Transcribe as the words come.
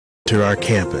to our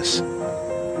campus.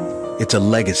 It's a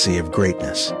legacy of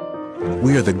greatness.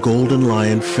 We are the Golden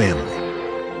Lion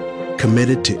family,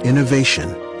 committed to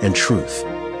innovation and truth.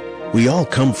 We all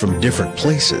come from different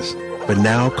places, but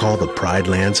now call the Pride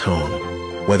Lands home.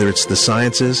 Whether it's the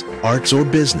sciences, arts, or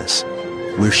business,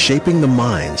 we're shaping the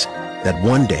minds that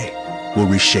one day will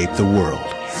reshape the world.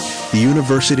 The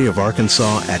University of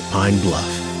Arkansas at Pine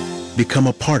Bluff. Become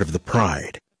a part of the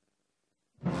pride.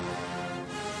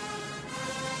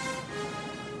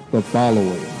 The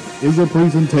following is a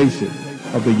presentation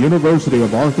of the University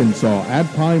of Arkansas at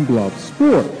Pine Bluff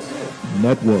Sports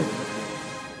Network.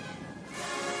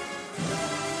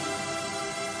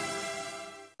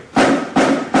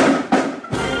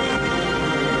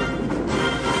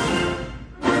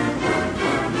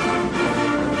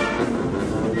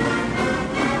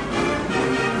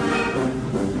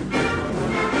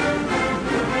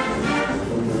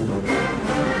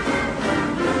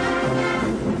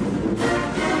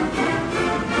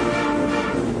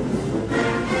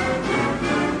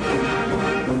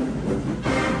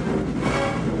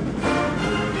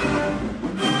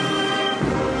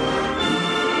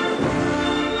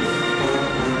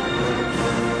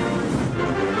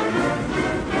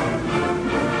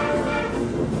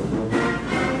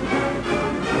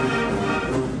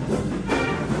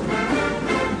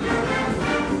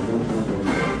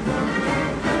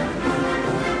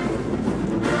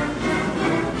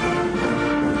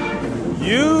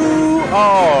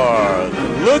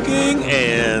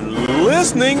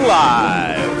 Listening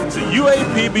live to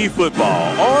UAPB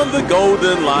football on the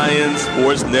Golden Lion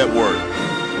Sports Network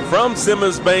from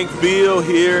Simmons Bank Field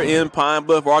here in Pine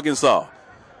Bluff, Arkansas.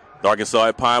 The Arkansas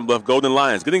at Pine Bluff Golden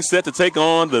Lions getting set to take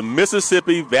on the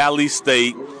Mississippi Vailey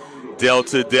State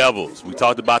Delta Devils. We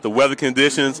talked about the weather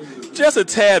conditions, just a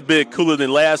tad bit cooler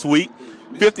than last week.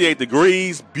 58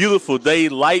 degrees, beautiful day,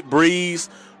 light breeze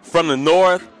from the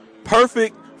north,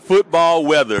 perfect football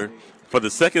weather for the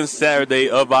second Saturday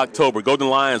of October. Golden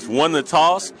Lions won the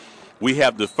toss. We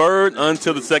have deferred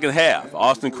until the second half.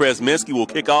 Austin Kresminski will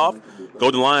kick off.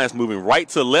 Golden Lions moving right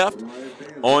to left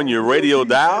on your radio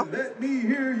dial. Let me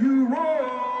hear you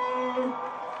roar.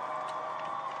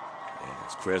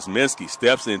 As Kresminski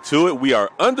steps into it, we are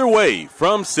underway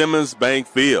from Simmons Bank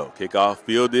Field. Kickoff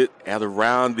fielded at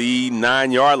around the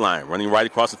 9-yard line, running right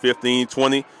across the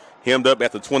 15-20. Hemmed up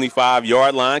at the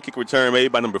 25-yard line. Kick return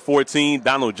made by number 14,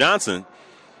 Donald Johnson.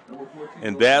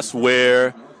 And that's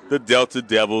where the Delta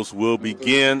Devils will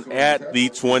begin at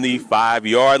the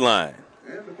 25-yard line.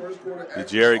 The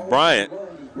Jarek Bryant,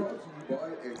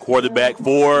 quarterback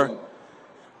for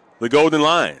the Golden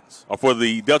Lions, or for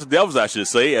the Delta Devils, I should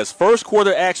say, as first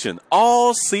quarter action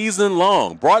all season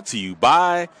long. Brought to you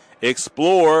by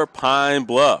Explore Pine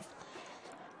Bluff.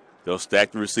 They'll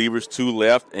stack the receivers to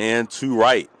left and to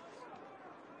right.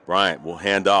 Bryant will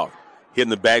hand off. Hitting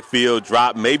the backfield,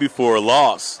 drop maybe for a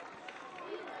loss.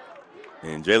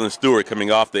 And Jalen Stewart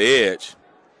coming off the edge,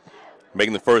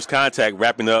 making the first contact,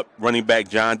 wrapping up running back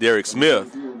John Derek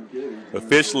Smith.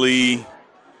 Officially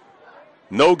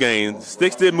no gain.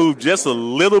 Sticks did move just a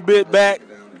little bit back,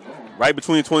 right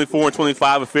between 24 and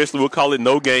 25. Officially, we'll call it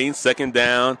no gain. Second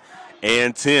down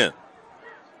and 10.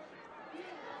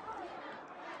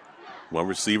 One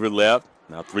receiver left.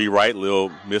 Now three right,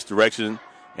 little misdirection.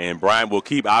 And Bryant will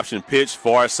keep option pitch,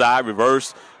 far side,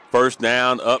 reverse, first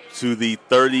down up to the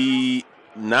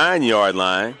 39-yard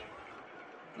line.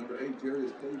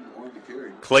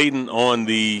 Clayton on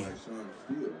the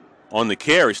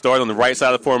carry, started on the right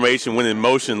side of the formation, went in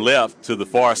motion left to the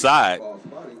far side.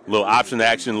 Little option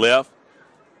action left.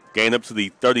 Gain up to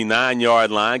the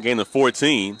 39-yard line, gain of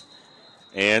 14,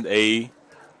 and a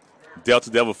Delta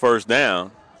Devil first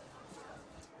down.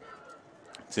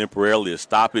 Temporarily a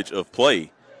stoppage of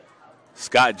play.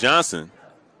 Scott Johnson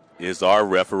is our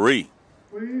referee.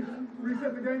 Please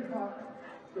reset the game clock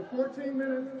to 14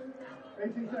 minutes,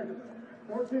 18 seconds.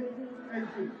 14,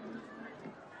 18.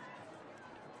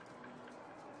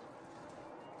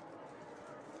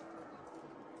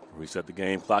 Reset the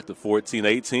game clock to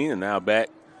 14-18, and now back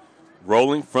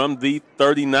rolling from the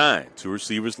 39. Two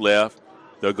receivers left.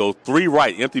 They'll go three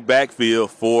right, empty backfield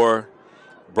for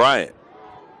Bryant.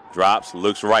 Drops,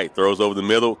 looks right, throws over the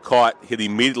middle, caught, hit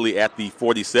immediately at the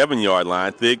 47-yard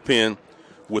line. Thigpen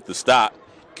with the stop.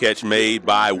 Catch made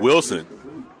by Wilson.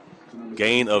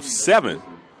 Gain of 7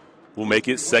 will make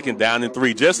it second down and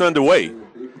 3. Just underway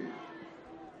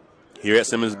here at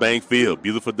Simmons Bank Field.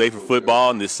 Beautiful day for football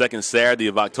on this second Saturday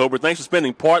of October. Thanks for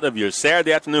spending part of your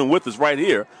Saturday afternoon with us right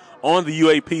here on the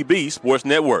UAPB Sports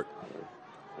Network.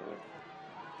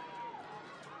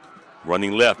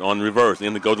 Running left on reverse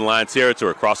in the Golden Line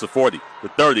territory, across the 40, the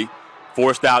 30,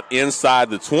 forced out inside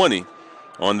the 20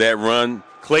 on that run.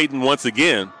 Clayton once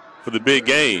again for the big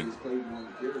gain.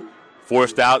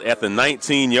 Forced out at the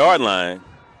 19-yard line.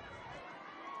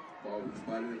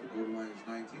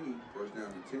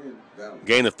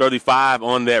 Gain of 35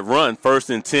 on that run. 1st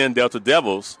and 10 Delta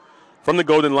Devils from the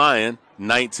Golden Lion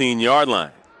 19-yard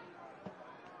line.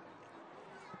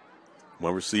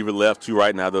 One receiver left, 2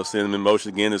 right now. They'll send him in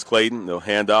motion again as Clayton. They'll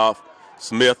hand off.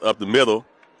 Smith up the middle.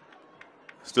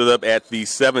 Stood up at the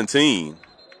 17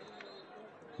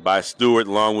 by Stewart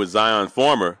along with Zion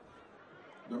Former.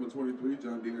 Number 23,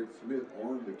 John Derek Smith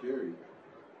on the carry.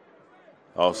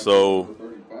 Also,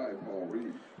 35, Paul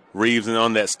Reeves. Reeves in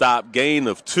on that stop. Gain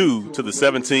of 2 to the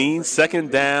 17. 2nd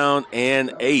down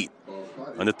and 8.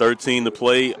 Under 13 to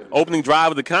play. Opening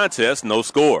drive of the contest, no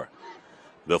score.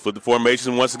 They'll flip the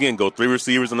formation once again. Go 3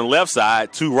 receivers on the left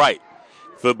side, 2 right.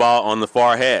 Football on the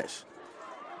far hash.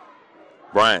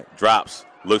 Bryant drops,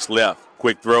 looks left.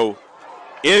 Quick throw.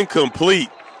 Incomplete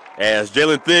as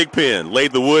Jalen Thigpen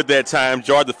laid the wood that time,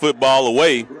 jarred the football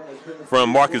away from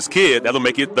Marcus Kidd. That'll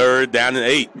make it 3rd down and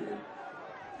 8.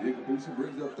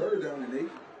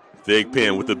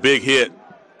 Thigpen with the big hit.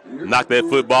 Knocked that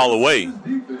football away.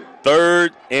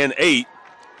 3rd and 8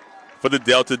 for the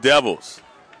Delta Devils.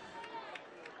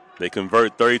 They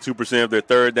convert 32% of their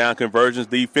 3rd down conversions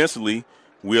defensively.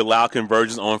 We allow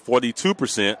conversions on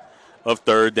 42% of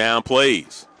 3rd down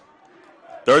plays.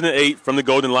 3rd and 8 from the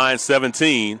Golden Lion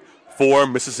 17 for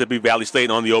Mississippi Valley State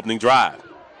on the opening drive.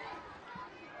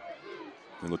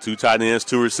 We go 2 tight ends,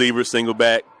 2 receivers, single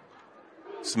back.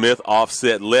 Smith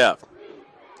offset left.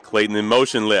 Clayton in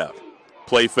motion left.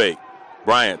 Play fake.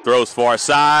 Bryant throws far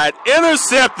side.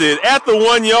 Intercepted at the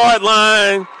 1-yard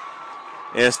line.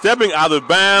 And stepping out of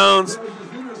bounds,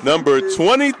 number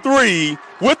 23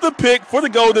 with the pick for the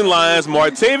Golden Lions,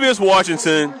 Martavius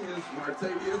Washington.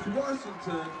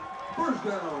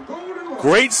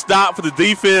 Great stop for the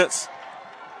defense.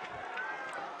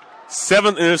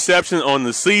 7th interception on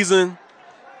the season.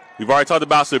 We've already talked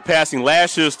about surpassing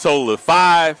last year's total of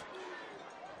 5.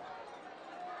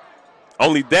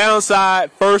 Only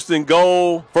downside, 1st and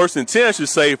goal, 1st and 10, I should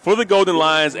say, for the Golden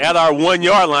Lions at our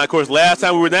 1-yard line. Of course, last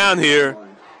time we were down here,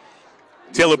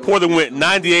 Taylor Porter went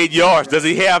 98 yards. Does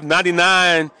he have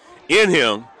 99 in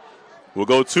him? We'll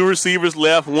go 2 receivers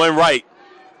left, 1 right,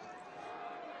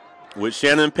 with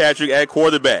Shannon Patrick at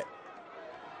quarterback.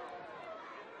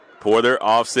 Porter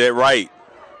offset right.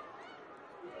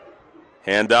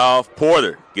 Handoff,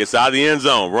 Porter gets out of the end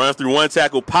zone, runs through 1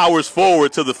 tackle, powers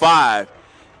forward to the 5.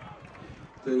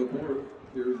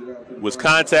 Was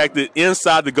contacted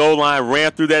inside the goal line,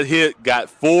 ran through that hit, got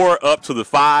 4 up to the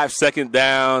 5, 2nd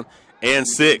down and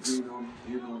 6.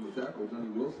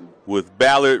 With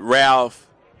Ballard, Ralph,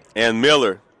 and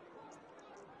Miller.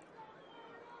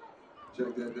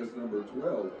 Check that, that's number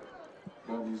 12,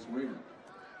 Bobby Swinger.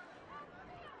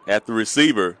 At the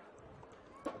receiver.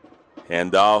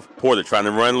 Handoff, Porter trying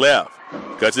to run left.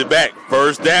 Cuts it back.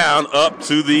 1st down up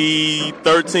to the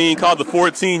 13, called the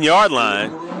 14-yard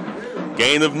line.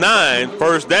 Gain of 9.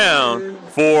 1st down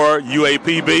for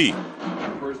UAPB.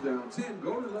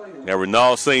 Now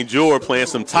Renald St. George playing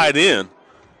some tight end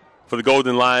for the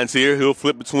Golden Lions here. He'll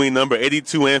flip between number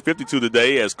 82 and 52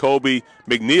 today as Kobe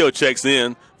McNeil checks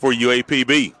in for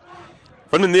UAPB.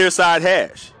 From the near side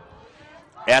hash.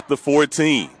 At the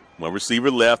 14. 1 receiver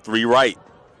left, 3 right.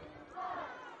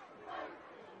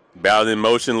 Ballard in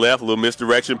motion left, a little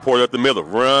misdirection, Porter up the middle.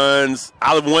 Runs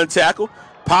out of 1 tackle,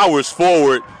 powers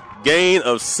forward, gain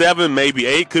of 7, maybe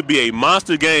 8. Could be a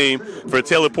monster game for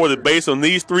Taylor Porter based on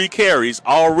these 3 carries,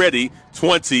 already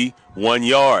 21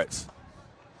 yards.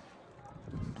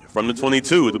 From the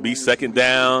 22, it'll be 2nd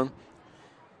down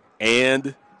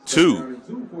and 2.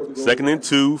 2nd and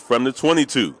 2 from the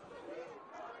 22.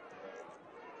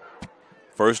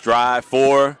 First drive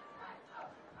for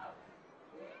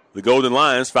the Golden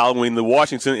Lions following the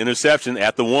Washington interception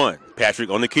at the 1. Patrick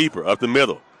on the keeper, up the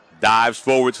middle. Dives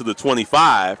forward to the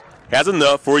 25. Has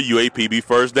enough for a UAPB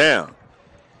 1st down.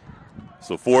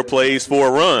 So 4 plays,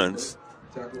 4 runs.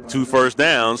 2 first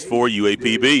downs for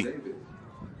UAPB.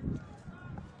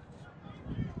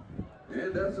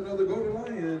 And that's another Golden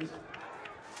Lions.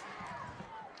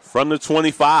 From the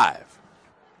 25.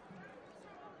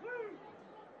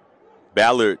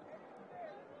 Ballard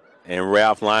and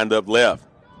Ralph lined up left.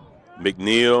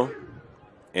 McNeil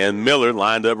and Miller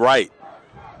lined up right.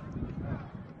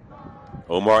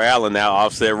 Omar Allen now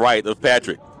offset right of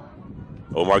Patrick.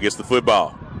 Omar gets the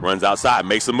football, runs outside,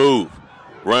 makes a move,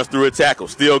 runs through a tackle,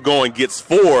 still going, gets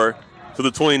 4 to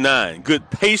the 29. Good,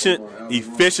 patient,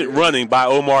 efficient running by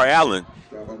Omar Allen.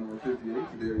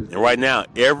 And right now,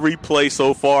 every play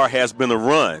so far has been a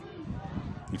run.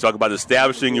 You talk about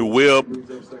establishing your will,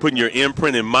 putting your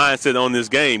imprint and mindset on this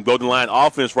game. Golden Lion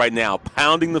offense right now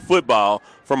pounding the football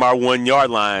from our 1 yard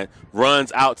line.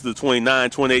 Runs out to the 29,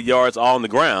 28 yards all on the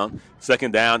ground.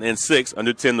 2nd down and 6,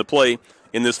 under 10 to play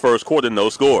in this first quarter, no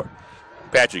score.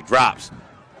 Patrick drops,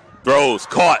 throws,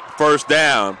 caught, 1st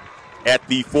down at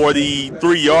the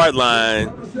 43-yard line.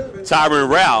 Tyron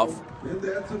Ralph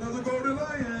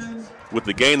with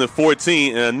the gain of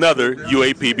 14 and another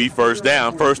UAPB 1st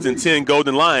down. 1st and 10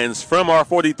 Golden Lions from our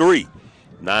 43.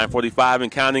 9:45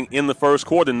 and counting in the first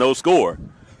quarter, no score.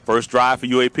 First drive for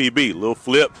UAPB. Little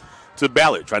flip to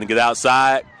Ballard, trying to get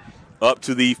outside up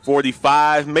to the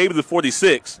 45, maybe the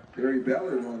 46. Gary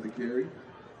Ballard on the carry.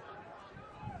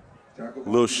 A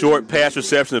little short pass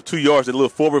reception of 2 yards. That little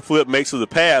forward flip makes of the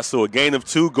pass, so a gain of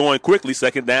 2 going quickly.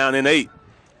 2nd down and 8.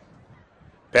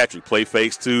 Patrick play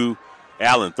fakes to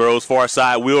Allen. Throws far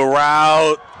side wheel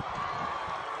route.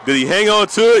 Did he hang on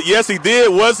to it? Yes, he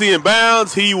did. Was he in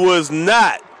bounds? He was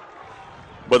not.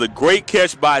 But a great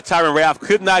catch by Tyron Ralph.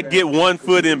 Could not get 1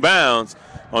 foot in bounds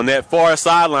on that far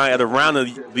sideline at around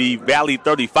the Valley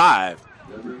 35.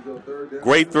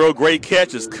 Great throw, great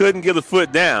catches. Couldn't get a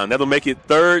foot down. That'll make it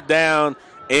 3rd down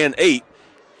and 8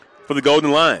 for the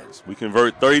Golden Lions. We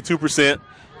convert 32%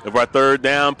 of our 3rd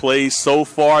down plays so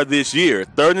far this year.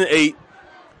 3rd and 8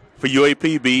 for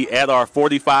UAPB at our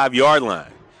 45-yard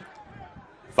line.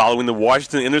 Following the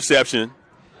Washington interception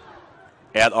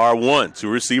at our 1. 2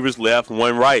 receivers left,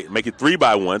 1 right. Make it 3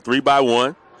 by 1, 3 by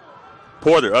 1.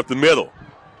 Porter up the middle.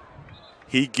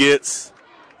 He gets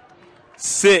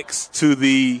 6 to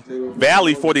the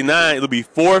Valley 49. It'll be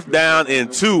 4th down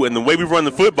and 2. And the way we run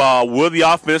the football, will the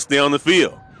offense stay on the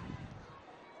field?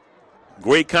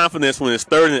 Great confidence when it's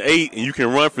 3rd and 8 and you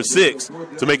can run for 6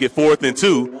 to make it 4th and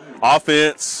 2.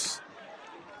 Offense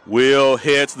will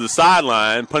head to the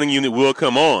sideline. Punting unit will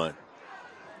come on.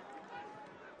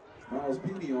 Miles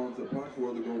Peavy on to punt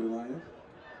for the Golden Lions.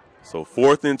 So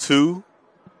 4th and 2.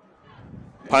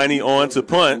 Piney on to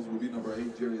punt. Will be number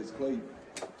 8, Jarius Clayton.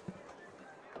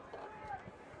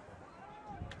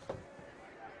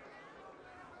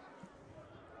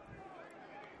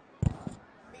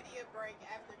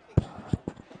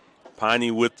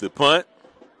 Piney with the punt.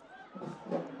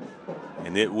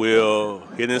 And it will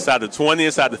hit inside the 20,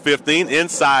 inside the 15,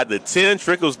 inside the 10,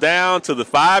 trickles down to the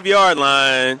 5-yard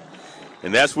line.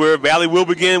 And that's where Valley will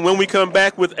begin when we come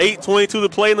back with 8:22 to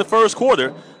play in the first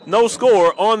quarter. No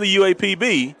score on the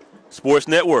UAPB Sports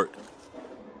Network.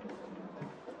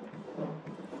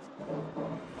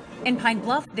 In Pine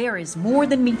Bluff, there is more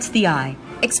than meets the eye.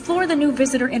 Explore the new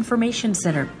Visitor Information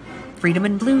Center, Freedom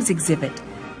and Blues exhibit,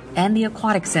 and the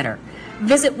Aquatic Center.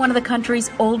 Visit one of the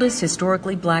country's oldest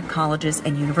historically black colleges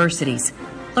and universities.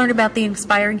 Learn about the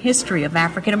inspiring history of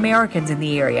African Americans in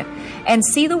the area and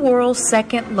see the world's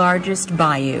 2nd largest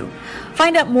bayou.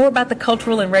 Find out more about the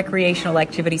cultural and recreational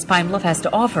activities Pine Bluff has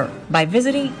to offer by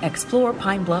visiting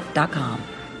explorepinebluff.com.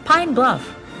 Pine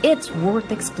Bluff, it's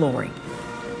worth exploring.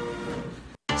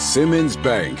 Simmons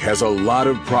Bank has a lot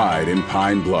of pride in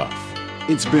Pine Bluff.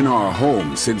 It's been our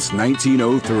home since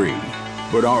 1903,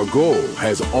 but our goal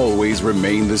has always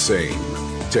remained the same: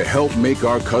 to help make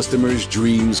our customers'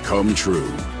 dreams come true.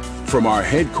 From our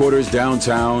headquarters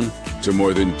downtown to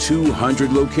more than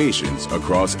 200 locations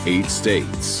across 8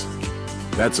 states.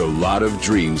 That's a lot of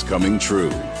dreams coming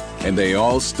true, and they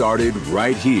all started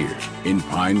right here in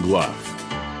Pine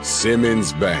Bluff.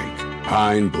 Simmons Bank,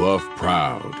 Pine Bluff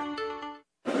proud.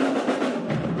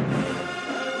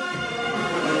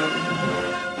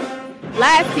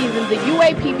 Last season, the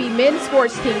UAPB men's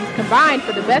sports teams combined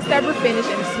for the best ever finish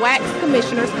in SWAC's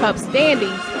Commissioner's Cup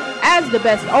standings as the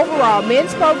best overall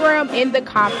men's program in the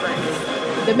conference.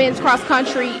 The men's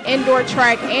cross-country, indoor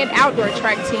track, and outdoor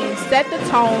track teams set the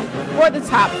tone for the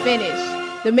top finish.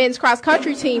 The men's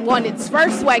cross-country team won its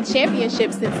first SWAC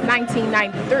championship since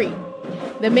 1993.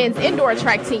 The men's indoor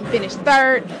track team finished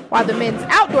 3rd, while the men's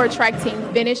outdoor track team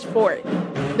finished 4th.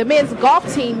 The men's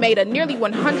golf team made a nearly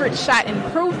 100-shot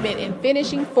improvement in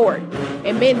finishing 4th,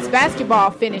 and men's basketball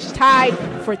finished tied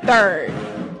for 3rd.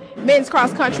 Men's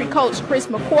cross-country coach Chris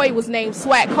McCoy was named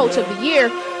SWAC Coach of the Year,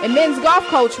 and men's golf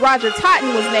coach Roger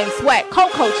Totten was named SWAC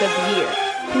Co-Coach of the Year.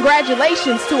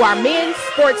 Congratulations to our men's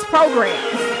sports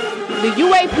programs. The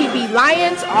UAPB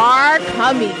Lions are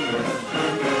coming.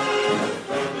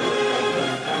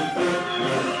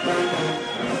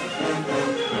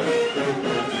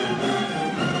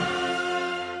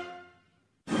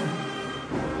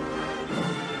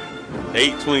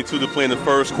 $8:22 to play in the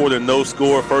first quarter, no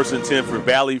score. 1st and 10 for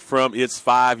Valley from its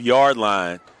 5-yard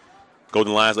line.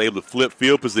 Golden Lions are able to flip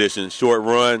field position. Short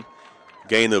run,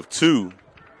 gain of 2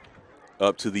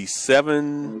 up to the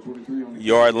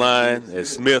 7-yard line as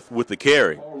Smith with the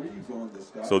carry.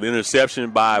 So the interception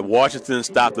by Washington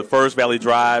stopped the first Valley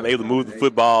drive, able to move the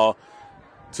football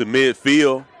to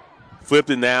midfield. Flipped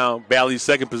it now. Valley's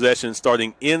second possession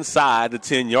starting inside the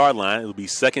 10-yard line. It'll be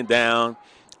 2nd down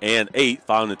and 8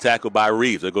 following the tackle by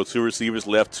Reeves. They'll go 2 receivers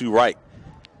left, 2 right.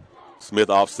 Smith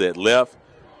offset left.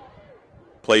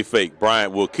 Play fake.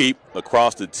 Bryant will keep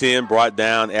across the 10, brought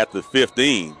down at the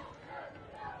 15.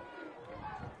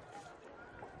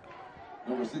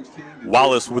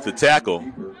 Wallace with the tackle.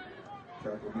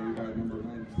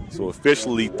 So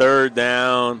officially 3rd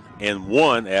down and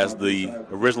 1, as the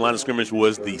original line of scrimmage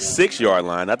was the 6-yard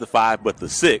line, not the 5, but the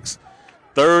 6.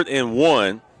 3rd and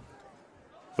 1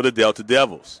 for the Delta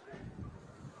Devils.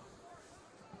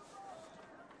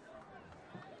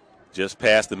 Just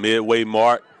past the midway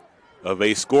mark of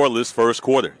a scoreless first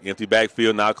quarter. Empty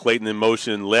backfield now. Clayton in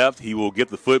motion left. He will get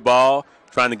the football,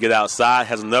 trying to get outside.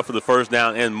 Has enough for the first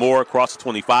down and more across the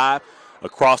 25.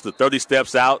 Across the 30,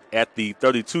 steps out at the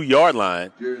 32-yard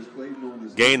line.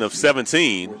 Gain of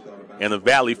 17 and a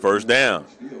Valley first down.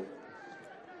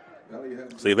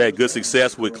 So they've had good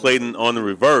success with Clayton on the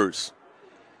reverse.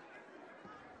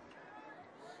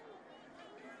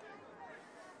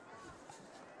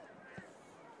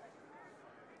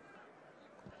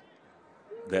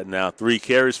 That now 3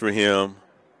 carries for him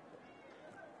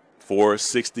for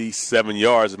 67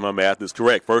 yards, if my math is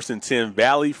correct. 1st and 10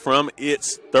 Valley from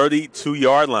its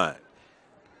 32-yard line.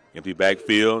 Empty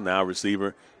backfield, now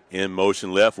receiver in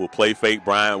motion left. Will play fake.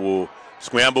 Bryant will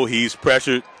scramble. He's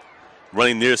pressured.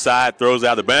 Running near side, throws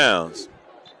out of bounds.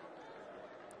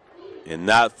 And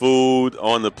not fooled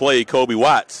on the play, Kobe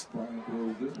Watts.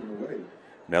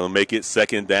 That'll make it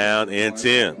 2nd down and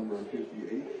 10.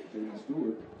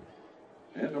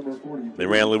 They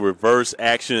ran a little reverse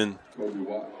action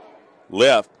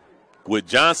left with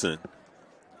Johnson,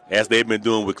 as they've been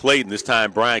doing with Clayton. This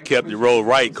time Bryant kept the roll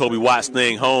right. Kobe Watts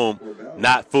staying home,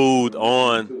 not fooled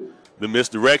on the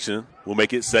misdirection. Will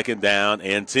make it 2nd down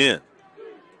and 10.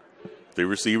 3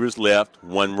 receivers left,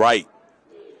 1 right.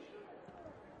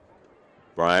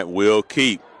 Bryant will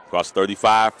keep. Across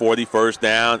 35, 40, 1st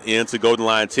down into golden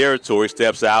line territory.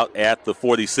 Steps out at the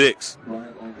 46.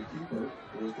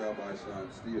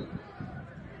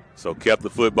 So kept the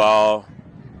football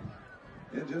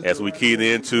as we keyed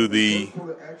into the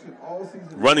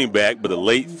running back, but a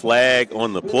late flag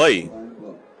on the play.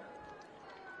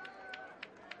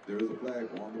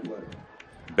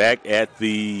 Back at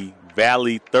the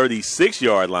Valley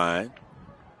 36-yard line.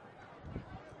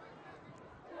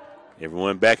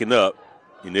 Everyone backing up.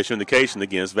 Initial indication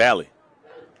against Valley.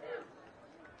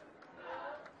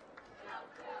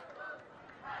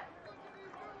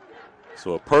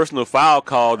 So a personal foul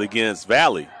called against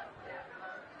Valley.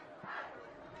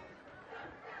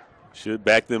 Should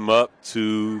back them up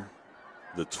to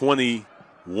the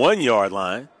 21-yard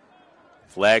line.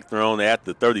 Flag thrown at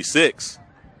the 36.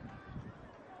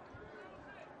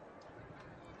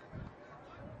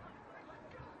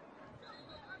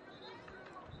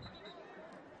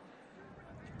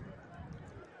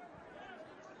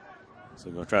 So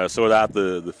we're going to try to sort out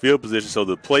the field position so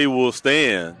the play will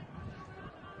stand.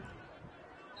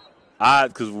 Odd,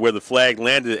 because where the flag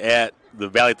landed at the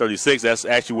Valley 36, that's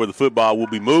actually where the football will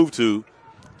be moved to.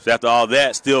 So after all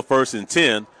that, still 1st and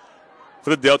 10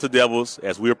 for the Delta Devils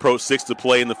as we approach 6 to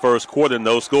play in the first quarter.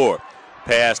 No score.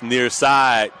 Pass near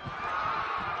side.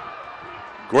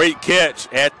 Great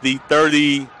catch at the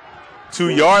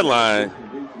 32-yard line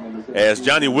as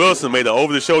Johnny Wilson made an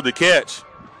over-the-shoulder catch.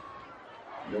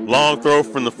 Long throw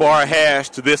from the far hash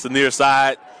to the near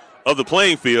side of the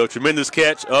playing field. Tremendous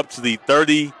catch up to the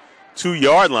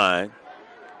 32-yard line.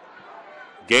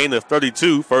 Gain of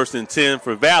 32, 1st and 10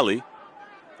 for Valley.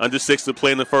 Under 6 to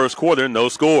play in the first quarter, no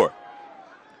score.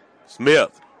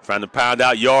 Smith trying to pound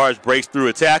out yards, breaks through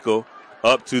a tackle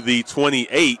up to the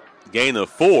 28. Gain of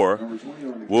 4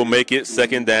 will make it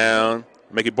 2nd down.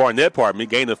 Make it Barnett, pardon me.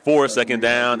 Gain of 4, 2nd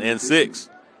down and 6.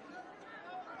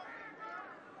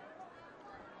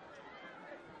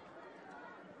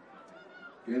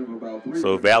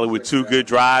 So Valley with 2 good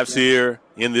drives here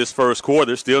in this first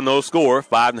quarter. Still no score.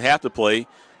 5.5 to play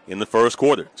in the first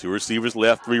quarter. 2 receivers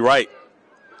left, 3 right.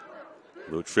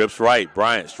 Little trips right.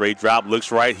 Bryant, straight drop,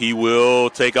 looks right. He will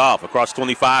take off across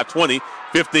 25, 20,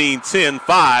 15, 10,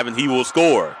 5, and he will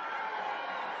score.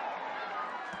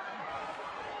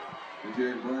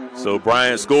 So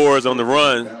Bryant scores on the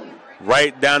run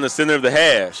right down the center of the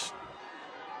hash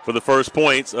for the first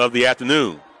points of the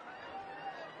afternoon.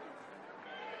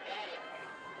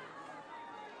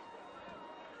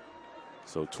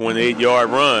 So 28-yard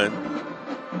run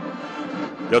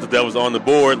Delta Devils on the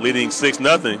board, leading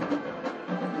 6-0.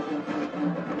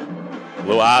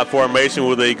 Little I formation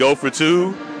where they go for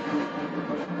two.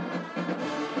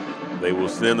 They will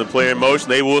send the player in motion.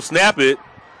 They will snap it,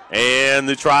 and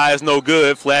the try is no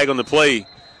good. Flag on the play.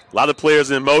 A lot of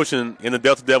players in motion in the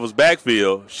Delta Devils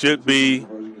backfield. Should be.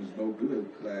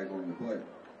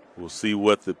 We'll see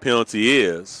what the penalty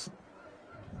is.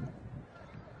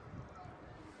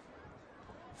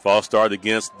 False start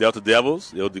against Delta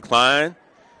Devils. It'll decline,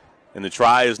 and the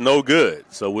try is no good.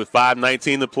 So with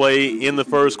 5:19 to play in the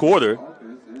first quarter,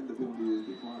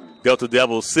 Delta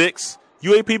Devils 6,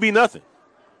 UAPB nothing.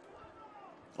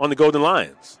 On the Golden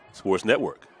Lions Sports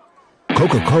Network.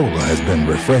 Coca-Cola has been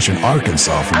refreshing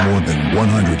Arkansas for more than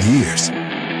 100 years.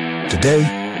 Today,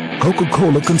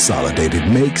 Coca-Cola Consolidated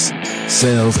makes,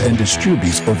 sells, and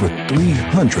distributes over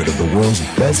 300 of the world's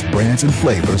best brands and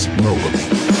flavors locally.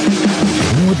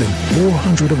 More than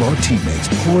 400 of our teammates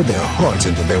pour their hearts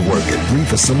into their work at 3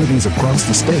 facilities across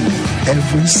the state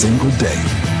every single day.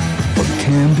 From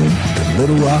Camden to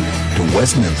Little Rock to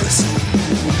West Memphis.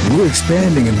 We're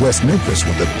expanding in West Memphis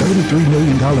with a $33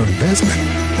 million investment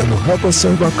that will help us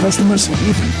serve our customers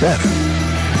even better.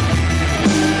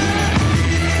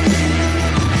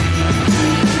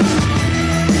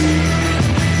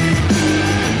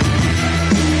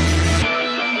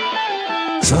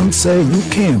 Some say you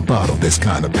can't bottle this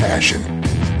kind of passion,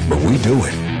 but we do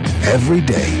it every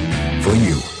day for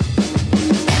you.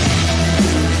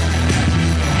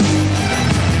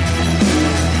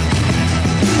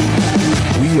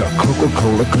 We are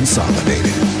Coca-Cola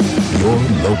Consolidated, your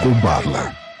local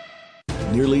bottler.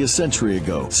 Nearly a century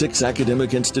ago, 6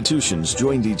 academic institutions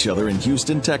joined each other in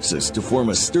Houston, Texas to form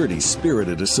a sturdy,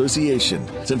 spirited association.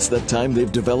 Since that time,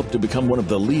 they've developed to become one of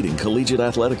the leading collegiate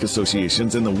athletic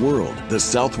associations in the world, the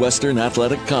Southwestern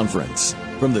Athletic Conference.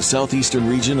 From the southeastern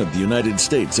region of the United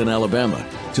States and Alabama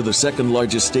to the second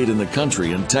largest state in the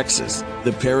country in Texas,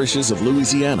 the parishes of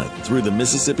Louisiana through the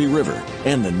Mississippi River,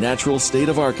 and the natural state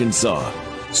of Arkansas.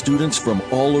 Students from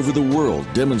all over the world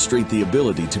demonstrate the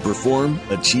ability to perform,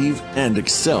 achieve, and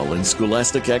excel in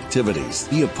scholastic activities.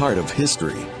 Be a part of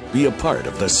history. Be a part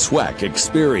of the SWAC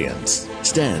experience.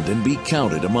 Stand and be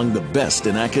counted among the best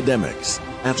in academics,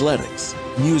 athletics,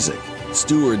 music,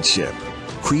 stewardship.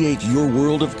 Create your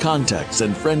world of contacts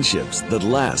and friendships that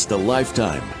last a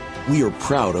lifetime. We are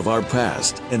proud of our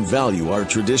past and value our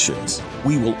traditions.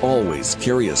 We will always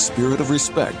carry a spirit of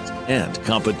respect and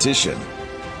competition.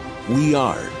 We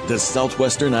are the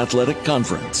Southwestern Athletic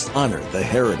Conference. Honor the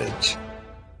heritage.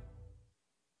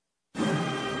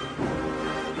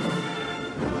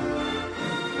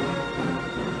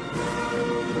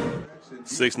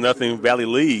 6-0 Valley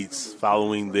leads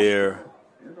following their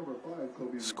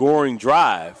scoring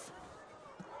drive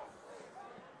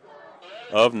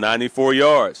of 94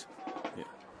 yards.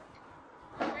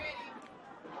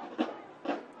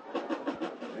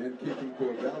 And kicking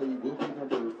for Valley will be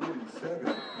number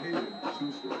 47, Hayden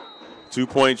Schuster.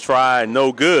 2-point try,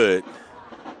 no good.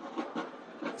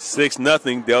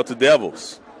 6-0 Delta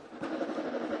Devils.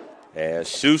 As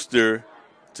Schuster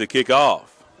to kick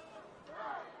off.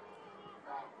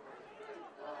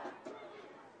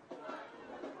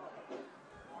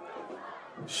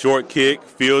 Short kick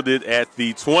fielded at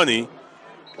the 20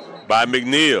 by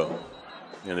McNeil.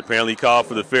 And apparently called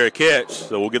for the fair catch,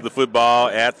 so we'll get the football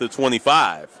at the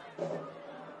 25.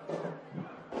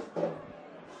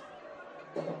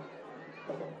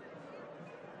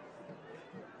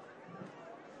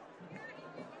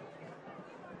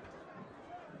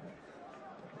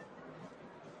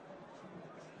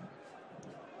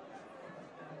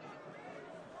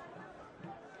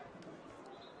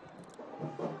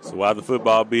 So while the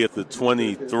football be at the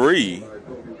 23,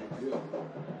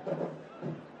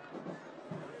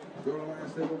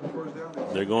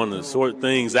 they're going to sort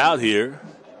things out here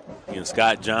against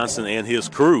Scott Johnson and his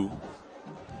crew.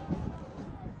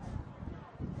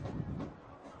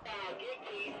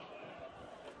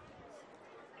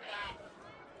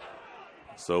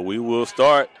 So we will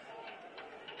start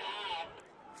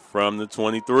from the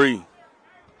 23.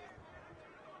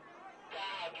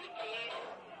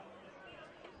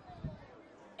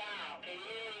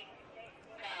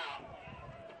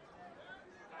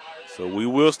 So we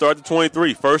will start the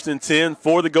 23. 1st and 10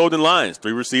 for the Golden Lions.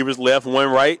 3 receivers left,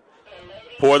 1 right.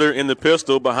 Porter in the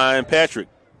pistol behind Patrick.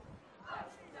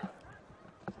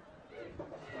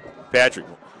 Patrick,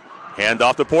 hand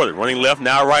off to Porter. Running left,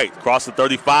 now right. Across the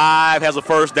 35, has a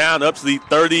first down up to the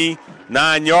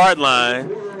 39-yard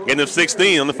line. End of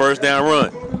 16 on the first down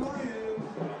run.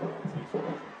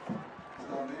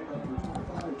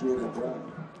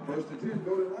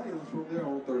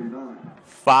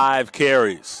 Five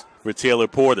carries for Taylor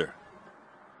Porter.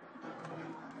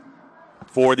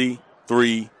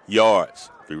 43 yards.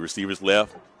 3 receivers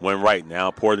left, 1 right.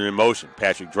 Now Porter in motion.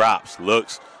 Patrick drops,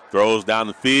 looks, throws down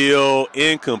the field,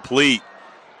 incomplete.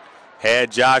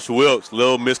 Had Josh Wilkes,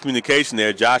 little miscommunication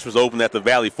there. Josh was open at the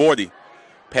Valley 40.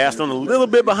 Passed on a little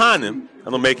bit behind him.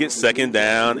 That'll make it 2nd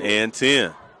down and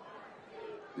 10.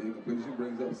 The incompletion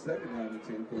brings up 2nd down and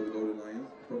 10 for the Golden Lions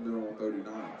from their own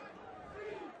 39.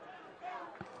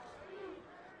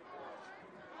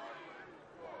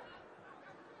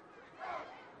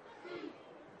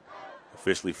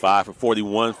 Officially 5 for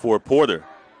 41 for Porter.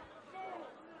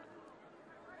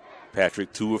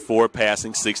 Patrick 2 of 4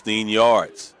 passing, 16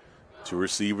 yards. 2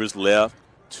 receivers left,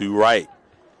 2 right.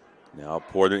 Now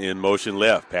Porter in motion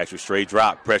left. Patrick straight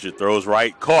drop, pressure, throws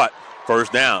right, caught.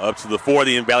 1st down, up to the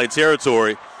 40 in Valley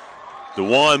territory.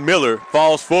 DeJuan Miller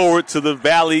falls forward to the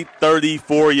Valley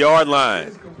 34-yard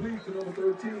line.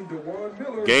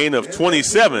 Gain of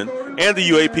 27 and the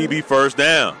UAPB 1st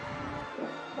down.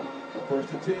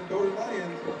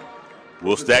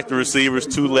 We'll stack the receivers,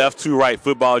 2 left, 2 right.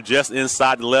 Football just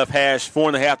inside the left hash.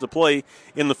 4.5 to play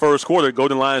in the 1st quarter.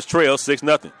 Golden Lions trail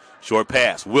 6-0. Short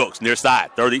pass. Wilkes near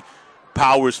side. 30.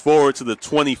 Powers forward to the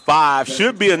 25.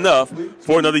 Should be enough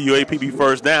for another UAPB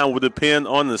 1st down. Will depend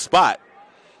on the spot.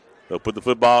 They'll put the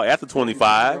football at the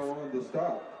 25.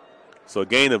 So a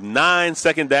gain of 9,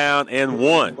 2nd down and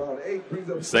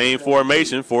 1. Same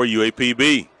formation for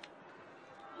UAPB.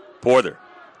 Porter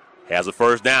has a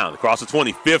 1st down across the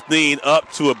 20, 15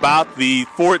 up to about the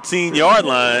 14-yard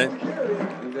line.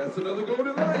 And that's another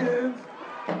Golden Lions.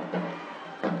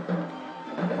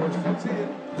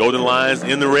 Golden Lions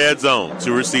in the red zone.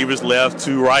 2 receivers left,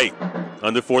 2 right.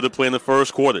 Under 4 to play in the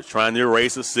 1st quarter, trying to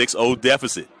erase a 6-0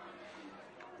 deficit.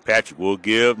 Patrick will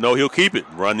give, no, he'll keep it.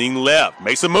 Running left,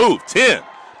 makes a move, 10.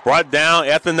 Brought down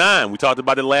at the 9. We talked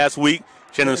about it last week.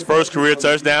 Shannon's first career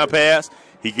touchdown pass.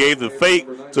 He gave the fake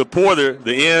to Porter.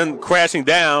 The end crashing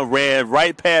down, ran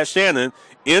right past Shannon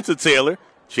into Taylor.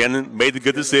 Shannon made the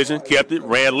good decision, kept it,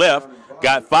 ran left,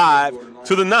 got 5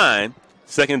 to the 9,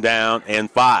 2nd down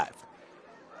and 5.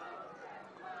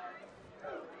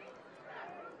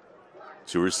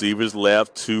 2 receivers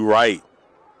left, 2 right.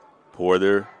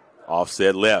 Porter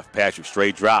offset left. Patrick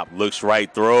straight drop, looks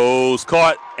right, throws,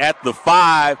 caught at the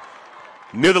 5.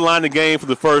 Near the line of game for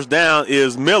the 1st down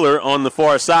is Miller on the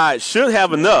far side. Should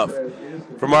have enough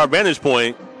from our vantage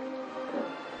point.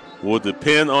 Will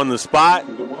depend on the spot.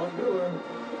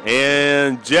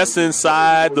 And just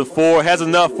inside the 4, has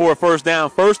enough for a 1st down.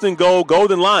 1st and goal,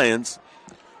 Golden Lions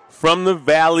from the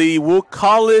Valley. We'll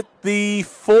call it the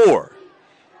 4.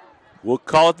 We'll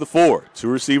call it the 4. 2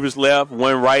 receivers left,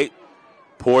 1 right.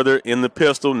 Porter in the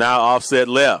pistol, now offset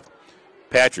left.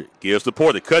 Patrick gives to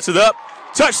Porter, cuts it up.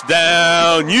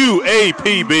 Touchdown,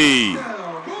 UAPB.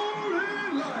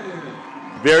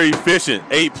 Very efficient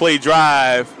 8-play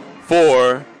drive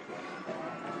for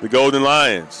the Golden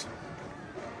Lions.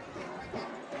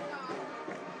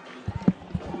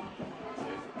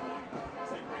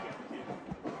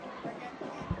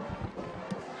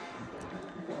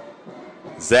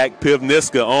 Zach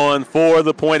Pivniska on for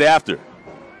the point after.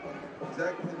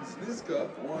 Zach Pivniska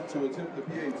on to attempt the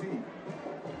PAT.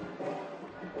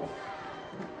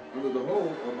 Under the hold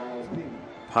of Miles P.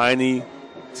 Piney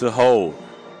to hold.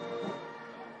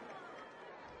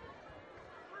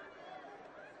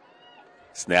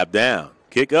 Snap down,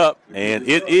 kick up, and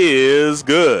it is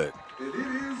good. It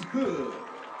is good.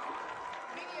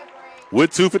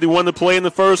 With 2:51 to play in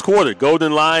the 1st quarter,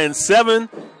 Golden Lions 7,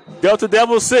 Delta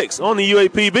Devils 6 on the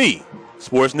UAPB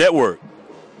Sports Network.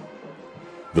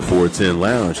 The 410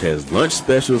 Lounge has lunch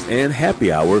specials and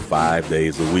happy hour 5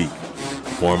 days a week.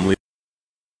 Formerly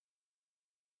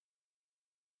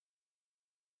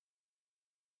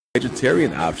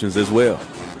vegetarian options as well.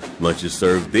 Lunch is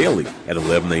served daily at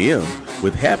 11 a.m.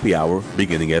 with happy hour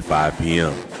beginning at 5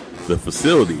 p.m. The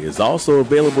facility is also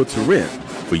available to rent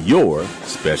for your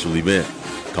special event.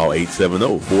 Call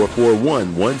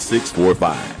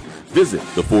 870-441-1645. Visit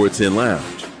the 410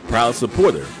 Lounge, proud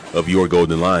supporter of your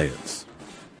Golden Lions.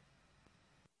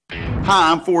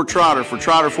 Hi, I'm Ford Trotter for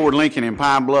Trotter Ford Lincoln in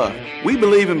Pine Bluff. We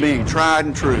believe in being tried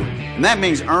and true, and that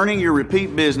means earning your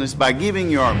repeat business by giving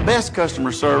you our best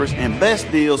customer service and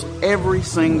best deals every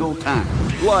single time.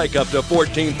 Like up to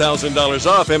 $14,000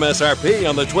 off MSRP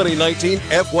on the 2019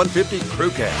 F-150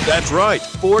 Crew Cab. That's right,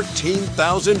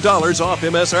 $14,000 off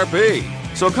MSRP.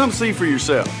 So come see for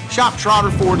yourself. Shop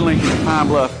Trotter Ford Lincoln in Pine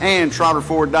Bluff and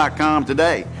TrotterFord.com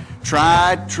today.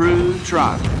 Tried, true,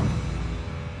 Trotter.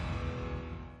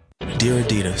 Dear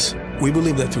Adidas, we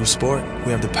believe that through sport,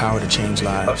 we have the power to change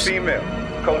lives. A female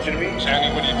coaching me. Is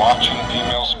anybody watching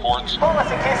female sports?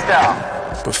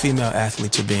 But female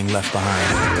athletes are being left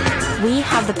behind. We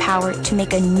have the power to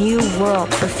make a new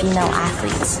world for female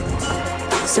athletes.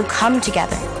 So come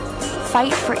together,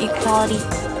 fight for equality,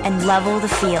 and level the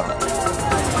field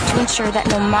to ensure that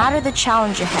no matter the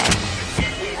challenge ahead,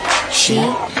 she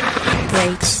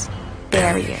breaks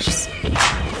barriers.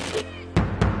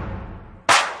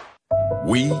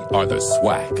 We are the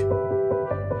SWAC.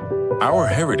 Our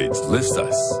heritage lifts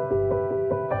us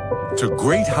to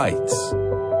great heights.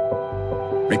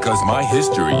 Because my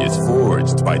history is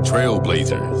forged by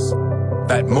trailblazers.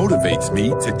 That motivates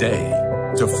me today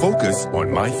to focus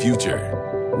on my future.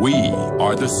 We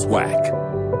are the SWAC.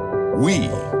 We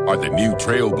are the new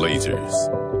trailblazers.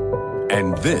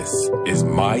 And this is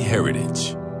my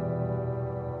heritage.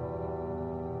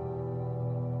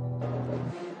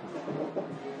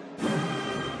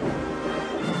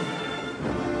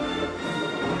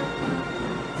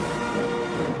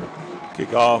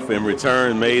 Kickoff and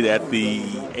return made at the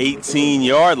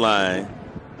 18-yard line.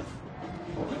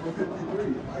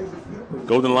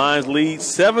 Golden Lions lead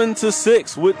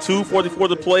 7-6 with 2:44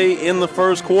 to play in the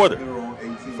first quarter.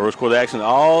 First quarter action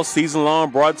all season long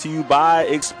brought to you by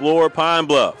Explore Pine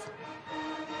Bluff.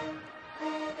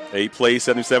 8-play,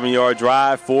 77-yard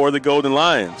drive for the Golden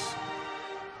Lions.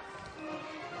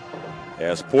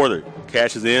 As Porter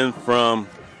cashes in from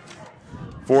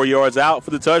 4 yards out for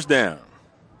the touchdown.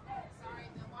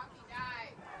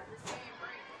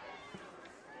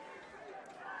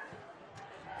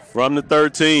 From the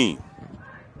 13.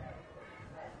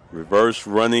 Reverse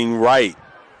running right.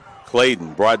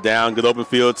 Clayton brought down, good open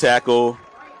field tackle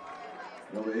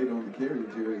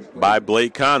by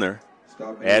Blake Connor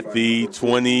at the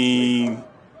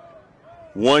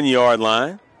 21-yard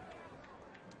line.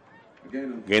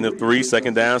 Gain of 3,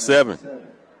 second down, 7.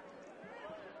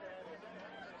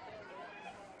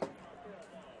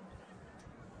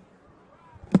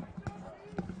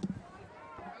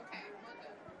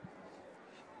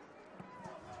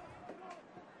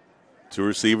 Two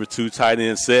receiver, two tight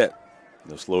end set.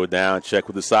 They'll slow it down, check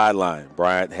with the sideline.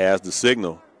 Bryant has the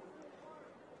signal.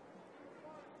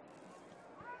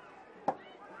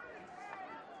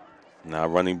 Now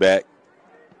running back.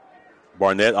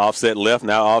 Barnett offset left,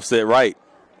 now offset right.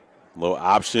 Little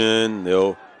option.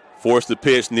 They'll force the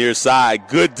pitch near side.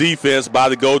 Good defense by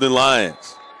the Golden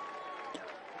Lions.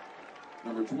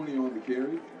 Number 20 on the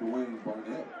carry, Dwayne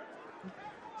Barnett.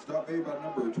 Stop made by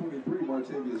number 23,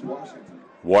 Martavius Washington.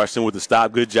 Washington with the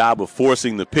stop. Good job of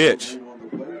forcing the pitch.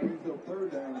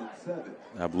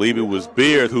 I believe it was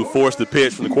Beard who forced the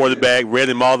pitch from the quarterback, read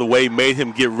him all the way, made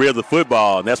him get rid of the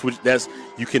football. And that's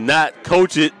you cannot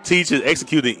coach it, teach it,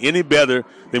 execute it any better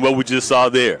than what we just saw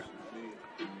there.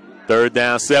 Third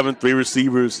down, 7, 3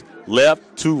 receivers left,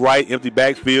 2 right, empty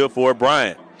backfield for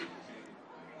Bryant.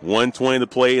 1:20 to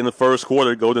play in the first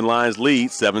quarter. Golden Lions lead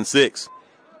 7-6.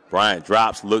 Bryant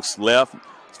drops, looks left,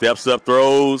 steps up,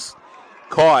 throws.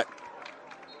 Caught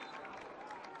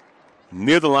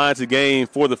near the line to gain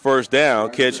for the first down.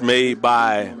 Catch made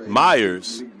by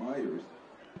Myers.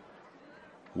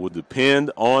 Will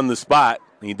depend on the spot.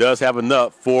 He does have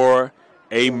enough for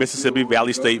a Mississippi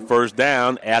Valley State first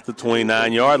down at the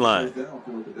 29-yard line.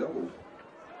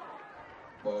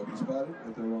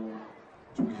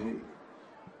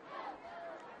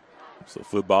 So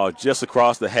football just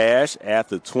across the hash at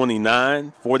the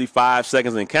 29, 45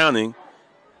 seconds and counting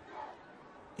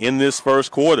in this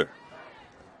first quarter.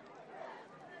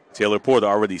 Taylor Porter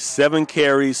already 7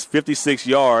 carries, 56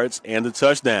 yards, and a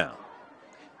touchdown.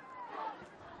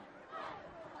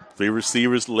 3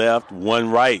 receivers left, 1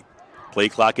 right. Play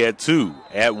clock at 2.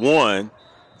 At 1,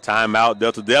 timeout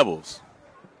Delta Devils.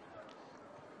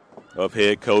 Of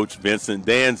head coach Vincent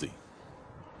Danzy.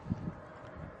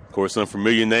 Of course, some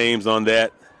familiar names on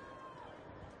that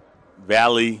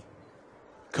Valley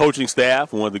coaching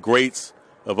staff. One of the greats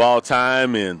of all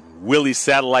time, and Willie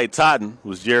Satellite Totten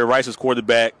was Jerry Rice's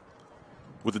quarterback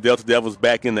with the Delta Devils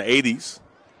back in the 80s.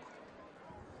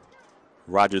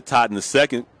 Roger Totten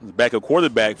II, backup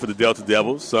quarterback for the Delta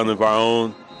Devils, son of our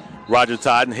own Roger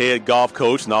Totten, head golf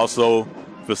coach and also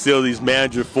facilities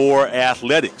manager for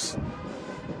athletics.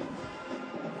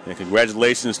 And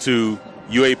congratulations to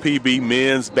UAPB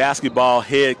men's basketball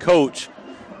head coach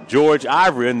George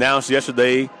Ivory, announced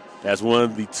yesterday as one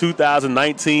of the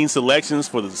 2019 selections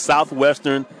for the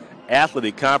Southwestern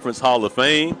Athletic Conference Hall of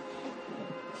Fame.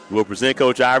 We'll present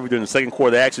Coach Ivory during the second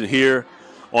quarter action here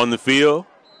on the field.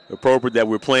 Appropriate that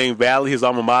we're playing Valley. His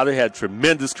alma mater had a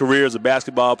tremendous career as a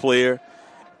basketball player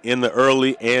in the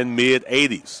early and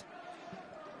mid-'80s.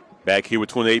 Back here with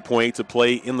 28.8 to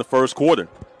play in the first quarter.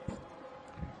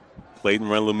 Clayton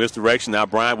run a little misdirection. Now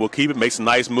Bryant will keep it, makes a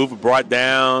nice move, brought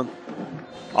down.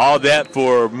 All that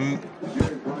for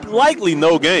likely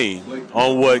no gain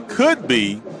on what could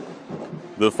be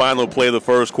the final play of the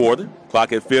first quarter.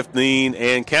 Clock at 15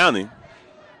 and counting.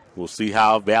 We'll see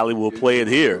how Valley will play it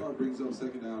here.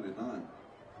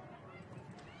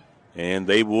 And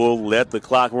they will let the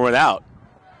clock run out.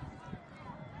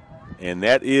 And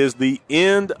that is the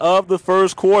end of the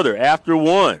first quarter after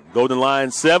one. Golden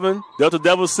Lions 7, Delta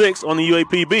Devils 6 on the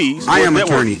UAPB. I am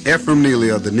attorney Ephraim Neely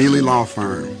of the Neely Law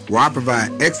Firm, where I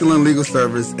provide excellent legal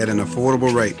service at an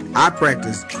affordable rate. I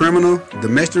practice criminal,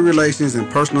 domestic relations, and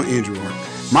personal injury work.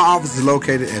 My office is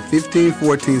located at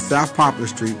 1514 South Poplar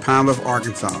Street, Pine Bluff,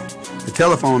 Arkansas. The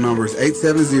telephone number is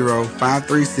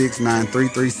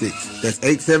 870-536-9336. That's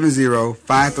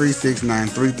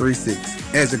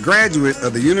 870-536-9336. As a graduate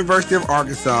of the University of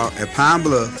Arkansas at Pine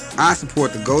Bluff, I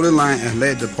support the Golden Lion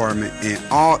Athletic Department in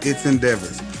all its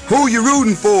endeavors. Who you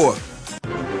rooting for?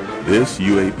 This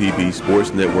UAPB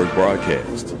Sports Network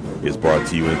broadcast is brought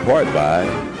to you in part by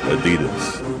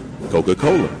Adidas,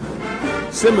 Coca-Cola,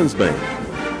 Simmons Bank,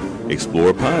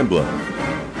 Explore Pine Bluff,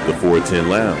 the 410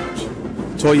 Lounge,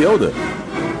 Toyota,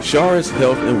 Shara's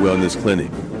Health and Wellness Clinic,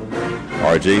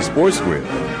 RJ Sports Grill,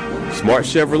 Smart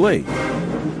Chevrolet,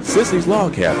 Sissy's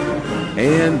Log Cabin,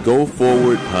 and Go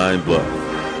Forward Pine Bluff.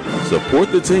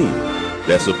 Support the team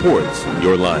that supports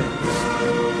your Lions.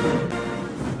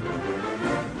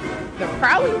 The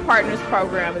Prowling Partners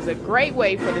program is a great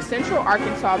way for the Central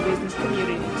Arkansas business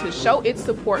community to show its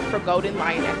support for Golden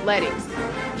Lion athletics.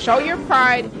 Show your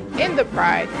pride in the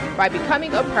pride by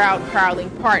becoming a proud Prowling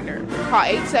partner. Call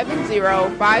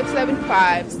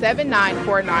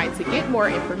 870-575-7949 to get more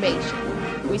information.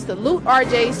 We salute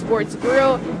RJ Sports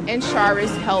Grill and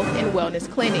Shara's Health and Wellness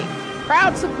Clinic,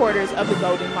 proud supporters of the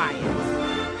Golden Lions.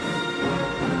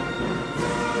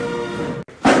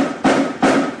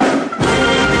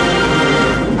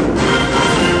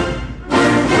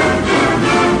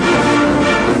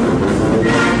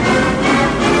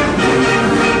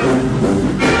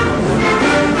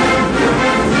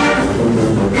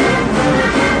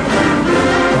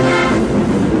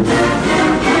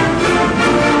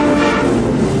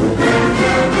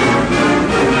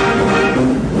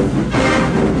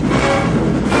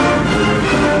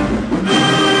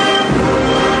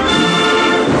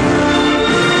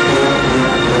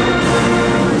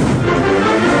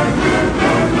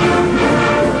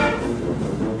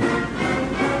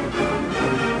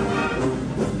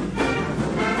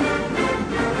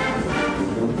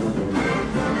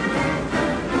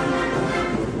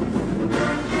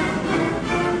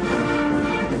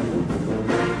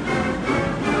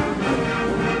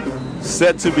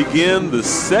 Set to begin the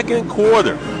second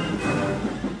quarter.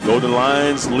 Golden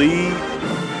Lions lead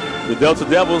the Delta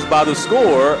Devils by the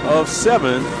score of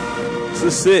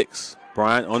 7-6.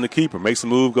 Bryant on the keeper, makes a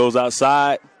move, goes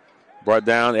outside, brought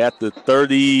down at the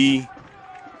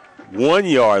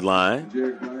 31-yard line.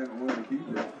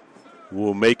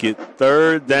 Will make it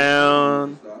 3rd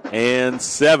down and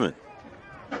 7.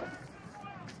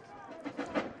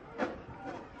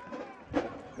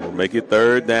 We'll make it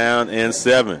 3rd down and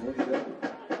 7.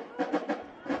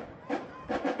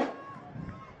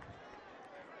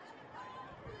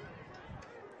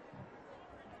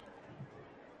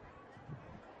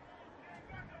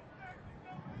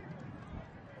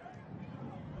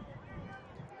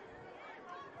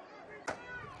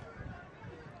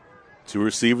 Two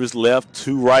receivers left,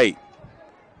 two right.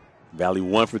 Valley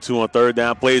 1 for 2 on 3rd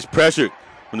down. Plays pressured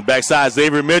from the backside.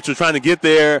 Xavier Mitchell trying to get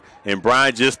there, and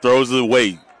Bryant just throws it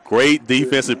away. Great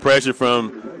defensive pressure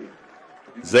from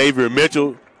Xavier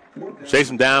Mitchell. Chase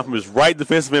him down from his right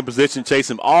defensive end position, chase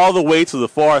him all the way to the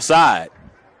far side.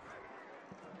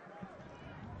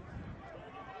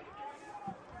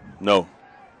 No.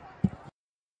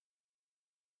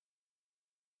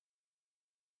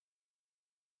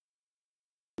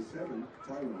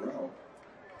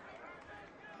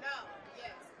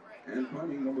 And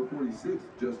punting number 46,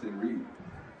 Justin Reed.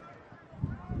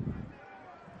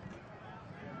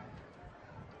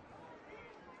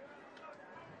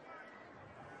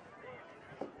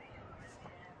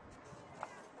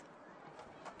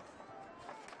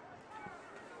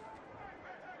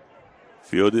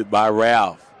 Fielded by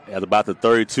Ralph at about the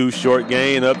 32, short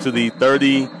gain up to the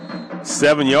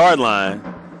 37-yard line.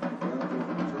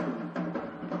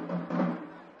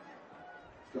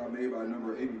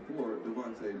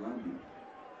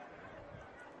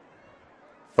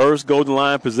 First Golden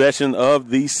Lion possession of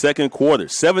the second quarter.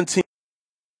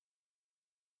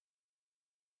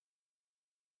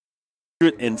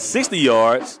 1,760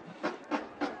 yards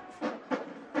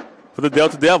for the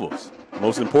Delta Devils.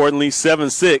 Most importantly,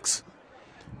 7-6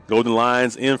 Golden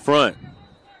Lions in front.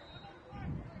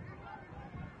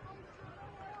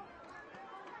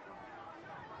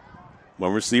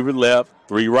 One receiver left,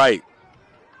 3 right.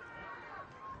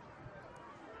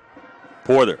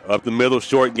 Porter up the middle,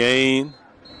 short gain.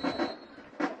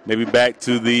 Maybe back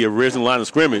to the original line of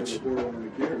scrimmage.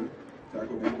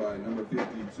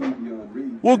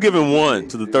 We'll give him 1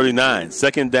 to the 39.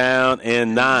 2nd down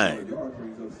and 9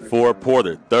 for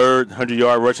Porter. 3rd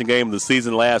 100-yard rushing game of the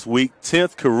season last week.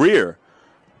 10th career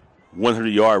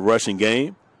 100-yard rushing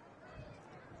game.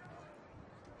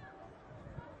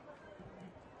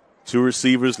 2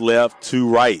 receivers left, 2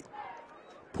 right.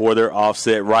 Porter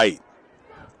offset right.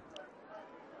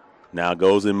 Now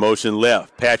goes in motion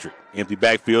left. Patrick, empty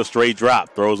backfield, straight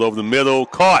drop. Throws over the middle,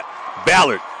 caught.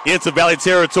 Ballard into Valley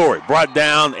territory. Brought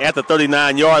down at the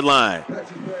 39-yard line.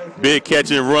 Big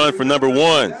catch and run for number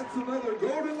 1.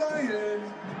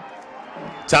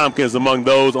 Tompkins among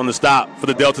those on the stop for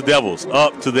the Delta Devils.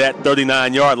 Up to that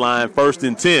 39-yard line, 1st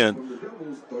and 10.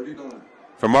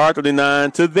 From our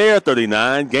 39 to their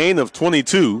 39, gain of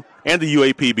 22, and the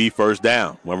UAPB 1st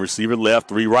down. 1 receiver left,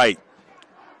 3 right.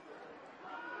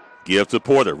 Give to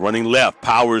Porter, running left,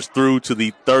 powers through to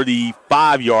the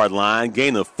 35-yard line.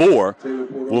 Gain of 4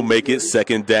 will make it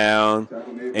 2nd down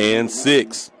and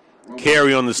 6.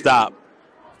 Carry on the stop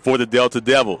for the Delta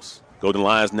Devils. Golden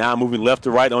Lions now moving left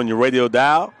to right on your radio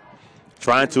dial,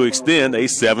 trying to extend a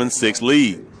 7-6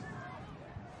 lead.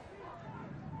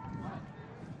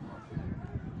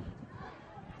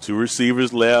 Two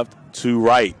receivers left, 2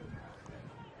 right.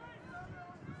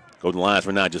 Golden Lions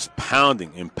right now just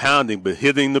pounding and pounding, but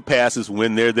hitting the passes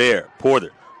when they're there. Porter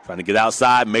trying to get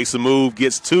outside, makes a move,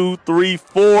 gets 2, 3,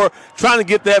 4, trying to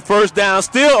get that 1st down,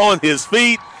 still on his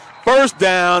feet. 1st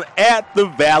down at the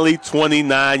Valley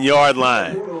 29-yard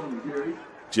line.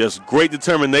 Just great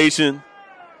determination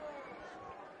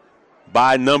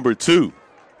by number 2.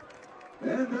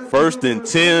 1st and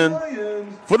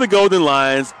 10 for the Golden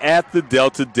Lions at the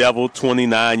Delta Devil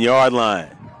 29-yard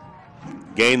line.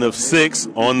 Gain of 6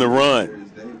 on the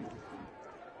run.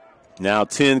 Now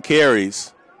 10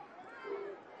 carries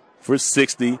for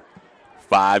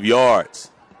 65 yards.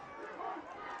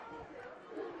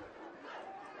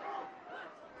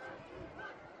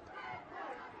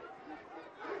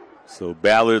 So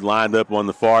Ballard lined up on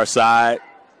the far side.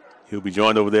 He'll be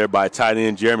joined over there by tight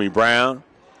end Jeremy Brown.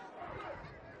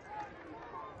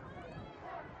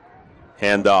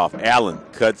 Handoff. Allen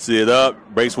cuts it up,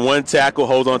 breaks 1 tackle,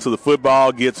 holds on to the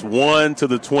football, gets 1 to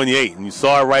the 28. And you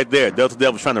saw it right there. Delta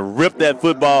Devils trying to rip that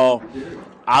football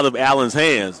out of Allen's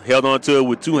hands. Held on to it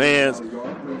with 2 hands.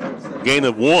 Gain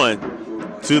of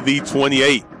 1 to the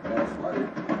 28.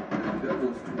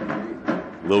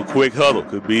 A little quick huddle.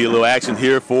 Could be a little action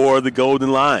here for the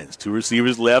Golden Lions. 2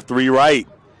 receivers left, 3 right.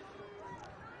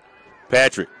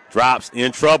 Patrick drops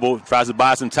in trouble, tries to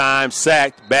buy some time,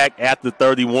 sacked back at the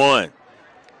 31.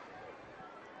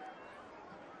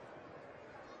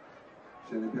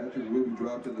 Patrick will be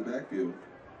dropped in the backfield.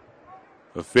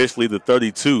 Officially the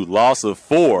 32. Loss of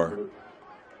 4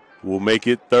 will make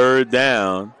it 3rd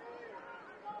down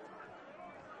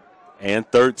and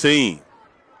 13.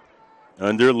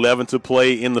 Under 11 to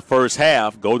play in the first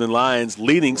half. Golden Lions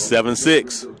leading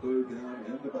 7-6.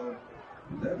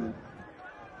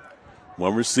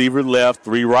 1 receiver left,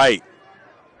 3 right.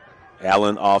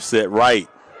 Allen offset right.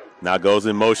 Now goes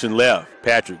in motion left.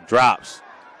 Patrick drops.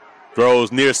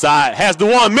 Throws near side. Has the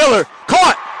one. Miller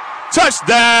caught.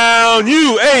 Touchdown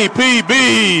UAPB.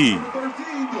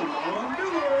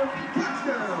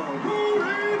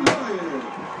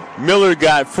 Miller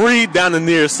got free down the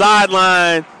near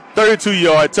sideline.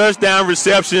 32-yard touchdown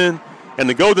reception. And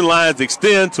the Golden Lions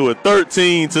extend to a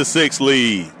 13-6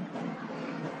 lead.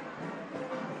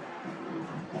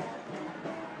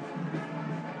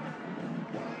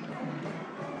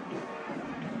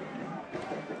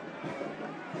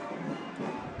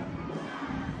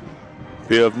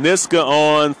 Pivniska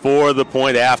on for the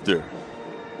point after.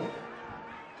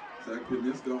 Zach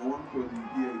Pivniska on for the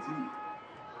PAT.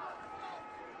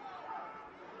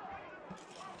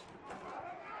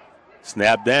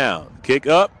 Snap down, kick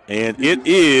up, and it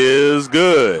is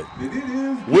good.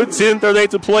 With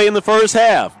 10:38 to play in the first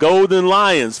half. Golden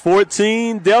Lions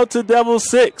 14, Delta Devils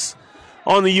 6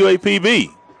 on the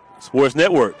UAPB Sports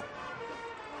Network.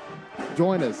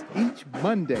 Join us each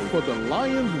Monday for the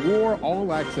Lions Roar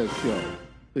All Access Show.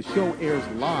 The show airs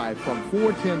live from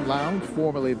 410 Lounge,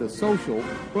 formerly The Social,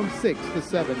 from 6 to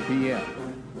 7 p.m.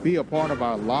 Be a part of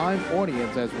our live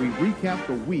audience as we recap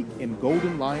the week in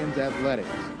Golden Lions athletics.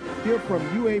 Hear from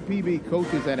UAPB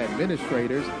coaches and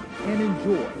administrators and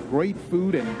enjoy great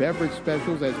food and beverage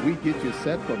specials as we get you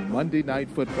set for Monday Night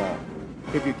Football.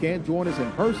 If you can't join us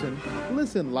in person,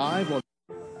 listen live on.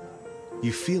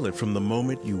 You feel it from the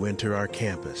moment you enter our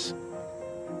campus.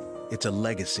 It's a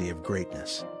legacy of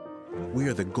greatness. We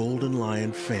are the Golden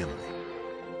Lion family,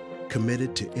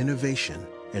 committed to innovation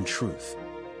and truth.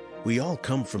 We all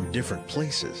come from different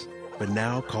places, but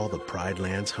now call the Pride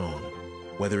Lands home.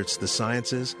 Whether it's the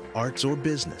sciences, arts, or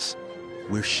business,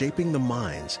 we're shaping the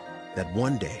minds that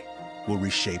one day will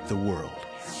reshape the world.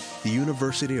 The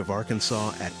University of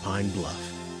Arkansas at Pine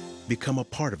Bluff. Become a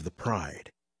part of the Pride.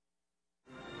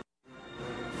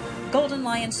 Golden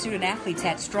Lion student athletes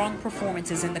had strong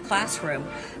performances in the classroom.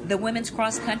 The women's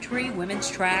cross country, women's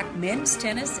track, men's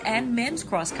tennis, and men's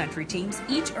cross country teams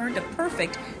each earned a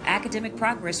perfect academic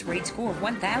progress rate score of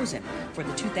 1,000 for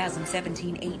the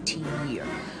 2017-18 year.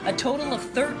 A total of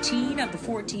 13 of the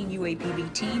 14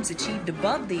 UAPB teams achieved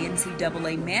above the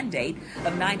NCAA mandate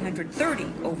of 930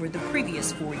 over the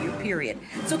previous four-year period.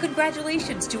 So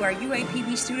congratulations to our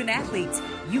UAPB student athletes.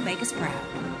 You make us proud.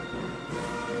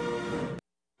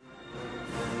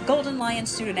 Golden Lion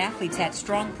student athletes had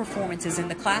strong performances in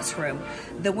the classroom.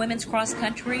 The women's cross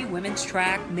country, women's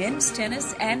track, men's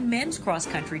tennis, and men's cross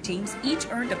country teams each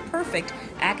earned a perfect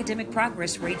academic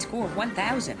progress rate score of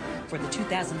 1,000 for the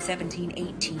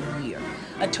 2017-18 year.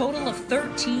 A total of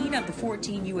 13 of the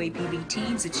 14 UAPB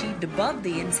teams achieved above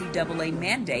the NCAA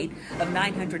mandate of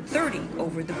 930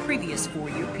 over the previous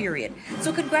four-year period.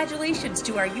 So congratulations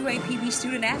to our UAPB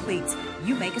student athletes.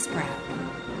 You make us proud.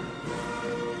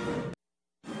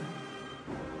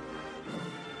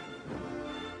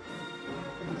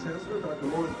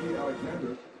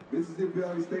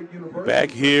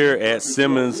 Back here at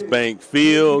Simmons Bank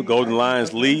Field, Golden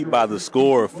Lions lead by the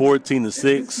score of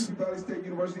 14-6. Vailey State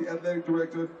University Athletic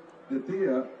Director,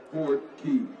 Nathia Ford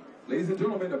Key. Ladies and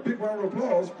gentlemen, a big round of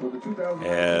applause for the 2000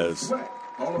 as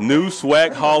new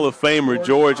SWAC Hall of Famer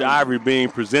George Ivory being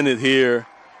presented here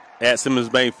at Simmons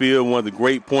Bank Field, one of the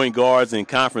great point guards in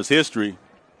conference history.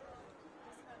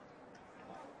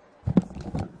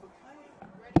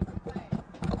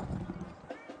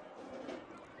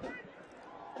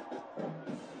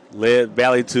 Led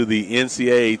Valley to the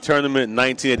NCAA tournament in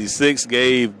 1986,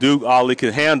 gave Duke all he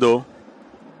could handle.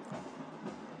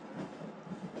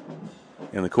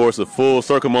 And, of course, a full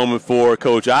circle moment for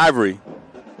Coach Ivory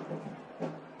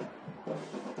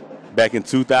back in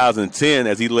 2010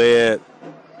 as he led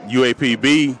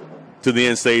UAPB to the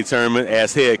NCAA tournament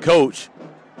as head coach.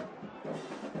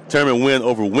 Tournament win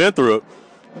over Winthrop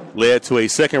led to a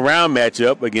second-round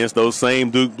matchup against those same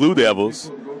Duke Blue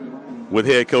Devils, with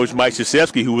head coach Mike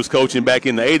Krzyzewski, who was coaching back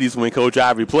in the 80s when Coach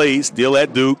Ivory played, still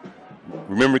at Duke.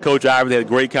 Remember, Coach Ivory had a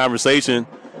great conversation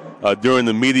during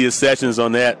the media sessions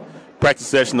on that practice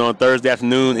session on Thursday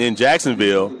afternoon in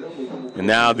Jacksonville. And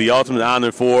now the ultimate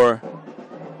honor for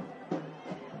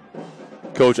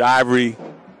Coach Ivory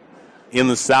in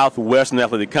the Southwestern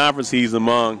Athletic Conference. He's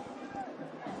among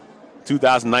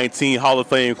 2019 Hall of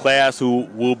Fame class who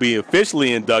will be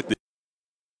officially inducted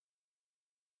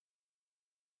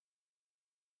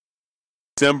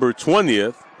December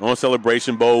 20th on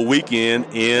Celebration Bowl weekend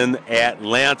in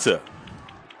Atlanta.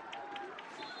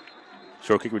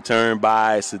 Short kick return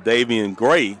by Sadavian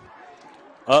Gray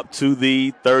up to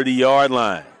the 30-yard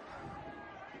line.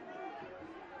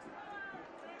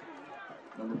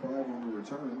 Number 5 on the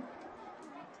return,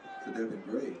 Sadavian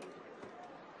Gray.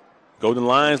 Golden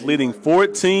Lions leading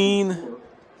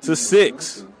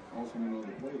 14-6.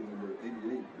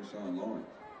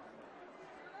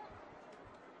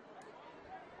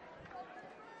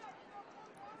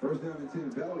 First down and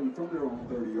 10 Valley from their own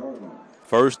 30-yard line.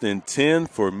 First and 10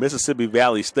 for Mississippi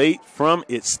Valley State from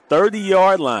its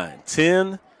 30-yard line.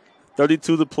 10:32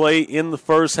 to play in the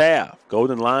first half.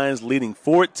 Golden Lions leading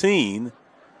 14-6.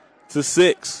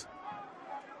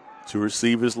 Two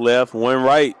receivers left, one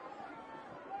right.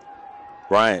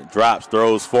 Bryant drops,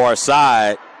 throws far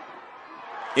side.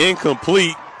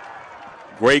 Incomplete.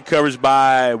 Great coverage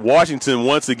by Washington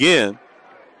once again.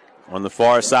 On the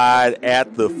far side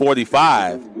at the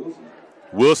 45.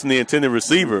 Wilson, the intended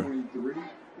receiver.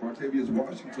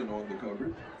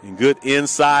 And good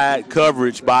inside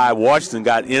coverage by Washington.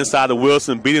 Got inside of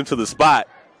Wilson, beat him to the spot.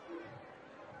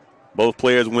 Both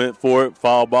players went for it.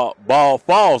 Ball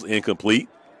falls incomplete.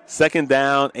 Second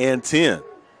down and 10.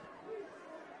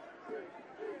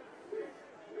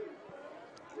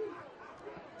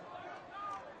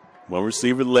 One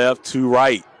receiver left, two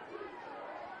right.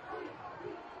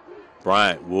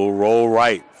 Bryant will roll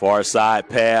right. Far side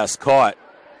pass caught.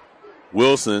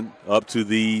 Wilson up to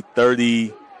the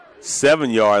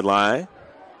 37-yard line.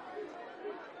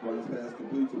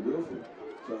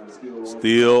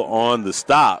 Still on the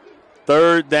stop.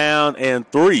 Third down and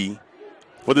 3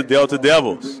 for the Delta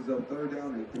Devils.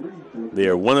 They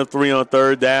are 1 of 3 on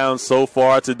third down so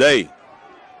far today.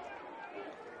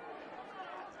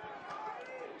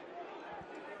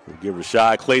 We'll give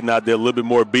Rashad Clayton out there a little bit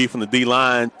more beef on the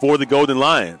D-line for the Golden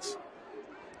Lions.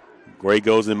 Gray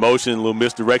goes in motion, a little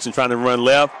misdirection, trying to run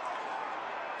left.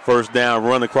 First down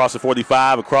run across the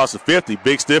 45, across the 50.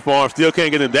 Big stiff arm, still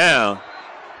can't get him down.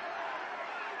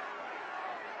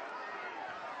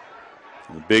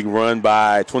 A big run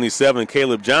by 27,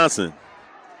 Caleb Johnson.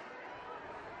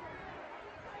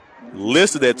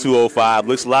 Listed at 205,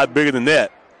 looks a lot bigger than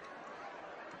that.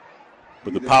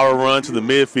 But the power run to the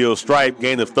midfield stripe,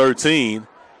 gain of 13,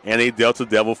 and a Delta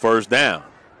Devil first down.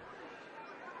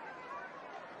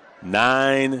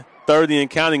 9:30 and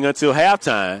counting until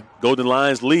halftime. Golden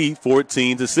Lions lead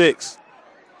 14-6.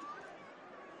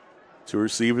 2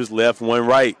 receivers left, 1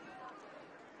 right.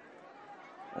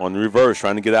 On the reverse,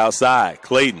 trying to get outside.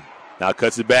 Clayton now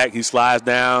cuts it back. He slides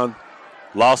down.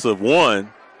 Loss of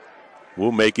 1.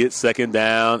 Will make it second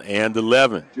down and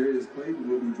 11. Jarius Clayton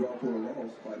will be dropped for a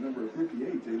loss by number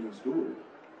 58, Jalen Stewart.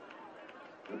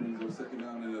 That brings up second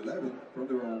down and 11 from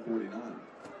their own 49.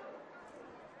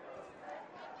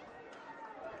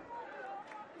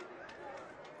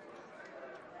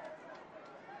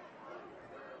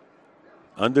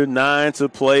 Under 9 to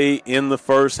play in the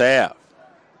first half.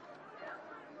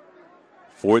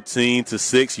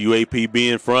 14-6,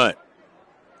 UAPB in front.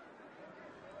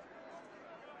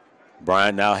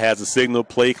 Bryant now has a signal,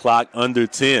 play clock under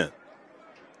 10.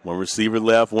 1 receiver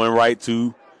left, 1 right,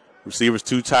 2 receivers,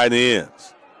 2 tight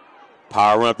ends.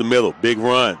 Power run up the middle, big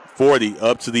run, 40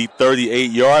 up to the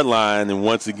 38-yard line, and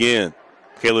once again,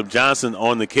 Caleb Johnson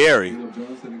on the carry.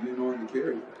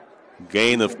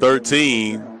 Gain of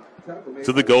 13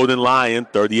 to the Golden Lion,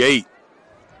 38.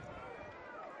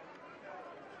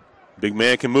 Big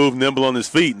man can move, nimble on his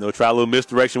feet. They'll try a little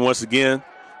misdirection once again.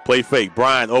 Play fake.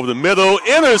 Bryant over the middle.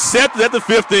 Intercepted at the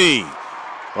 15.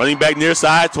 Running back near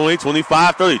side, 20,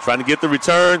 25, 30. Trying to get the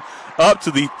return up to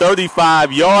the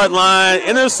 35-yard line.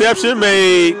 Interception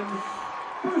made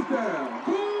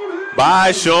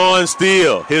by Sean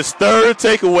Steele. His 3rd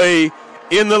takeaway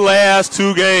in the last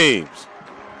 2 games.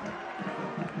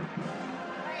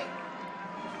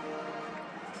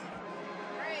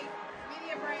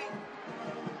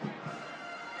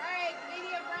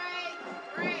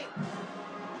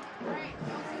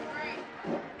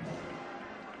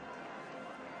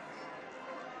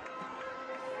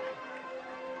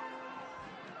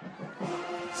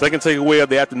 Second takeaway of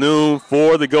the afternoon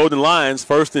for the Golden Lions.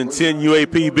 1st and 10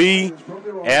 UAPB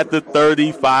at the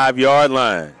 35-yard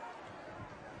line.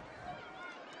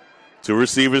 2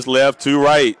 receivers left, 2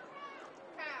 right.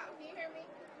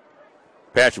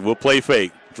 Patrick will play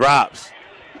fake. Drops.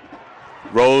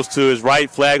 Rolls to his right,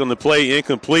 flag on the play,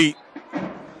 incomplete.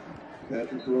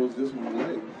 Patrick throws this one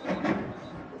away.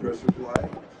 Pressure flag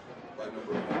by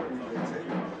number 40.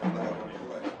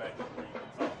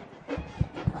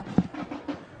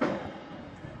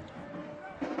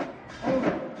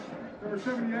 Number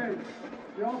 78,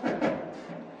 the offense.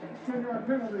 10-yard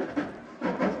penalty.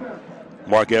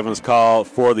 Mark Evans called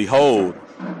for the hold.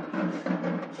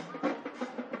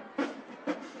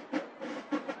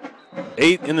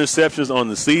 8 interceptions on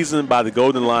the season by the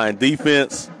Golden Lion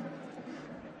defense.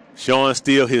 Sean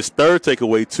Steele, his 3rd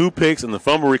takeaway, 2 picks and the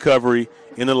fumble recovery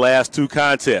in the last 2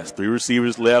 contests. 3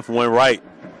 receivers left, 1 right.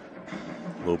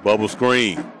 Little bubble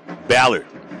screen. Ballard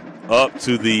up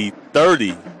to the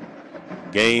 30.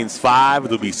 Gains 5.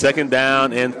 It'll be second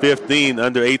down and 15.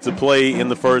 Under 8 to play in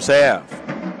the first half.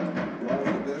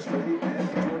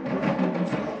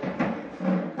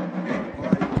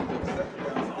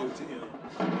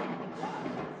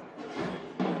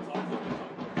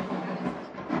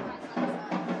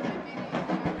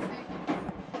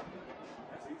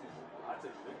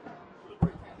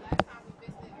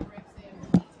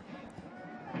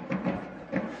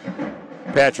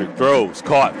 Patrick throws,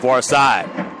 caught, far side.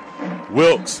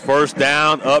 Wilkes, first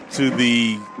down up to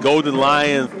the Golden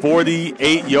Lion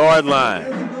 48-yard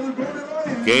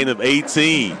line. Gain of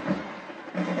 18.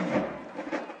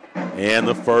 And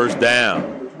the first down.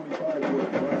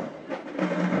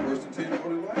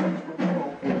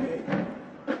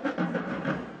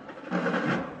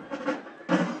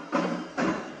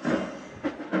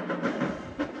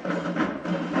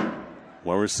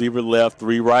 One receiver left,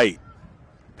 3 right.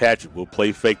 Patrick will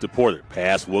play fake to Porter.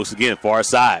 Pass Wilkes again, far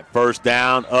side. First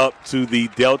down up to the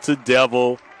Delta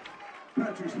Devil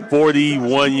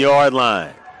 41-yard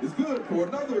line.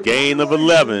 Gain of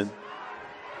 11.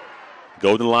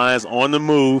 Golden Lions on the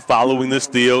move following the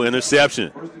Steele interception.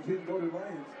 First and 10 Golden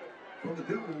Lions from the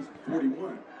Devils,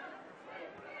 41.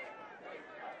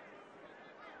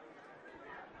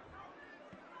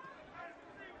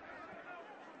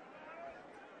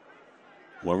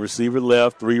 One receiver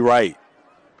left, three right.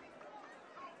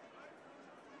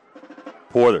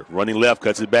 Porter running left,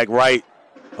 cuts it back right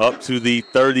up to the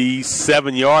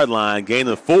 37-yard line. Gain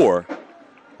of 4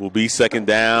 will be second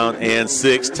down and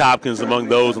 6. Tompkins among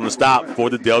those on the stop for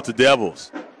the Delta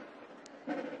Devils.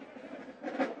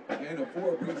 Gain of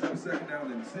 4 brings up second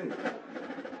down and 6.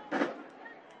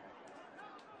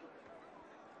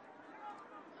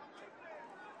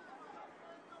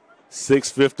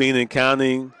 .6:15 and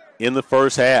counting in the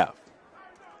first half.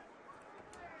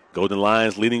 Golden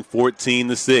Lions leading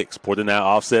 14-6. Porter now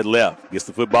offset left. Gets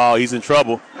the football. He's in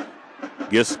trouble.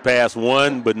 Gets past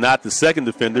one, but not the second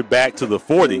defender. Back to the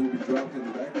 40.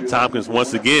 Tompkins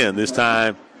once again, this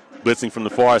time blitzing from the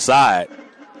far side.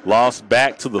 Lost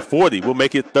back to the 40. We'll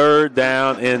make it third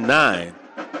down and 9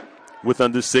 with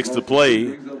under 6 to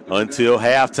play until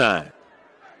halftime.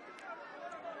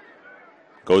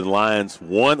 Golden Lions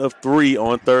 1 of 3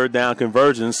 on third down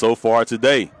conversions so far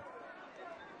today.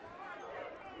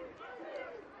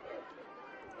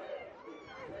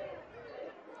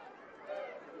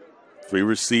 Three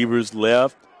receivers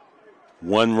left,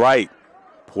 one right.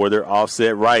 Porter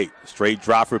offset right. Straight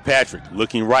drop for Patrick.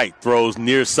 Looking right. Throws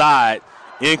near side.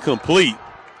 Incomplete.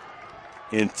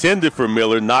 Intended for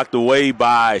Miller. Knocked away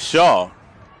by Shaw.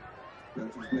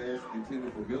 Patrick's pass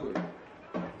intended for Miller.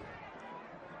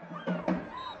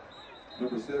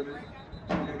 Number 7,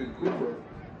 Kevin Cooper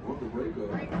on the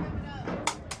breakup.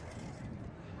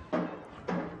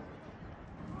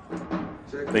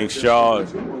 I think Shaw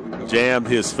jammed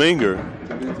his finger,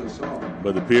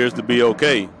 but appears to be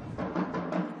okay.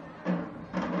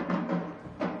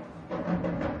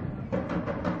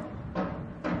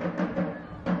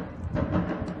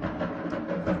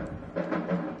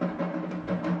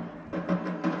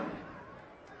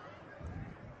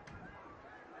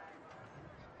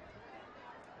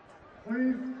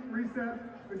 Please reset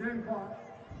the game clock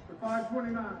to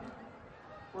 5:29.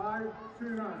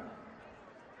 5:29.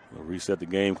 We'll reset the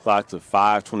game clock to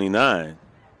 5:29.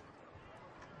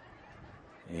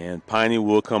 And Piney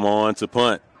will come on to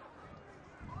punt.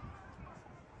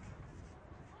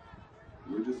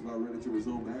 We're just about ready to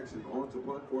resume action. On to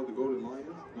punt for the Golden Lions,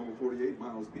 number 48,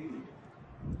 Miles Beatty.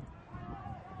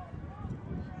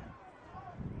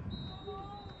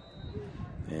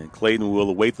 And Clayton will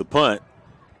await the punt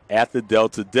at the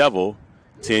Delta Devil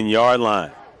 10-yard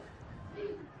line.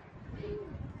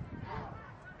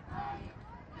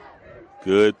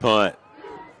 Good punt.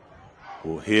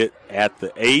 Will hit at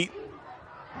the 8.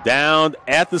 Down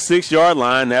at the 6-yard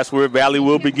line. That's where Valley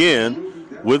will begin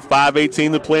with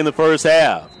 5:18 to play in the first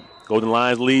half. Golden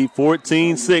Lions lead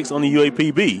 14-6 on the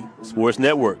UAPB Sports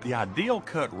Network. The ideal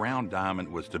cut round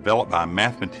diamond was developed by a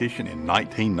mathematician in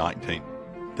 1919.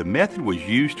 The method was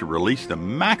used to release the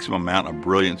maximum amount of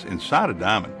brilliance inside a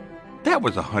diamond. That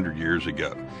was 100 years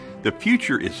ago. The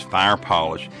future is fire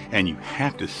polish, and you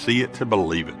have to see it to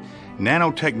believe it.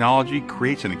 Nanotechnology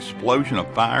creates an explosion of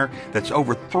fire that's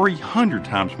over 300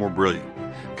 times more brilliant.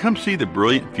 Come see the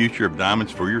brilliant future of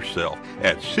diamonds for yourself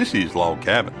at Sissy's Log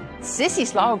Cabin.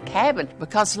 Sissy's Log Cabin,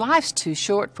 because life's too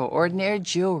short for ordinary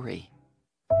jewelry.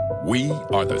 We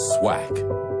are the SWAC.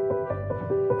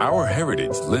 Our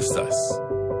heritage lifts us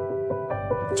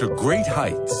to great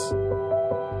heights.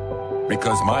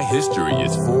 Because my history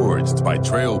is forged by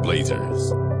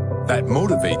trailblazers. That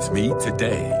motivates me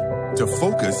today to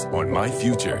focus on my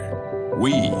future.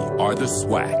 We are the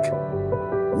SWAC.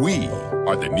 We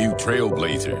are the new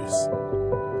trailblazers.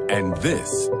 And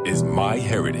this is my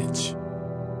heritage.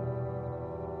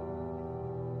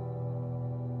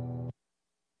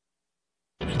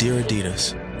 Dear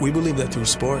Adidas, we believe that through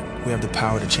sport, we have the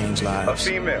power to change lives. A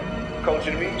female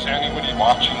coaching me. Is anybody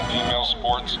watching female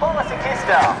sports?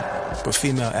 But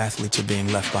female athletes are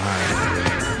being left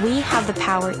behind. We have the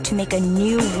power to make a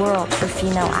new world for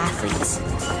female athletes.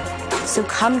 So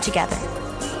come together,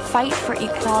 fight for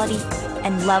equality,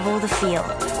 and level the field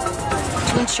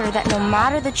to ensure that no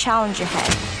matter the challenge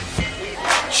ahead,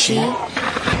 she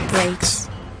breaks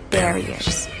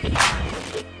barriers.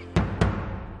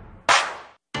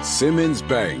 Simmons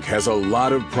Bank has a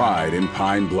lot of pride in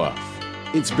Pine Bluff.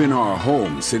 It's been our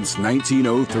home since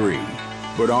 1903,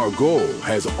 but our goal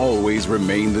has always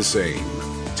remained the same: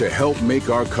 to help make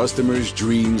our customers'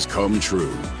 dreams come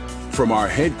true. From our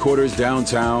headquarters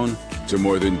downtown to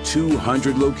more than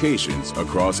 200 locations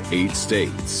across 8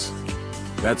 states.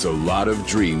 That's a lot of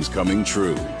dreams coming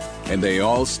true, and they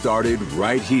all started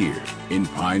right here in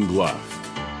Pine Bluff.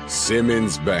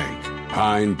 Simmons Bank,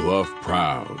 Pine Bluff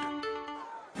proud.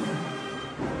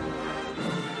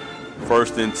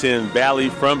 First and 10, Valley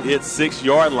from its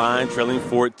 6-yard line, trailing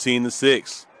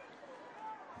 14-6.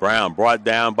 Brown brought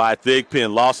down by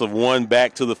Thigpen. Loss of 1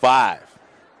 back to the 5.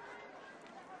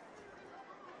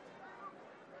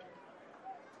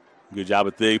 Good job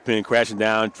of Thigpen crashing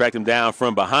down, tracked him down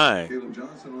from behind.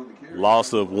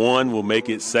 Loss of 1 will make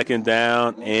it 2nd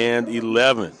down and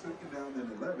 11.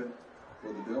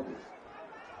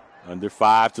 Under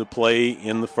 5 to play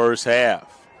in the first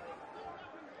half.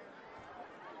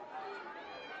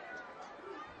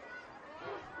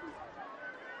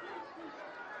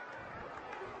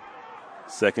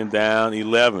 Second down,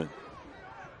 11.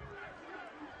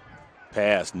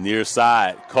 Pass near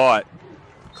side, caught.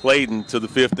 Clayton to the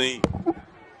 15.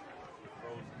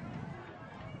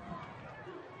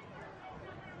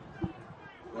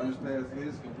 Runner's pass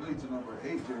is complete to number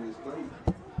 8, Jerry Clayton.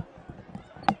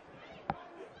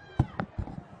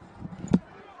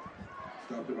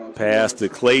 Pass to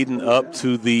Clayton up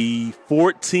to the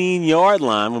 14-yard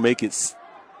line will make it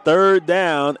 3rd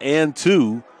down and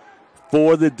 2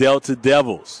 for the Delta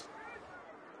Devils.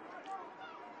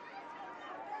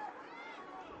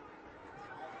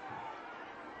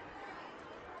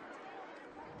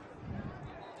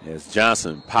 As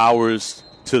Johnson powers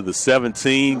to the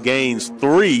 17, gains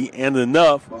 3 and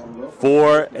enough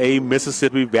for a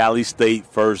Mississippi Valley State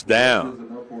first down.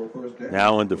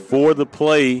 Now under 4 to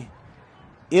play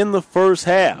in the first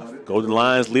half. Golden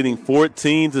Lions leading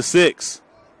 14-6.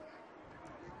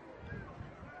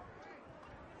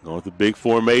 Going with the big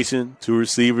formation, 2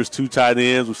 receivers, 2 tight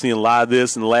ends. We've seen a lot of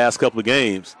this in the last couple of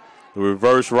games. The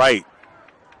reverse right.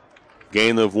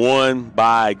 Gain of 1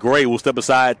 by Gray. We'll step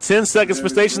aside. 10 seconds for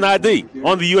station ID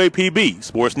on the UAPB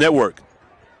Sports Network.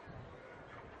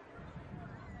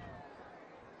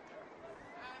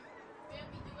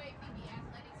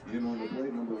 In on the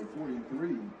play, number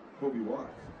 43, Kobe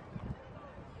Watts.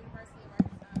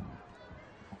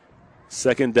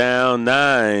 2nd down,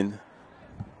 9.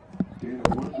 Gain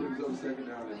of 1 brings up 2nd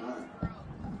down and 9.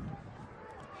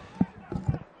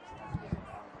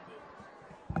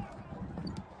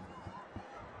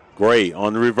 Gray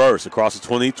on the reverse across the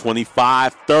 20,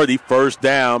 25, 30. First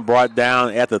down, brought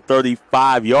down at the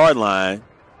 35-yard line.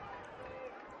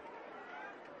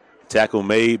 Tackle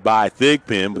made by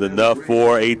Thigpen, but enough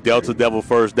for a Delta Devil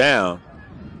first down.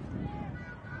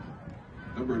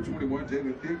 Number 21,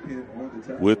 David Thigpen on the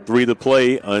tackle. With 3 to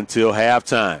play until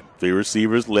halftime. 3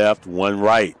 receivers left, 1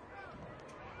 right.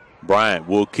 Bryant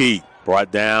will keep. Brought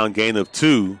down, gain of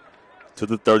 2 to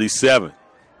the 37.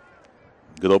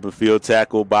 Good open field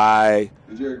tackle by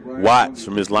Watts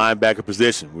from his linebacker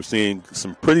position. We're seeing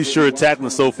some pretty sure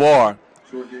tackling so far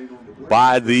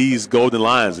by these Golden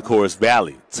Lions. Of course,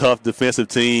 Valley, tough defensive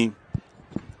team.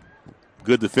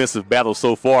 Good defensive battle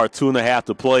so far. 2.5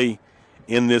 to play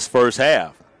in this first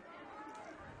half.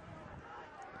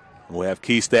 We'll have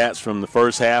key stats from the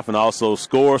first half and also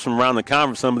scores from around the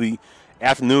conference. Some of the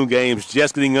afternoon games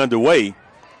just getting underway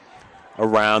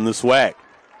around the SWAC.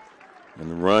 And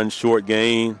the run short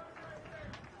gain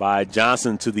by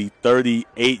Johnson to the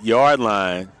 38-yard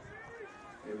line.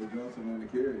 Johnson on the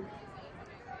carry.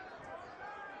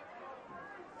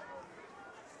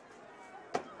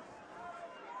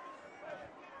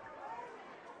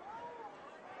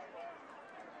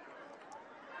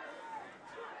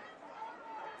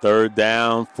 Third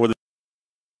down for the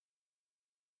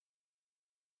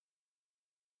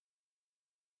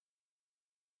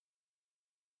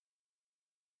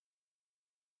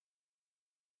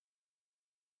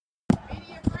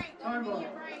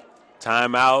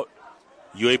timeout.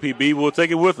 UAPB will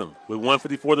take it with them with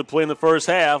 1:54 to play in the first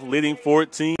half, leading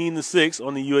 14-6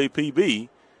 on the UAPB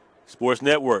Sports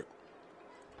Network.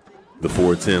 The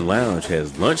 410 Lounge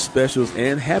has lunch specials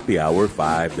and happy hour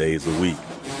 5 days a week.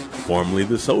 Formerly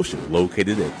The Social,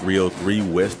 located at 303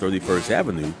 West 31st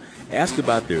Avenue. Ask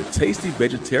about their tasty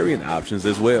vegetarian options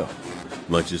as well.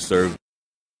 Lunch is served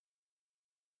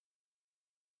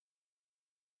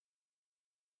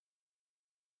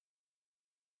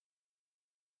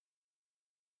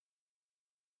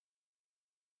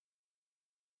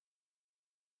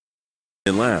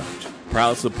Lounge,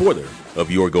 proud supporter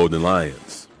of your Golden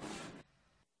Lions.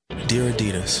 Dear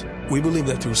Adidas, we believe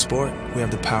that through sport, we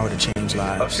have the power to change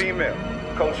lives. A female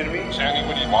coaching me. Is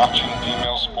anybody watching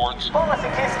female sports?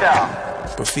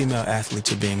 But female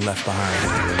athletes are being left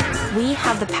behind. We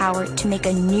have the power to make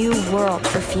a new world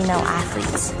for female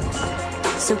athletes.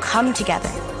 So come together,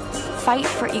 fight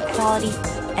for equality,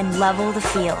 and level the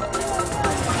field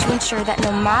to ensure that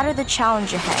no matter the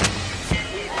challenge ahead,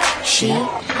 she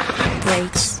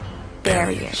breaks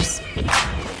barriers.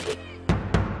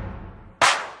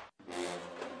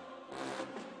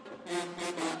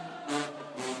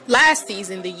 Last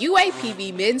season, the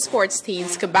UAPB men's sports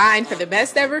teams combined for the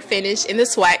best ever finish in the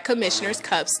SWAC Commissioner's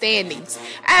Cup standings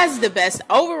as the best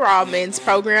overall men's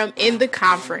program in the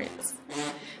conference.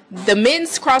 The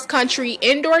men's cross-country,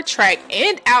 indoor track,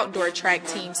 and outdoor track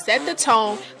teams set the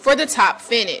tone for the top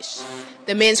finish.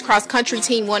 The men's cross-country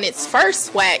team won its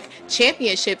first SWAC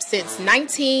championship since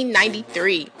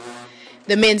 1993.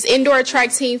 The men's indoor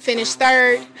track team finished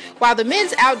third, while the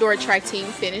men's outdoor track team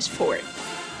finished fourth.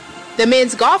 The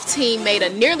men's golf team made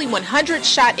a nearly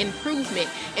 100-shot improvement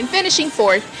in finishing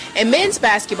fourth, and men's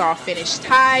basketball finished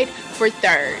tied for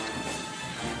third.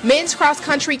 Men's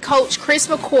cross-country coach Chris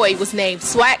McCoy was named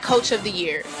SWAC Coach of the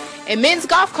Year, and men's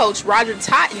golf coach Roger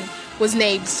Totten was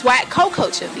named SWAC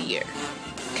Co-Coach of the Year.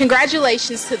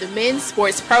 Congratulations to the men's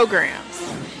sports programs.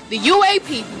 The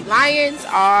UAPB Lions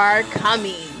are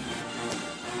coming.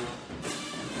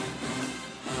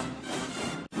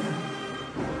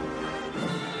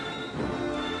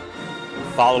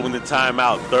 Following the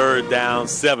timeout, 3rd down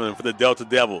 7 for the Delta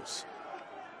Devils.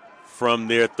 From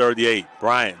their 38,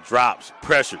 Bryant drops,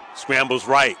 pressure, scrambles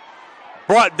right.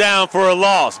 Brought down for a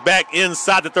loss, back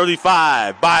inside the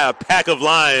 35 by a pack of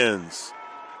Lions.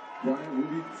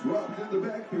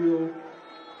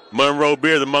 Monroe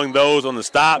Beard among those on the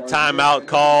stop. Timeout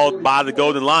called by the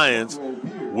Golden Lions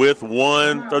with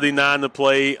 1:39 to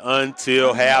play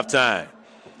until halftime.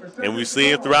 And we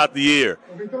see it throughout the year.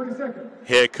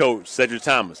 Head coach Cedric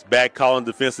Thomas back calling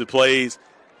defensive plays.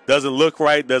 Doesn't look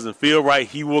right, doesn't feel right.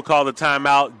 He will call the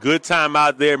timeout. Good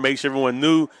timeout there. Make sure everyone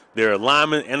knew their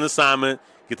alignment and assignment.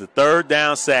 Get the 3rd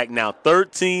down sack. Now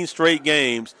 13 straight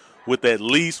games with at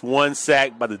least one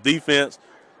sack by the defense.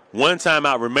 One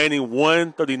timeout remaining,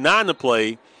 1:39 to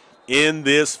play in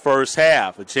this first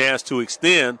half. A chance to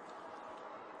extend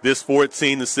this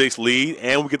 14-6 lead,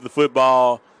 and we get the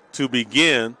football to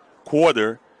begin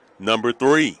quarter number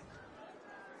 3.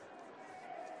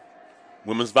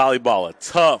 Women's volleyball, a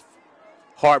tough,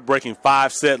 heartbreaking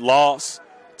 5-set loss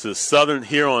to Southern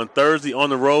here on Thursday. On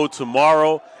the road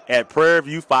tomorrow at Prairie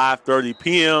View, 5:30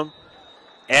 p.m.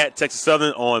 At Texas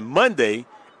Southern on Monday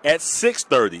at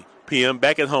 6:30 p.m.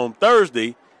 Back at home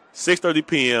Thursday, 6:30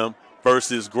 p.m.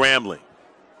 versus Grambling.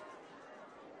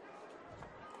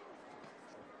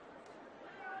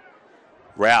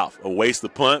 Ralph awaits the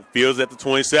punt, fields at the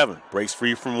 27, breaks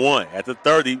free from 1. At the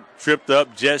 30, tripped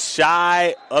up just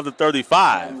shy of the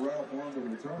 35.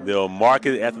 They'll mark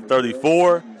it at the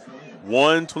 34.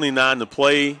 1:29 to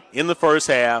play in the first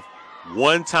half.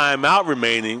 One timeout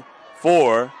remaining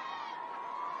for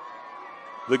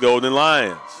the Golden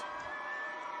Lions.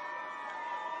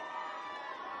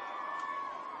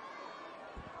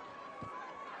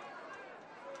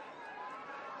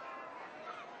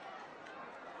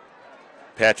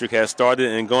 Patrick has started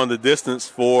and gone the distance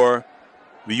for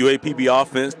the UAPB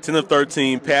offense. 10 of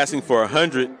 13 passing for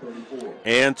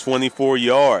 124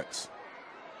 yards.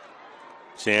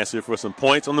 Chance here for some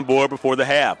points on the board before the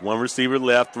half. 1 receiver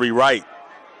left, 3 right.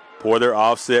 Porter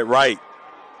offset right.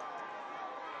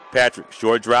 Patrick,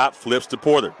 short drop, flips to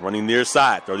Porter, running near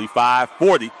side,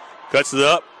 35-40, cuts it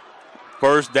up.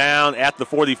 First down at the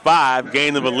 45,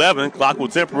 gain of 11. Clock will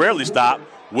temporarily stop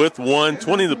with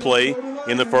 1:20 to play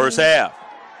in the first half.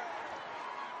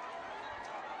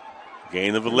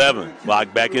 Gain of 11.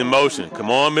 Clock back in motion. Come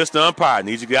on, Mr. Umpire.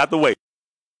 Need you to get out the way.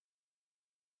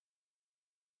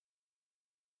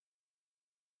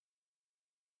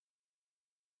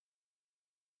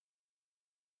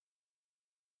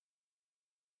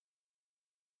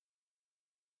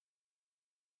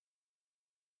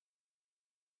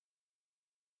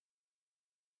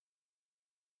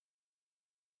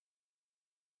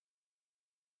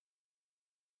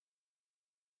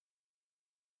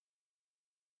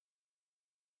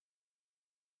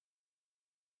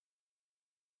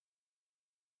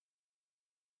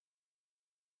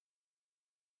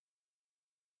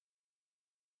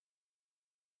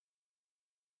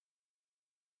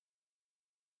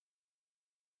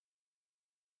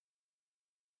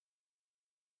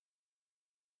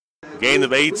 Gain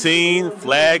of 18,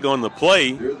 flag on the play.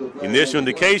 Initial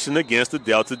indication against the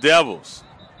Delta Devils.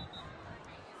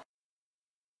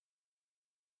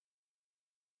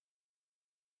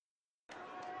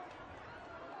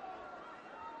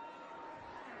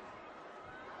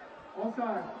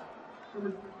 Offside,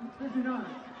 number 59,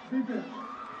 defense.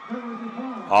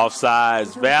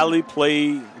 Offsides, Valley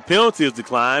play, penalty is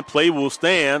declined. Play will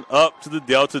stand up to the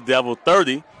Delta Devil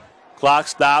 30. Clock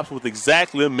stops with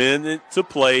exactly a minute to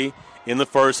play in the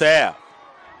first half.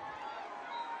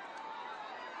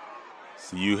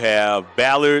 So you have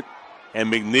Ballard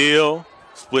and McNeil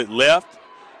split left.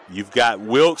 You've got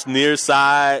Wilkes near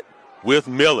side with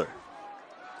Miller.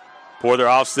 Porter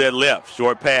offset left.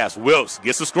 Short pass. Wilkes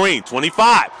gets a screen.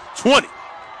 25, 20.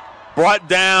 Brought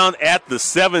down at the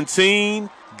 17.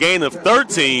 Gain of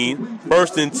 13.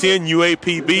 First and 10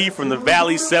 UAPB from the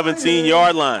Valley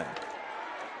 17-yard line.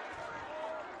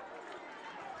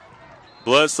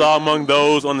 Bloodsaw among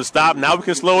those on the stop. Now we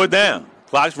can slow it down.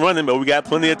 Clock's running, but we got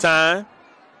plenty of time.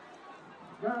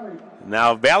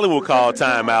 Now Valley will call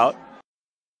timeout.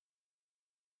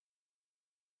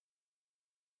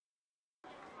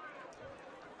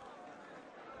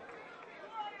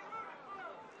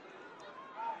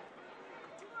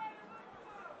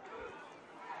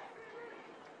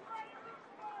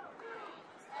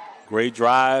 Great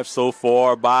drive so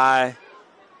far by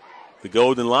the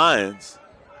Golden Lions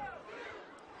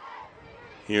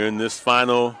here in this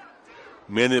final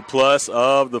minute plus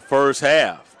of the first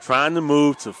half. Trying to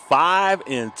move to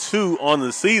 5-2 on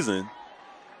the season.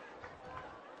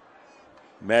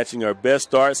 Matching our best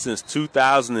start since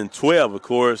 2012. Of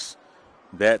course,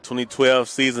 that 2012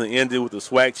 season ended with the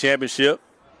SWAC championship.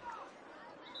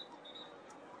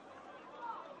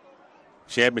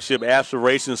 Championship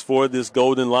aspirations for this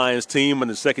Golden Lions team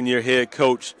under second-year head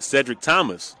coach Cedric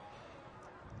Thomas.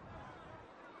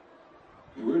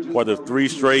 For the 3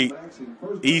 straight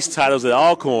East titles at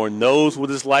Alcorn, knows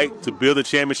what it's like to build a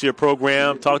championship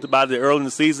program. Talked about it early in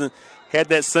the season. Had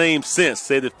that same sense.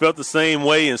 Said it felt the same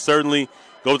way, and certainly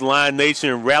Golden Lion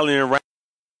Nation rallying around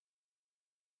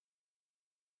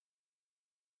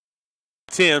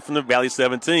 10 from the Valley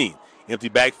 17. Empty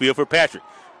backfield for Patrick.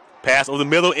 Pass over the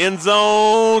middle, end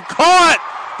zone, caught!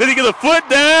 Did he get a foot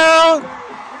down?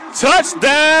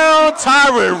 Touchdown,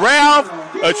 Tyron Ralph.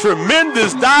 A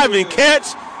tremendous diving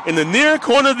catch in the near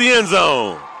corner of the end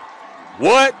zone.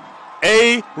 What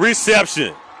a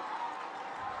reception.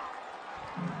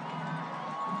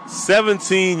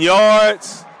 17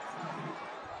 yards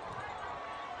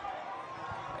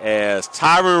as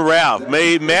Tyron Ralph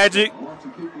made magic.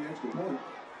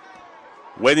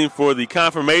 Waiting for the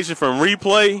confirmation from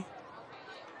replay.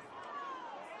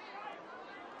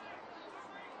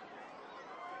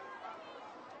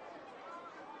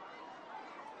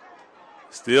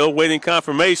 Still waiting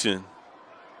confirmation.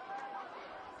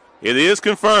 It is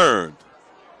confirmed.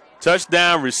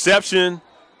 Touchdown reception,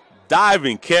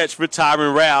 diving catch for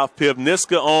Tyron Ralph.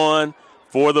 Pivniska on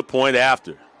for the point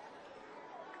after.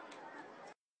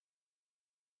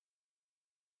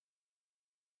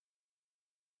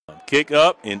 Kick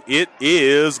up, and it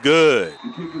is good.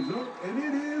 The kick is up, and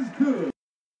it is good.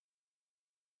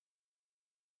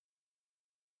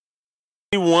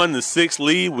 21-6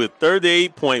 lead with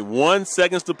 38.1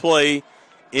 seconds to play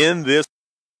in this.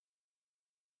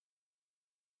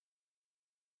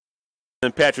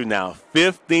 And Patrick now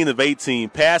 15 of 18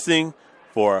 passing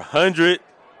for 100.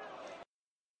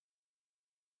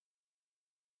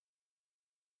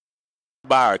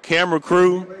 By our camera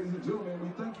crew. Ladies and gentlemen,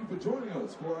 we thank you for joining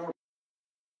us for our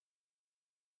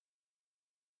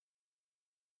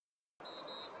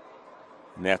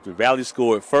And after Valley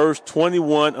scored first,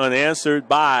 21 unanswered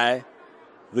by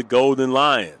the Golden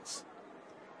Lions.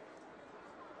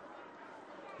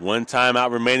 1 timeout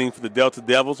remaining for the Delta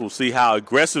Devils. We'll see how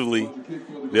aggressively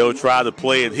they'll try to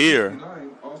play it here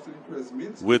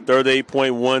with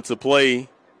 38.1 to play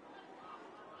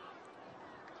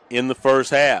in the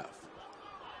first half.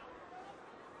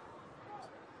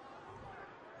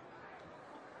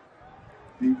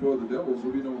 deep for the Devils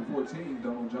will be number 14,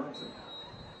 Donald Johnson.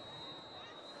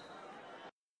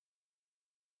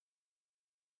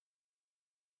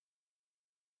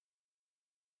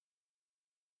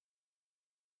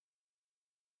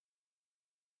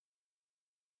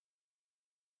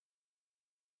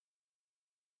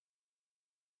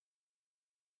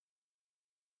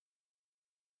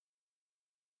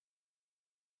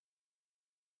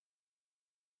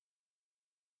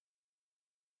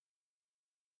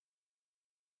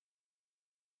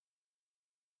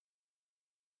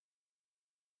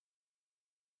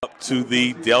 Up to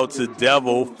the Delta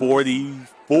Devil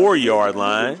 44-yard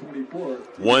line.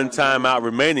 1 timeout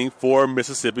remaining for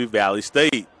Mississippi Valley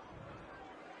State.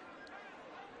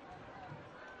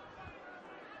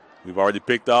 We've already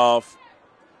picked off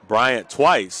Bryant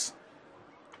twice.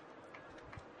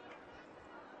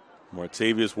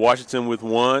 Martavius Washington with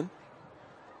 1.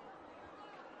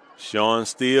 Sean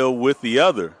Steele with the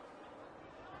other.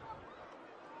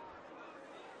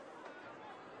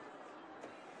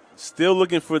 Still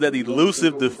looking for that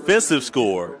elusive defensive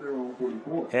score.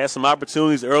 Had some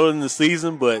opportunities early in the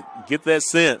season, but get that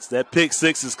sense that pick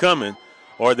six is coming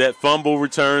or that fumble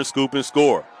return, scoop, and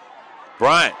score.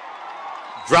 Bryant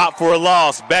dropped for a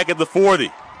loss back at the 40.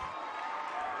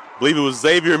 I believe it was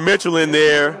Xavier Mitchell in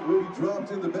there. Will be dropped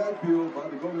in the backfield by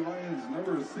the Golden Lions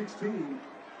number 16.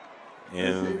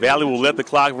 And Vailey will let the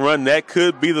clock run. That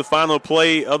could be the final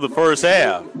play of the first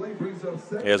half.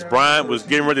 As Bryant was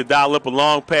getting ready to dial up a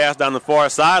long pass down the far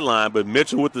sideline, but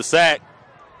Mitchell with the sack.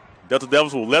 Delta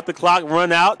Devils will let the clock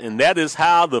run out, and that is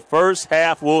how the first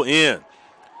half will end.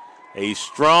 A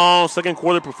strong second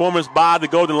quarter performance by the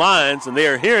Golden Lions, and they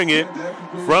are hearing it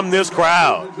from this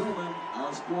crowd.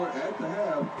 Our score at the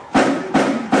half.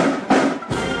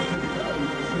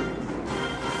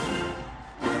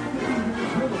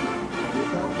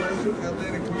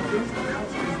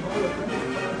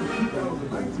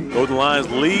 Golden Lions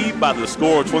lead by the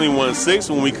score of 21-6.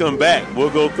 When we come back, we'll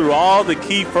go through all the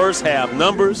key first half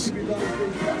numbers,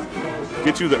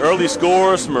 get you the early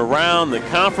scores from around the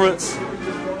conference,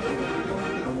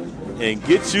 and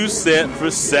get you set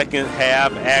for second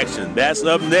half action. That's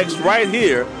up next right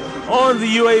here on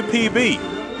the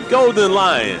UAPB Golden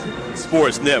Lion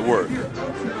Sports Network.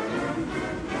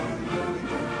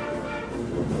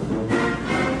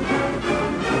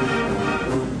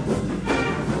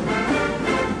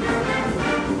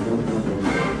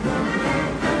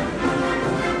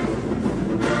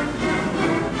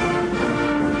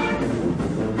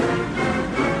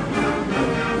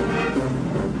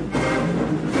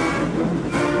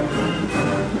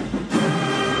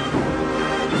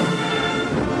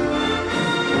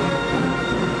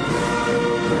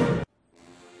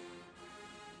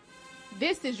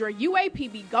 This is your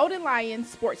UAPB Golden Lions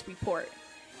Sports Report.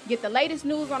 Get the latest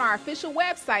news on our official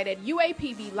website at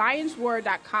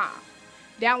UAPBLionsWord.com.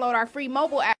 Download our free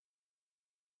mobile app.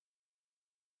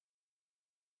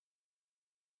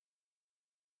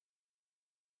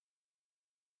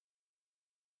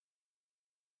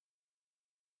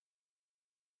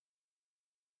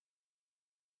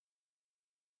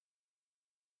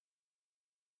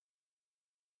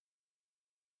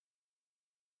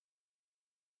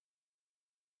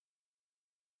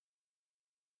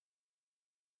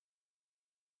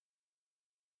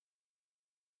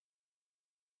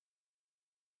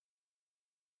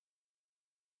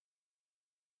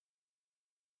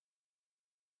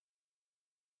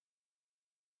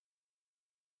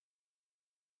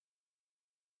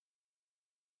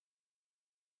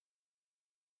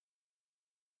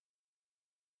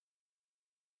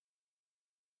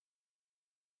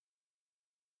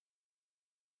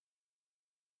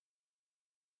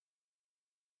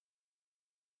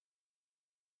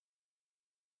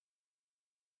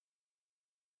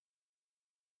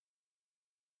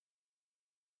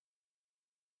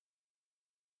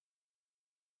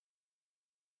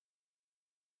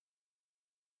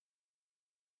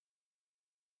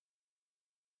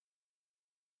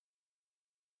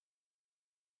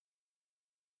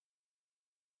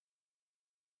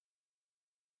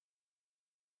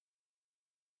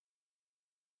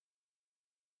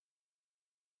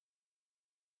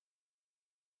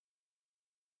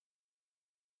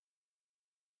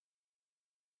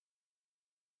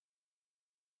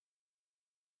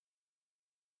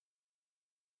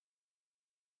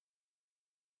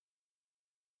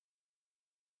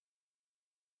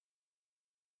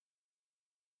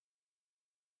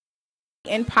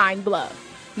 In Pine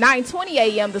Bluff. 9:20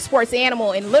 a.m. the Sports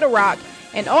Animal in Little Rock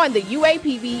and on the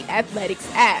UAPB Athletics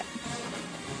app.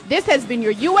 This has been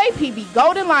your UAPB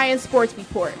Golden Lions Sports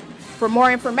Report. For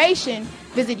more information,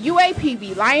 visit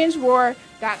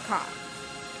UAPBLionsRoar.com.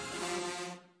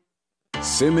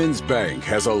 Simmons Bank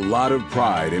has a lot of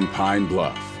pride in Pine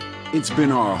Bluff. It's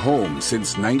been our home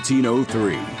since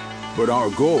 1903, but our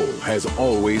goal has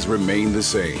always remained the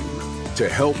same: to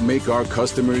help make our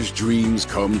customers' dreams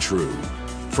come true.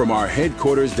 From our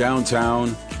headquarters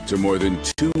downtown to more than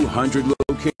 200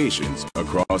 locations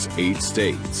across 8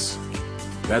 states.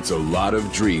 That's a lot of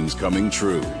dreams coming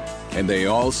true, and they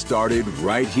all started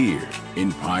right here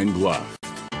in Pine Bluff.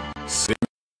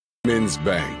 Simmons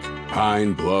Bank,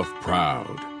 Pine Bluff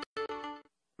proud.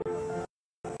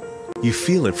 You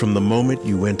feel it from the moment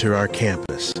you enter our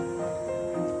campus.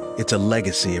 It's a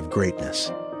legacy of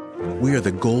greatness. We are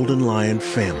the Golden Lion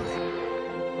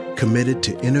family, committed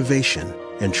to innovation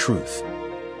and truth.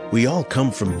 We all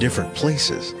come from different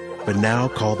places, but now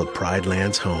call the Pride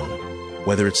Lands home.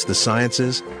 Whether it's the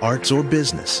sciences, arts, or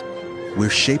business, we're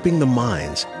shaping the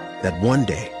minds that one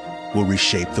day will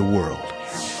reshape the world.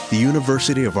 The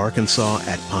University of Arkansas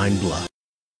at Pine Bluff.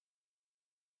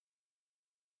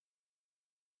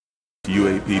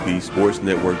 UAPB Sports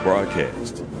Network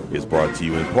broadcast is brought to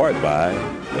you in part by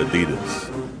Adidas,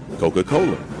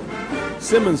 Coca-Cola,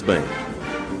 Simmons Bank,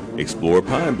 Explore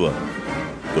Pine Bluff,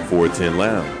 the 410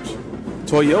 Lounge,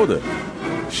 Toyota,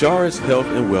 Shara's Health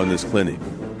and Wellness Clinic,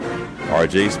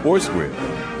 RJ Sports Grill,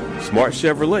 Smart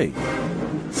Chevrolet,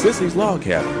 Sissy's Log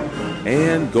Cabin,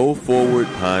 and go forward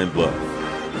Pine Bluff.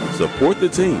 Support the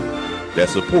team that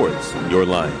supports your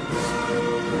Lions.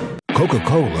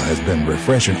 Coca-Cola has been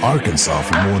refreshing Arkansas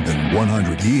for more than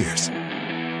 100 years.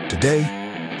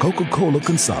 Today, Coca-Cola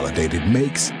Consolidated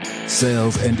makes,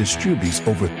 sells, and distributes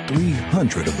over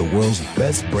 300 of the world's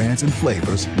best brands and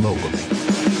flavors locally.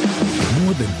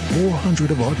 More than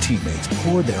 400 of our teammates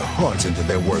pour their hearts into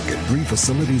their work at 3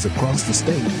 facilities across the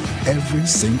state every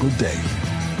single day.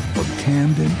 From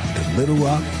Camden to Little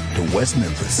Rock to West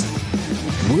Memphis.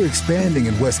 And we're expanding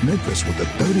in West Memphis with a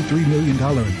 $33 million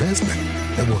investment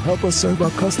that will help us serve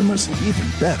our customers even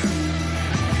better.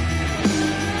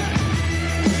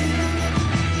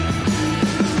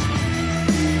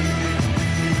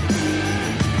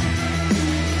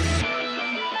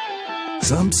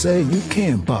 Some say you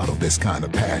can't bottle this kind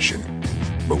of passion,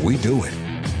 but we do it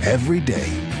every day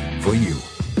for you.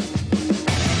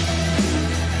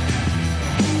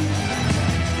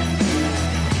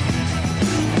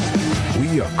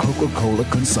 We are Coca-Cola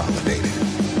Consolidated,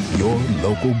 your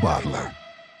local bottler.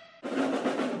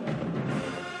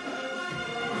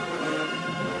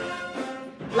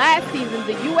 Last season,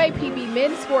 the UAPB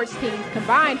men's sports teams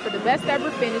combined for the best ever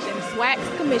finish in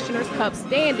SWAC's Commissioner's Cup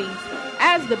standings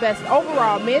as the best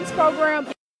overall men's program.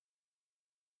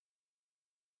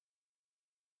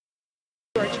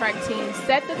 Track team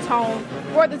set the tone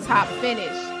for the top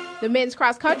finish. The men's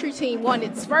cross-country team won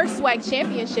its first SWAC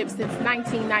championship since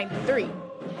 1993.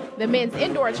 The men's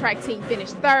indoor track team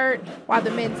finished third, while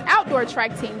the men's outdoor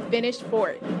track team finished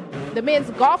fourth. The men's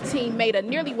golf team made a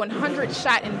nearly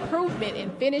 100-shot improvement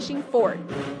in finishing fourth,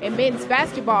 and men's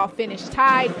basketball finished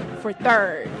tied for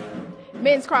third.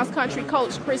 Men's cross-country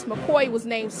coach Chris McCoy was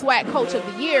named SWAC Coach of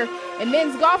the Year, and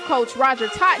men's golf coach Roger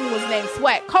Totten was named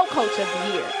SWAC Co-Coach of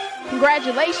the Year.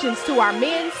 Congratulations to our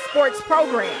men's sports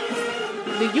programs.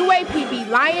 The UAPB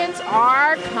Lions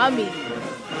are coming.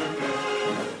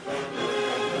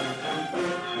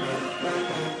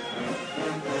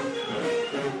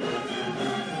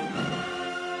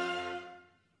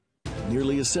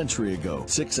 Nearly a century ago,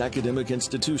 6 academic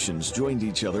institutions joined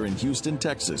each other in Houston,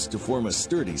 Texas to form a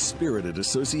sturdy, spirited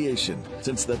association.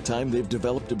 Since that time, they've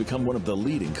developed to become one of the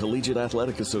leading collegiate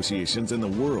athletic associations in the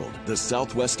world, the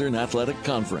Southwestern Athletic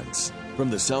Conference. From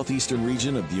the southeastern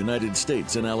region of the United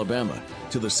States in Alabama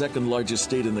to the second largest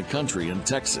state in the country in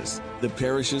Texas, the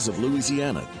parishes of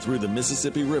Louisiana through the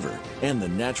Mississippi River, and the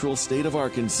natural state of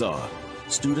Arkansas.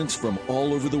 Students from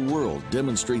all over the world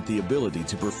demonstrate the ability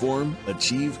to perform,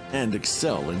 achieve, and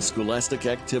excel in scholastic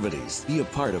activities. Be a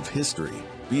part of history.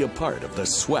 Be a part of the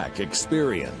SWAC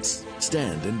experience.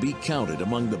 Stand and be counted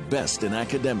among the best in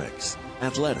academics,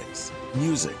 athletics,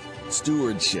 music,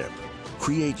 stewardship.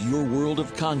 Create your world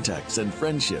of contacts and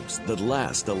friendships that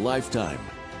last a lifetime.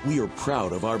 We are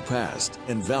proud of our past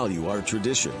and value our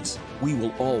traditions. We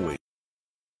will always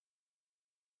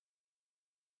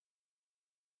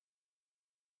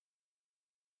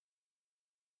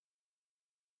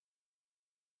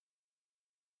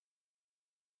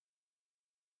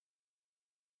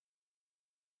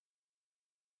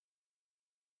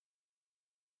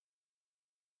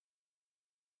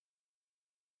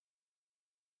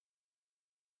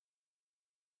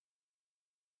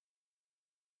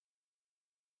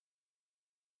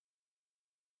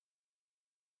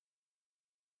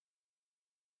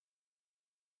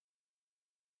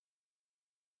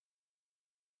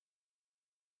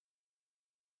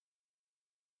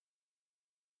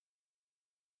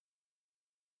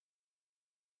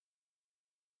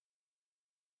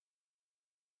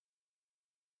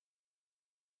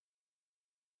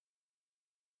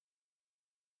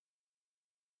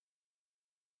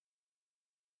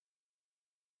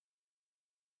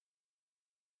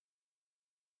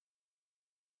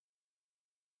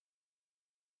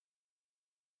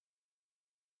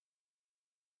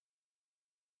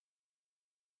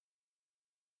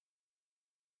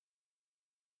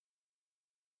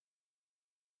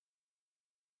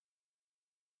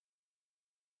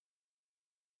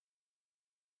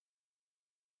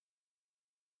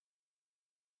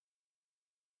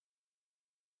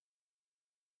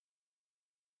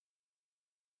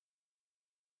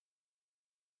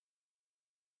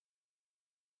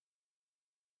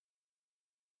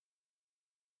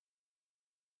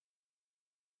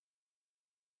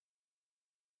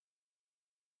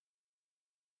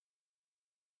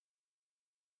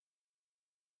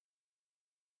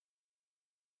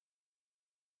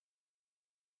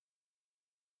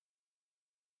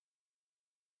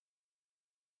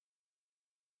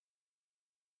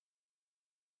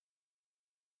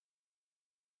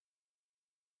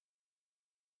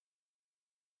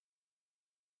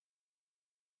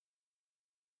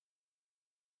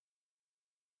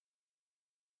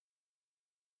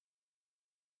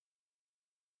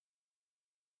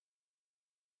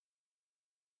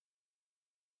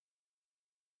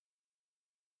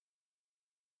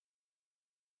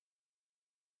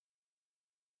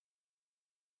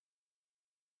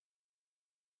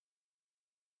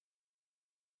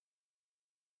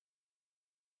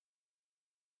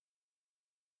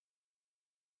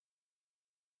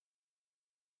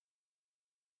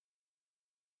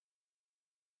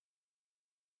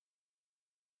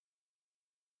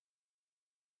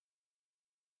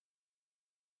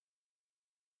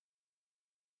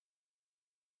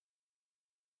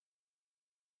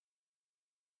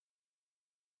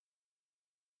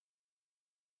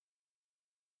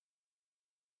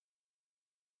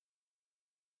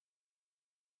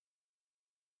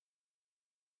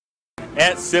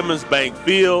at Simmons Bank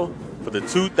Field for the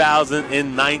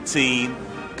 2019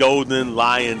 Golden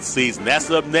Lions season. That's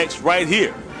up next right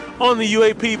here on the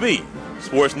UAPB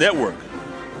Sports Network.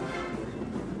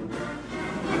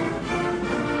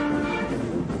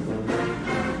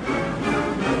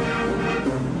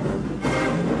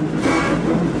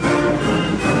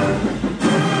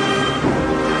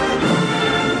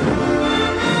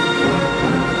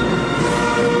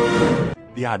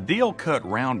 The ideal cut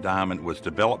round diamond was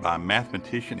developed by a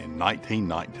mathematician in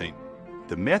 1919.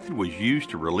 The method was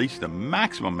used to release the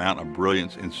maximum amount of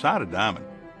brilliance inside a diamond.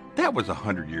 That was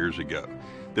 100 years ago.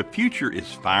 The future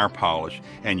is fire polish,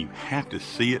 and you have to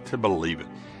see it to believe it.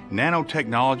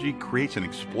 Nanotechnology creates an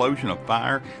explosion of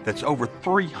fire that's over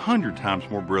 300 times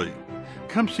more brilliant.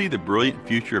 Come see the brilliant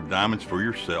future of diamonds for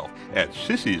yourself at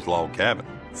Sissy's Log Cabin.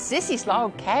 Sissy's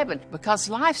Log Cabin, because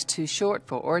life's too short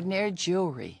for ordinary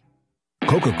jewelry.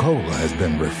 Coca-Cola has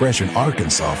been refreshing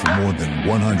Arkansas for more than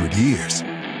 100 years.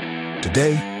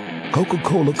 Today,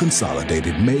 Coca-Cola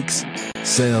Consolidated makes,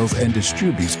 sells, and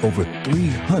distributes over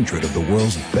 300 of the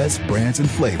world's best brands and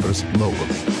flavors locally.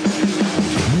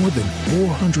 More than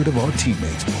 400 of our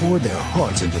teammates pour their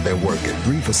hearts into their work at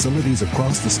 3 facilities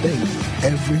across the state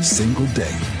every single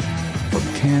day. From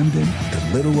Camden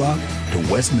to Little Rock to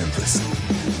West Memphis.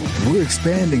 We're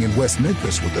expanding in West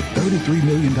Memphis with a $33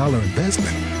 million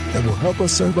investment that will help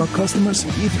us serve our customers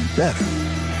even better.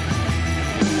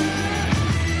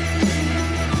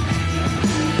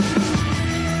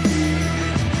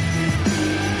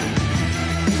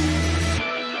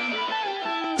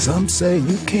 Some say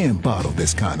you can't bottle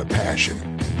this kind of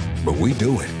passion, but we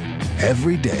do it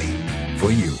every day for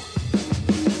you.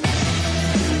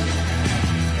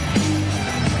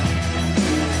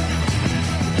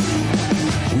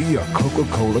 We are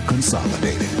Coca-Cola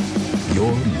Consolidated,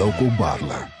 your local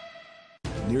bottler.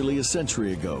 Nearly a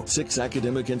century ago, 6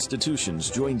 academic institutions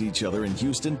joined each other in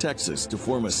Houston, Texas to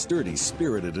form a sturdy,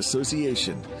 spirited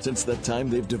association. Since that time,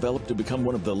 they've developed to become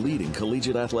one of the leading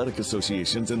collegiate athletic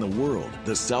associations in the world,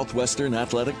 the Southwestern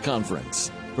Athletic Conference.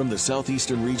 From the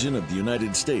southeastern region of the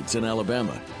United States in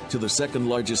Alabama to the second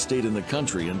largest state in the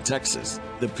country in Texas,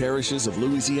 the parishes of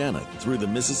Louisiana through the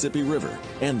Mississippi River,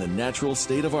 and the natural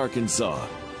state of Arkansas.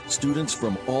 Students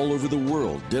from all over the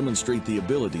world demonstrate the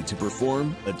ability to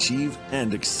perform, achieve,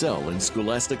 and excel in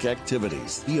scholastic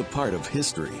activities. Be a part of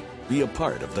history. Be a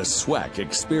part of the SWAC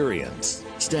experience.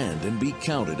 Stand and be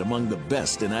counted among the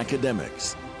best in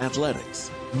academics, athletics,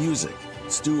 music,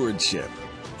 stewardship.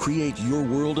 Create your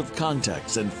world of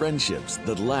contacts and friendships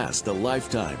that last a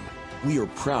lifetime. We are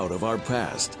proud of our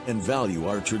past and value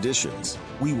our traditions.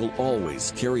 We will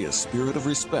always carry a spirit of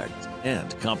respect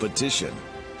and competition.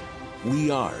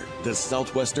 We are the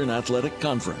Southwestern Athletic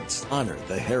Conference. Honor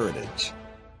the heritage.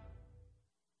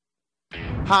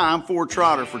 Hi, I'm Ford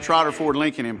Trotter for Trotter Ford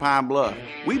Lincoln in Pine Bluff.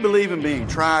 We believe in being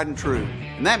tried and true,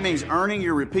 and that means earning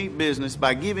your repeat business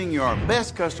by giving you our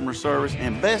best customer service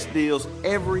and best deals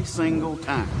every single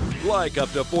time. Like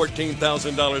up to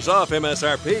 $14,000 off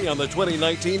MSRP on the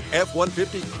 2019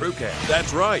 F-150 Crew Cab.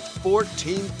 That's right,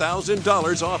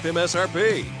 $14,000 off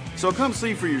MSRP. So come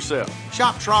see for yourself.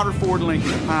 Shop Trotter Ford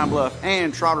Lincoln in Pine Bluff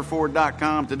and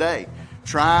TrotterFord.com today.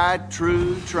 Tried,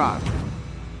 true, Trotter.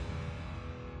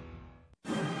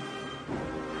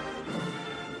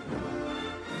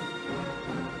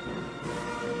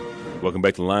 Welcome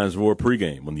back to Lions Roar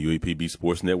pregame on the UAPB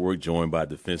Sports Network, joined by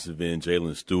defensive end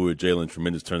Jalen Stewart. Jalen,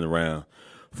 tremendous turnaround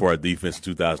for our defense in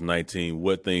 2019.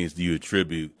 What things do you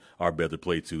attribute our better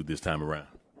play to this time around?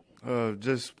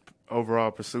 Just overall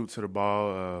pursuit to the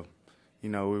ball.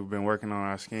 We've been working on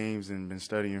our schemes and been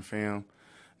studying film,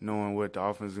 knowing what the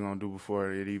offense is going to do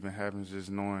before it even happens, just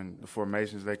knowing the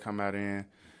formations they come out in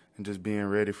and just being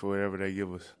ready for whatever they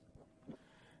give us.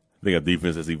 I think our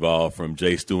defense has evolved from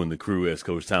Jay Stu and the crew, as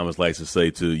Coach Thomas likes to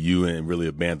say, to you and really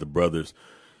a band of brothers.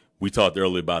 We talked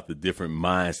earlier about the different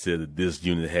mindset that this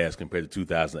unit has compared to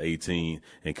 2018,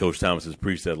 and Coach Thomas has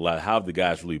preached that a lot. How have the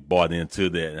guys really bought into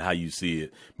that, and how you see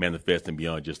it manifesting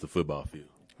beyond just the football field?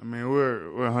 I mean, we're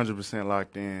 100%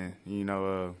 locked in.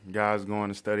 Guys going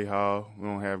to study hall. We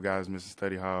don't have guys missing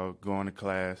study hall, going to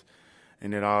class,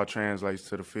 and it all translates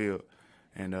to the field.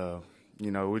 And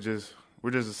we're just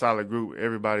a solid group.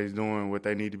 Everybody's doing what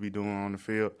they need to be doing on the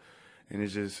field, and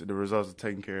it's just the results are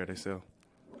taking care of themselves.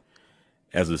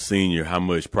 As a senior, how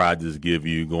much pride does it give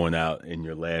you going out in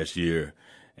your last year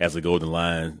as a Golden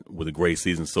Lion with a great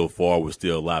season so far with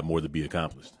still a lot more to be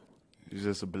accomplished? It's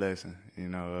just a blessing.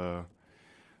 A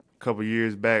couple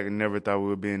years back, I never thought we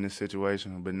would be in this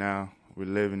situation, but now we're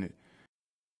living it.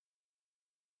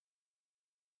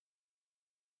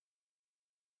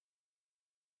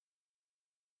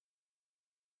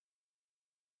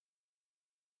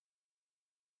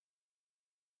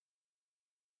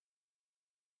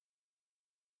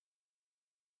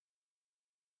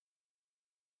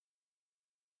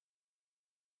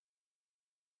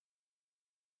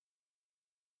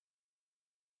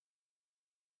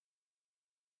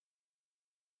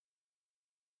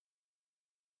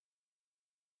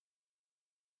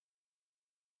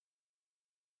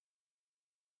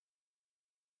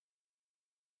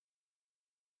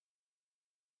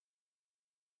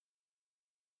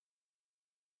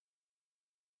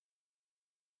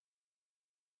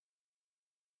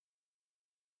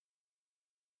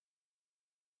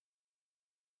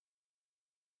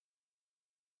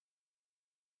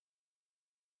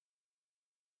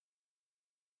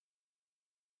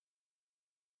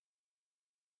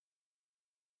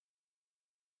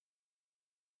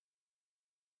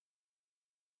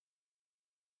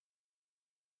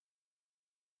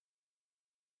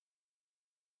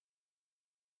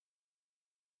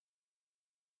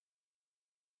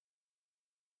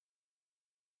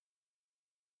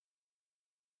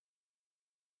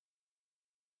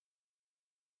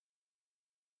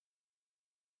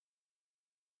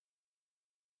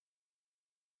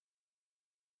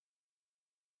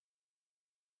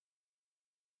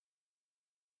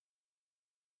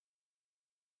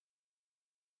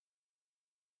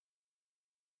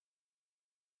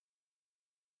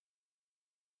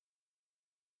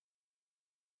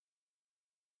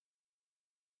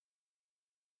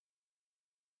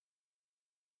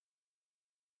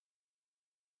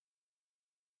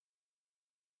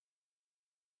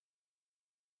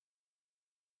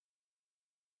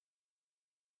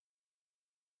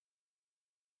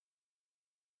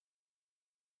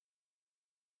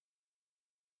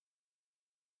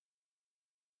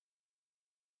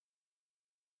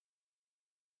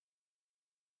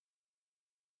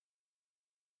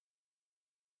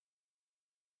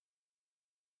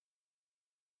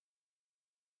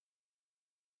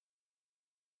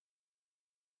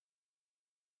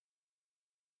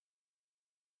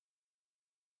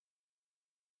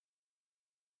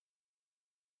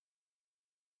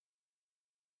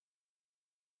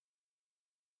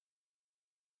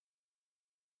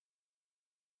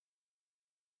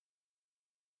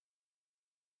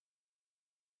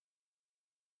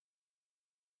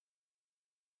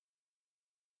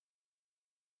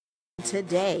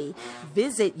 today.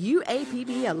 Visit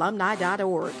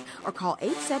uapbalumni.org or call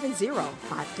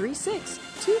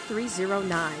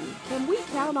 870-536-2309. Can we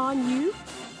count on you?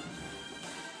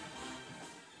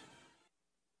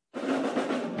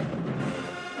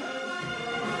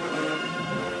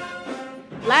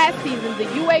 Last season, the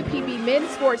UAPB men's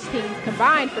sports teams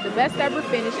combined for the best ever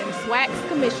finish in SWAC's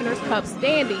Commissioner's Cup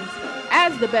standings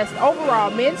as the best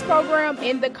overall men's program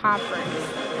in the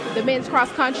conference. The men's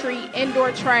cross-country,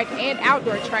 indoor track, and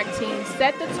outdoor track teams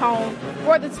set the tone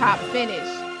for the top finish.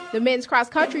 The men's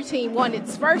cross-country team won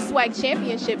its first SWAC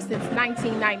championship since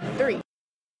 1993.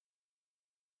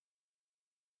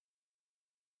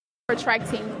 The track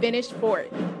team finished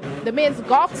fourth. The men's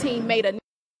golf team made a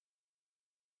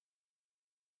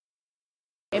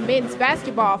and men's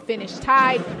basketball finished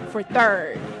tied for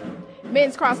third.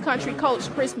 Men's cross-country coach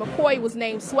Chris McCoy was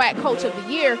named SWAC Coach of the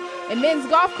Year, and men's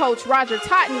golf coach Roger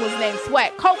Totten was named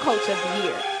SWAC Co-Coach of the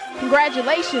Year.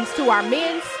 Congratulations to our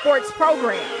men's sports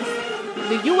programs.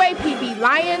 The UAPB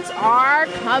Lions are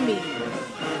coming.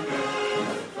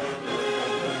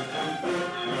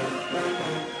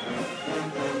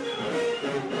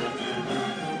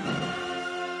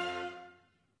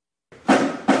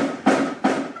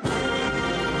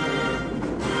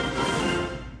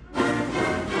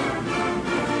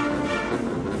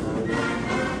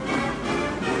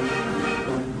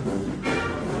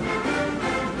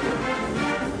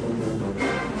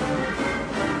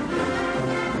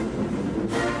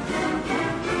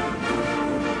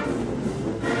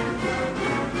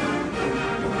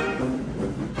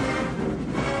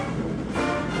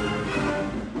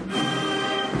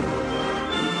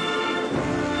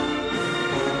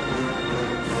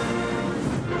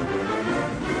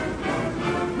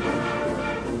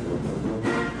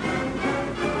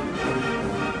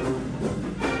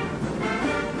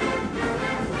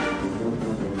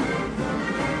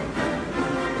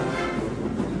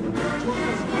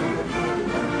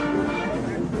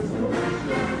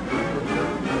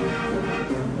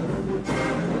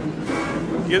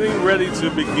 Getting ready to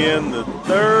begin the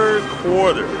third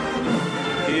quarter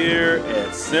here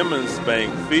at Simmons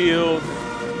Bank Field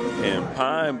in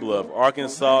Pine Bluff,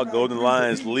 Arkansas. Golden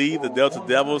Lions lead the Delta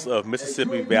Devils of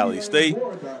Mississippi Valley State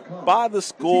by the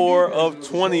score of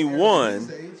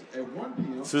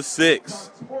 21-6.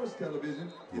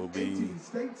 Will be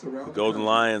the Golden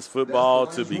Lions football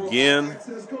to begin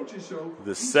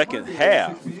the second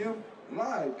half.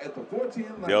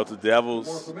 Delta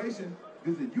Devils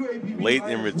late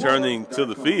in returning to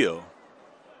the field.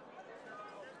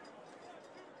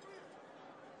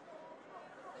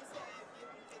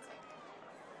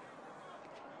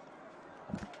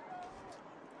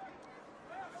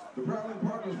 The Prowling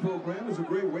Partners program is a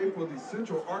great way for the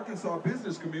Central Arkansas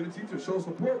business community to show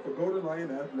support for Golden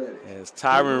Lion Athletics. As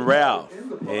Tyron Ralph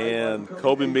and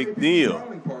Kobe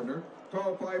McNeil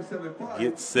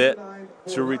get set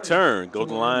to return.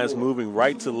 Golden Lions moving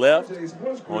right to left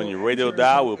on your radio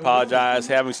dial. We apologize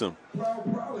having some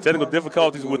technical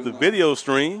difficulties with the video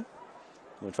stream.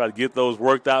 We'll try to get those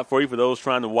worked out for you for those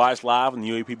trying to watch live on the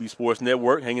UAPB Sports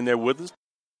Network. Hang in there with us.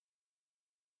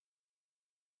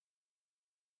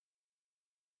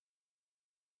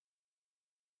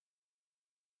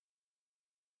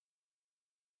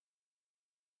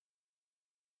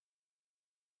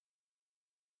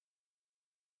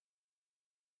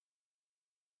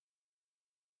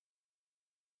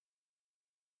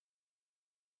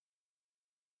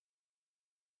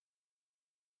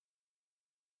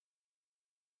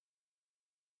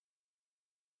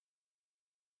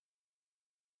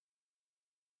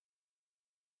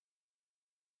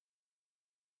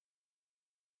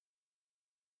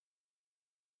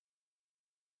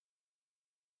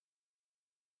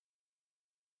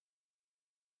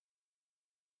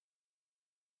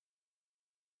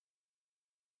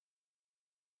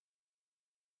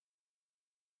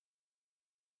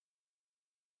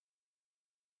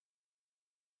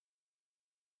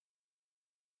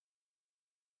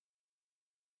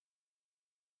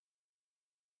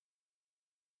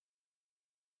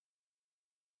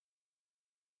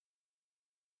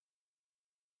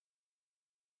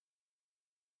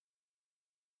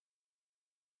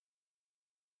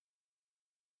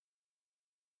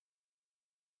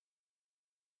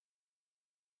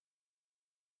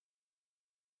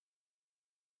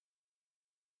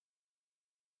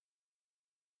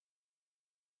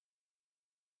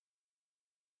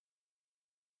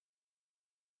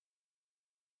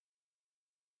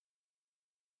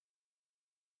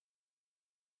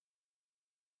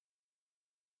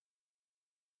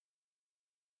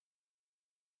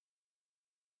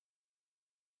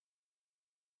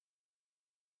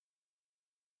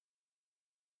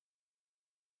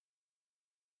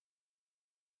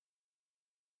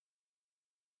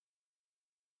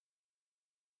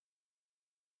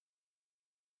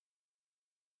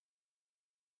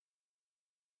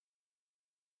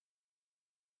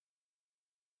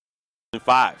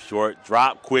 5. Short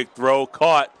drop, quick throw,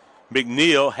 caught.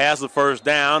 McNeil has the first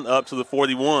down up to the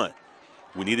 41.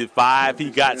 We needed 5. He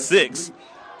got 6.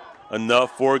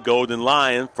 Enough for Golden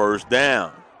Lion first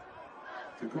down.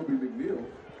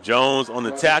 Jones on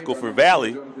the tackle for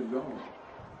Valley.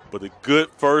 But a good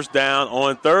first down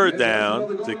on third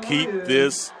down to keep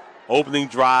this opening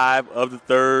drive of the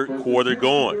third quarter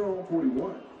going.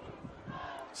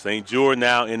 St. George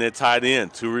now in at tight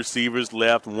end. 2 receivers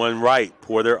left, 1 right.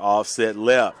 Porter offset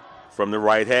left from the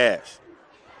right hash.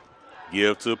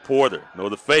 Give to Porter. No,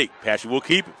 the fake. Patrick will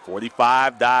keep it.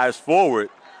 45 dives forward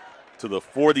to the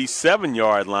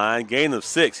 47-yard line. Gain of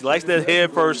 6. He likes that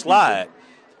head first slide.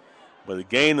 But a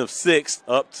gain of 6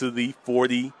 up to the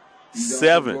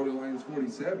 47.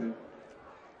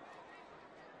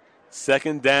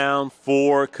 Second down,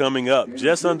 4 coming up.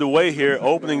 Just underway here,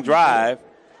 opening drive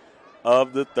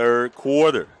of the third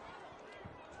quarter.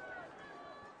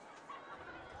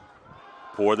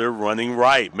 Porter running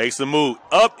right, makes a move,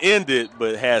 upended,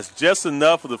 but has just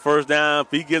enough for the first down.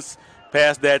 If he gets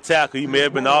past that tackle, he may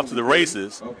have been off to the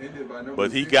races,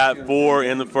 but he got 4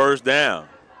 in the first down.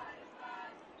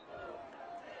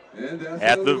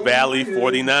 At the Valley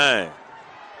 49.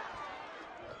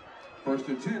 First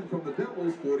and 10 from the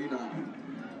Devils, 49.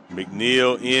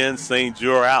 McNeil in, St.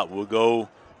 George out. We'll go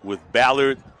with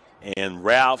Ballard and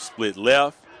Ralph split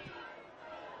left.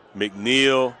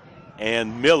 McNeil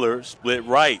and Miller split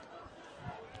right.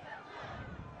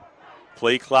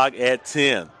 Play clock at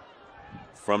 10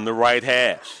 from the right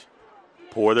hash.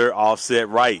 Porter offset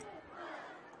right.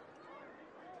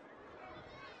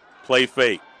 Play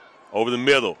fake over the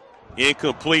middle.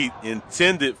 Incomplete,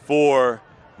 intended for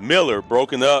Miller,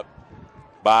 broken up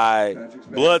by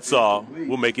Bloodsaw.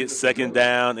 Will make it second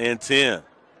down and 10.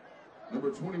 Number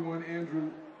 21,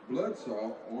 Andrew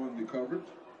Bloodsaw on the coverage.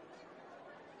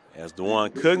 As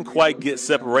Dewan couldn't quite get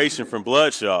separation from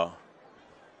Bloodshaw.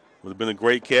 Would have been a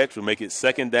great catch. Will make it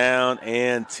second down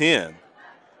and 10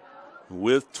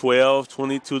 with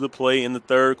 12:22 to play in the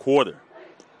third quarter.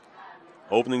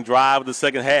 Opening drive of the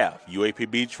second half.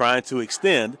 UAPB trying to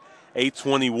extend a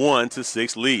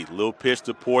 21-6 lead. Little pitch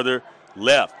to Porter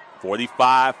left.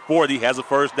 45-40 has a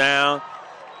first down.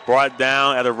 Brought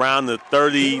down at around the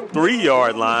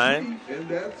 33-yard line.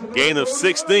 Gain of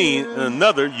 16 and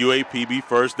another UAPB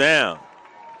first down.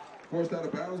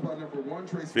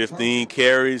 15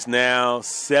 carries now,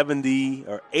 70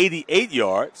 or 88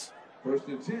 yards.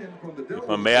 If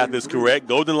my math is correct,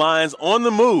 Golden Lions on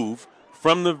the move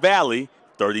from the Valley,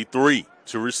 33.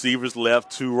 2 receivers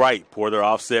left, 2 right. Porter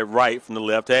offset right from the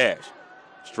left hash.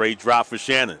 Straight drop for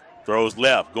Shannon. Throws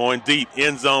left, going deep.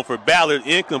 End zone for Ballard,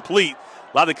 incomplete.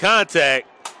 A lot of contact,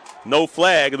 no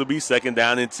flag. It'll be second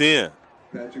down and 10.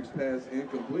 Patrick's pass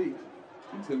incomplete,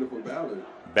 intended for Ballard.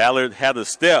 Ballard had a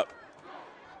step.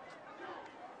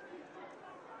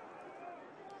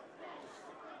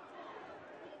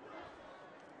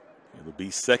 It'll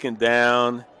be second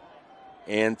down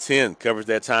and 10. Covers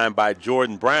that time by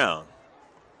Jordan Brown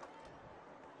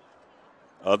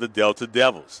of the Delta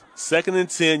Devils. Second and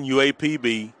 10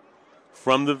 UAPB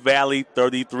from the Valley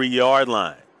 33-yard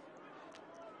line.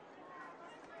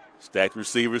 Stacked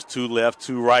receivers, 2 left,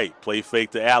 2 right. Play fake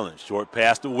to Allen. Short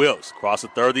pass to Wilkes. Cross the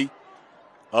 30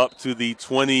 up to the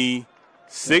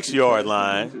 26-yard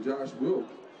line.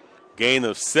 Gain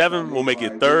of 7 will make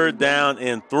it third down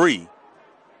and 3.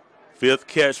 5th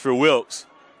catch for Wilkes.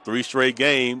 3 straight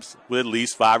games with at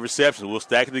least 5 receptions. We'll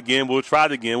stack it again. We'll try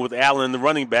it again with Allen, the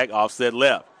running back, offset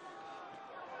left.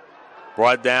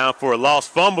 Brought down for a loss.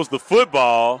 Fumbles the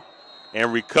football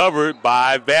and recovered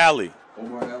by Valley.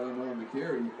 Omar Allen on the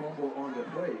carry. Fumble on the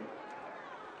play.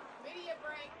 Media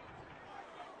break.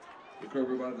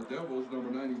 Recovered by the Devils, number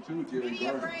 92, Jerry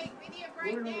Media Gardner. break. Media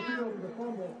break Going on the now. field with a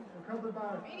fumble, recovered by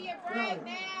Media break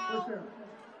now. First down.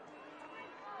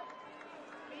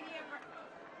 Media break.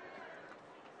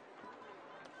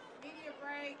 Media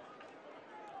break.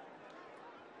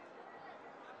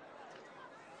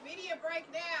 Media break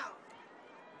now.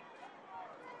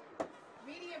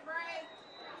 Media break.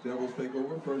 Devils take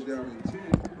over, first down and 10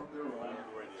 from their own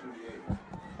 28.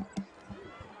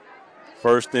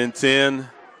 First and 10.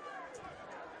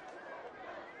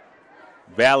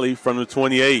 Valley from the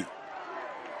 28.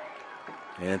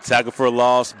 And tackle for a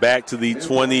loss back to the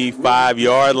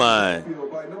 25-yard line.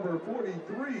 By number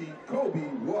 43, Kobe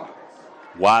Watts.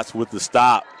 Watts with the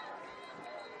stop.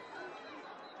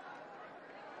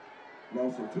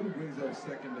 Loss of 2 brings up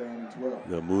second down and 12.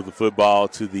 They'll move the football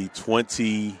to the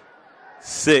 26.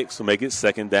 Will make it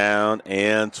second down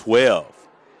and 12.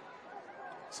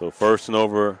 So first and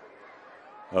over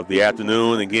of the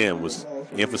afternoon. Again, was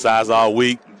emphasized all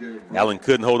week. Allen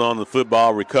couldn't hold on to the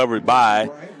football, recovered by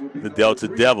the Delta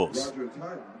Devils.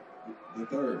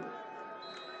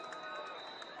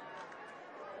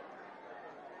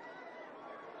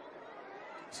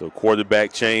 So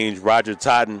quarterback change, Roger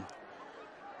Totten,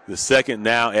 the second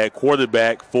now at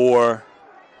quarterback for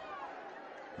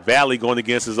Vailey, going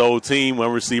against his old team.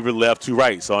 One receiver left, two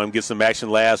right. Saw him get some action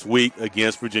last week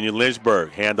against Virginia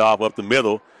Lynchburg. Handoff up the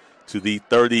middle to the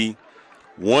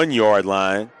 31-yard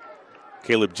line.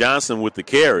 Caleb Johnson with the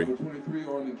carry.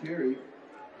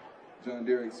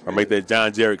 Or make that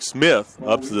John Derek Smith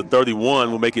up to the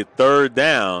 31. Will make it 3rd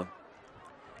down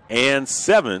and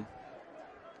 7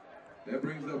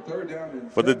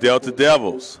 for the Delta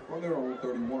Devils.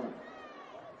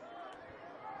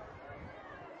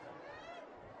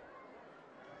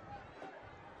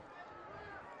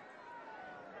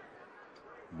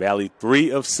 Vailey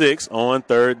 3 of 6 on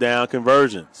 3rd down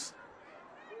conversions.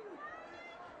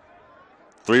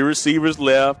 3 receivers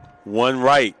left, 1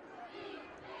 right.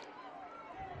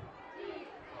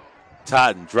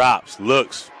 Totten drops,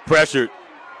 looks, pressured,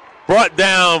 brought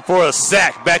down for a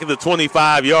sack back at the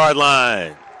 25-yard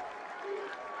line.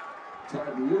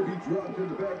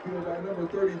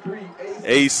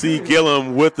 A.C.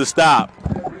 Gillum with the stop.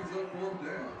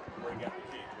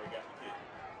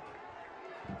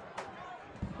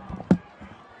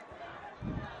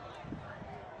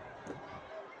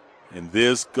 And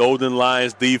this Golden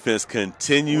Lions defense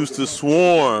continues to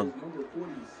swarm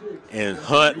and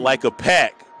hunt like a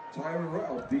pack.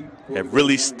 Have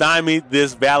really stymied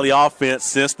this Valley offense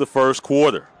since the first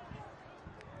quarter.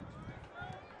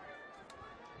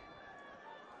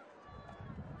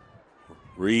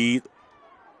 Reed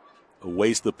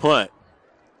awaits the punt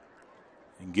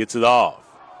and gets it off.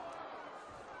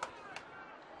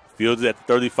 Fielded at the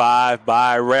 35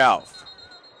 by Ralph.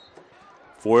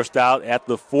 Forced out at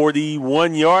the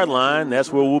 41-yard line.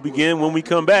 That's where we'll begin when we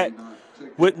come back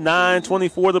with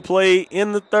 9:24 to play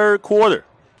in the 3rd quarter.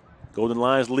 Golden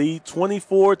Lions lead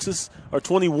 21 to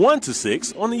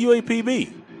 6 on the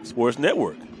UAPB Sports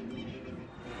Network.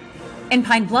 In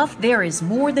Pine Bluff, there is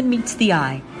more than meets the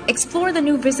eye. Explore the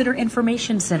new Visitor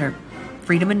Information Center,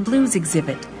 Freedom and Blues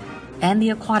exhibit, and the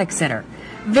Aquatic Center.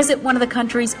 Visit one of the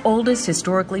country's oldest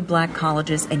historically black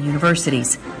colleges and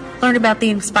universities. Learn about the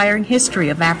inspiring history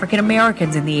of African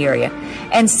Americans in the area,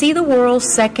 and see the world's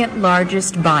 2nd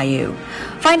largest bayou.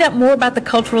 Find out more about the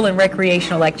cultural and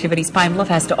recreational activities Pine Bluff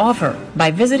has to offer by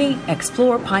visiting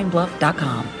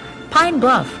explorepinebluff.com. Pine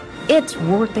Bluff, it's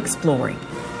worth exploring.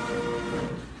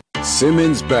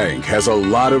 Simmons Bank has a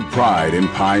lot of pride in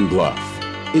Pine Bluff.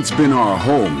 It's been our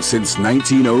home since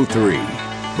 1903,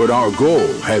 but our goal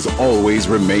has always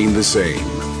remained the same: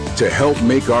 to help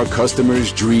make our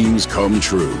customers' dreams come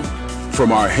true.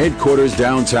 From our headquarters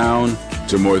downtown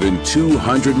to more than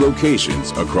 200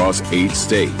 locations across 8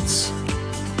 states.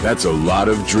 That's a lot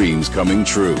of dreams coming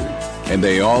true, and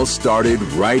they all started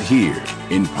right here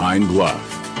in Pine Bluff.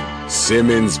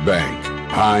 Simmons Bank,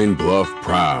 Pine Bluff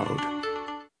proud.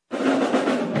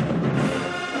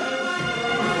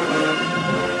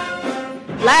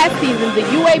 Last season, the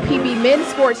UAPB men's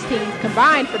sports teams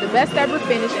combined for the best ever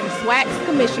finish in SWAC's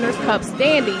Commissioner's Cup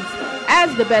standings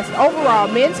as the best overall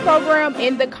men's program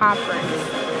in the conference.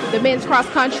 The men's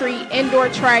cross-country, indoor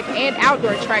track, and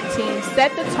outdoor track teams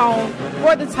set the tone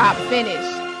for the top finish.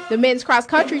 The men's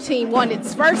cross-country team won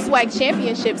its first SWAC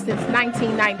championship since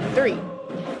 1993.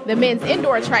 The men's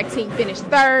indoor track team finished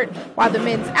 3rd, while the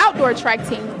men's outdoor track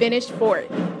team finished 4th.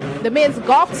 The men's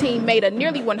golf team made a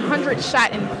nearly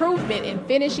 100-shot improvement in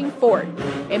finishing 4th,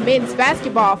 and men's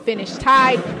basketball finished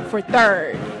tied for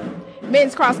 3rd.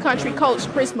 Men's cross-country coach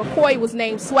Chris McCoy was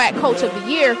named SWAC Coach of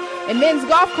the Year, and men's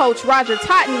golf coach Roger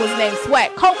Totten was named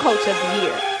SWAC Co-Coach of the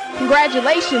Year.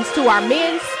 Congratulations to our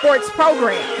men's sports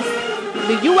programs.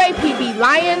 The UAPB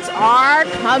Lions are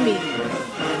coming.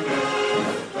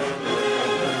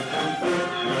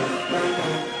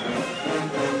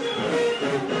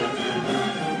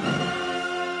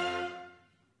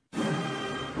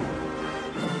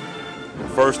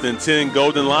 First and 10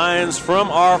 Golden Lions from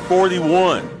our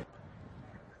 41.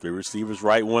 3 receivers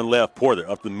right, 1 left. Porter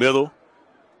up the middle.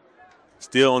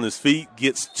 Still on his feet.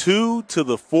 Gets 2 to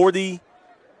the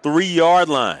 43-yard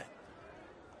line.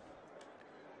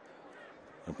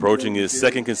 Approaching his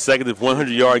 2nd consecutive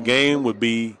 100-yard game, would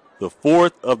be the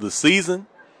 4th of the season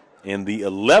and the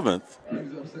 11th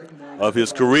of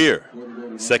his career.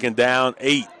 2nd down,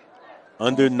 8.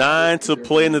 Under 9 to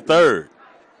play in the 3rd.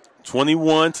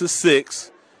 21-6.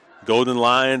 Golden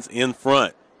Lions in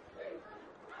front.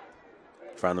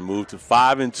 Trying to move to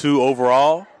 5-2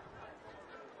 overall.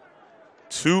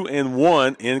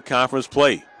 2-1 in conference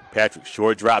play. Patrick,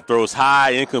 short drop, throws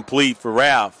high, incomplete for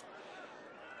Ralph.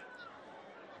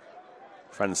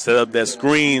 Trying to set up that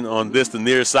screen on the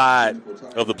near side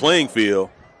of the playing field.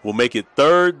 Will make it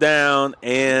 3rd down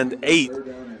and 8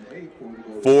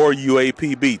 for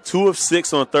UAPB. 2 of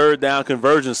 6 on 3rd down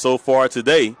conversions so far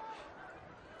today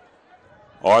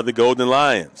are the Golden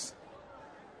Lions.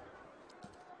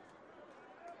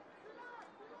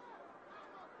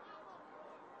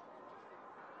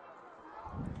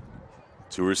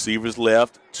 Two receivers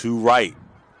left, two right.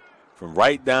 From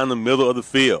right down the middle of the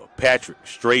field, Patrick,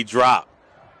 straight drop,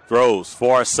 throws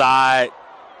far side.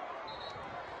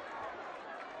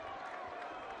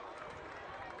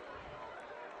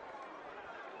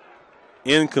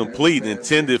 Incomplete,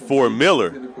 intended for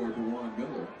Miller.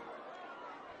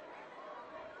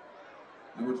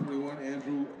 Number 21,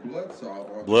 Andrew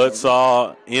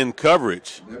Bloodsaw in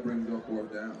coverage. That brings up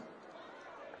 4th down.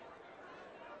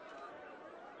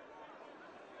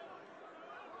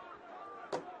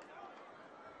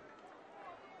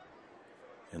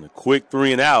 And a quick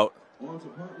 3 and out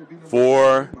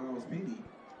for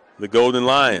the Golden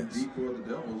Lions.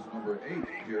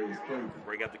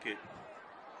 Break out the kick.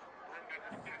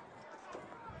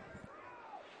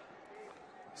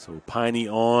 So Piney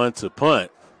on to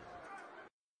punt.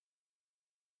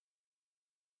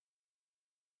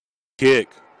 Kick.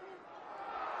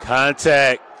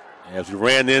 Contact as we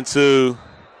ran into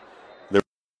the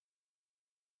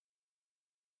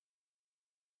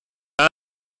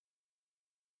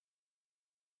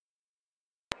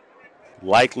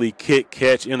likely kick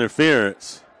catch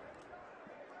interference.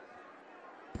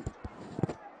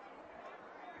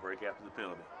 Break after the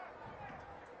penalty.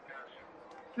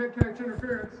 Kick catch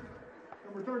interference.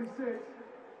 Number 36,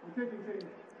 the kicking team.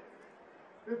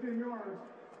 15 yards.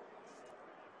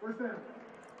 First down.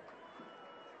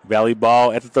 Valley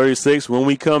ball at the 36 when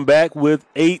we come back with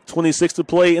 8:26 to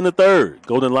play in the third.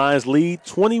 Golden Lions lead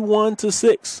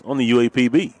 21-6 on the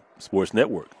UAPB Sports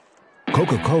Network.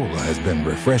 Coca-Cola has been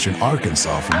refreshing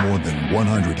Arkansas for more than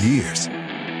 100 years.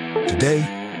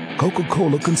 Today,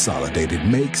 Coca-Cola Consolidated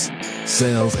makes,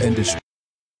 sells, and distributes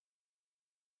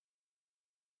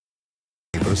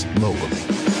locally.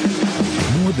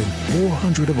 More than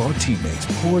 400 of our teammates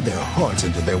pour their hearts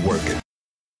into their work.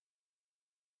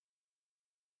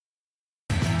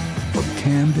 From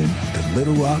Camden to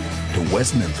Little Rock to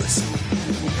West Memphis.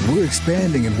 We're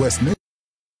expanding in West Memphis.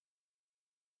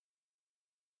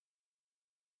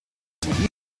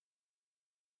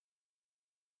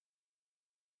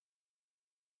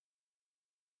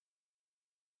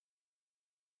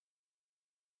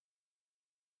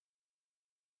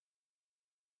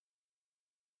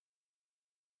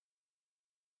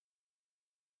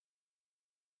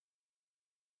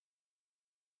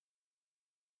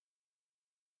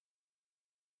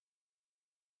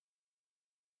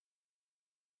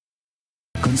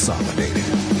 Consolidated,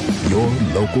 your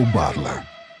local bottler.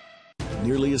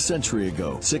 Nearly a century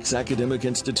ago, 6 academic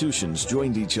institutions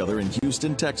joined each other in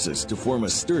Houston, Texas to form a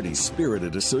sturdy,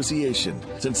 spirited association.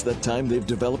 Since that time, they've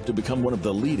developed to become one of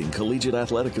the leading collegiate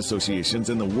athletic associations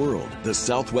in the world, the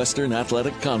Southwestern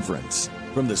Athletic Conference.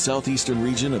 From the southeastern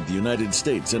region of the United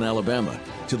States in Alabama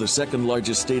to the second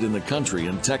largest state in the country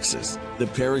in Texas, the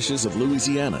parishes of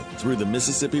Louisiana through the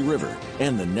Mississippi River,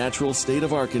 and the natural state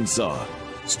of Arkansas.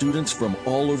 Students from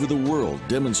all over the world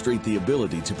demonstrate the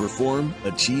ability to perform,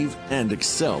 achieve, and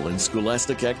excel in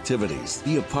scholastic activities.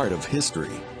 Be a part of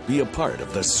history. Be a part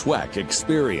of the SWAC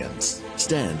experience.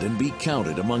 Stand and be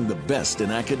counted among the best in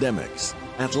academics,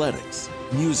 athletics,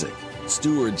 music,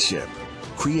 stewardship.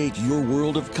 Create your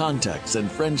world of contacts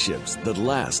and friendships that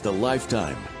last a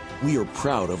lifetime. We are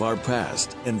proud of our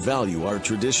past and value our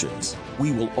traditions.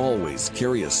 We will always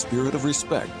carry a spirit of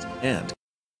respect and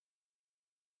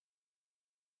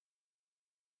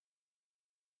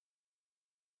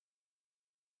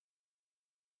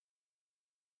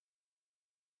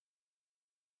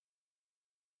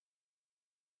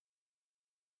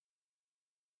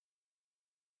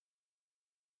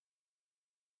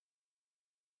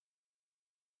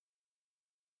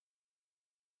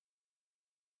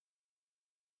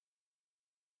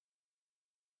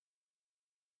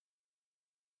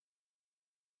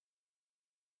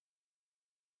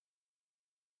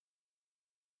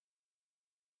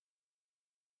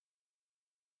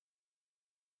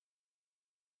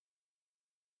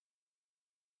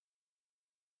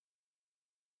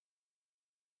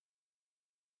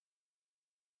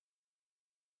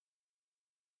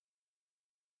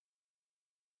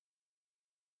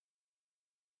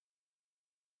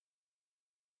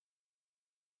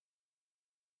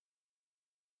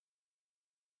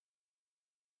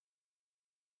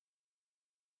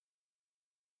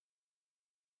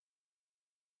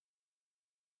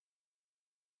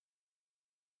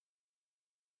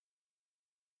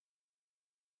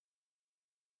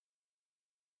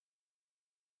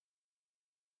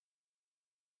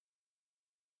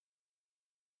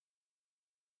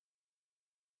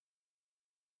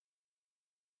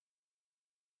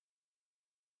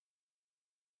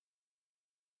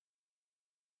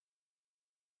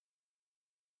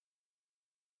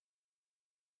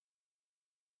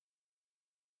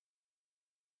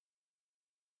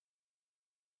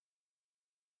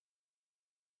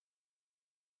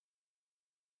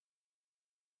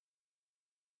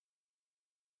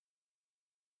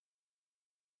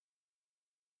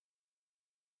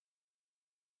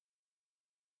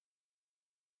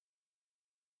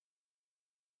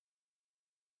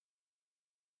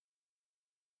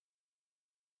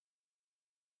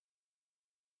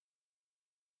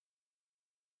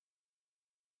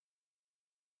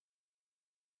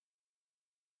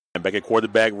Back at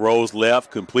quarterback, Rose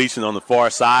left. Completion on the far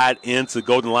side into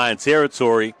Golden Lion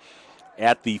territory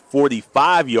at the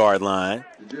 45-yard line.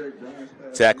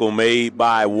 Tackle made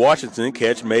by Washington.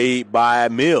 Catch made by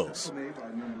Mills.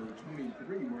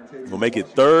 We'll make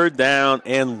it 3rd down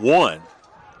and 1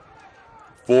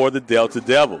 for the Delta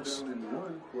Devils.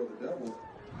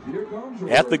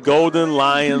 At the Golden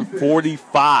Lion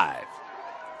 45.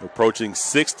 Approaching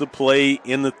 6 to play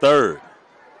in the 3rd.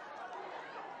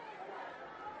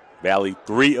 Valley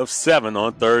 3 of 7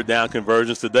 on 3rd down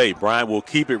conversions today. Bryant will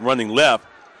keep it running left.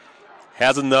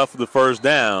 Has enough for the 1st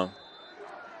down.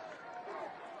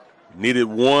 Needed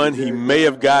 1. He may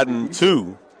have gotten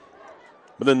 2,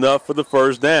 but enough for the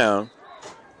 1st down.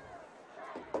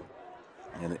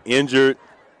 And an injured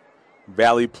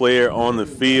Valley player on the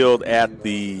field at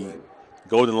the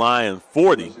Golden Lion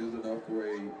 40.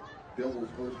 Devils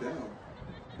 1st down.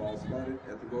 Ball spotted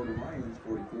at the Golden Lions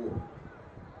 44.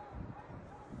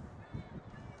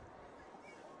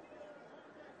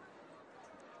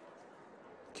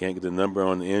 Can't get the number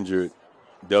on the injured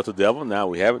Delta Devil. Now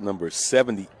we have it, number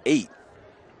 78.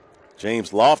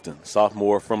 James Lofton,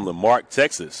 sophomore from Lamarck,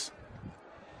 Texas,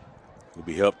 will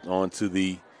be helped onto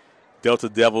the Delta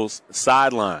Devils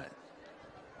sideline.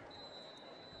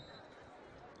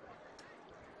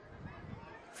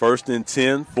 1st and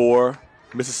 10 for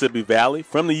Mississippi Valley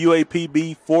from the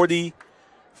UAPB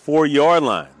 44-yard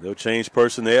line. They'll change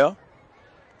personnel.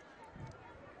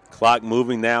 Clock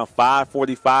moving now,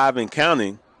 5:45 and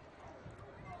counting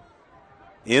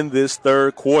in this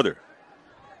 3rd quarter.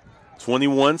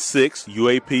 21-6,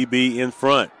 UAPB in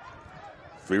front.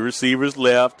 3 receivers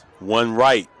left, 1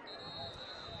 right.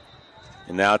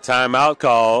 And now timeout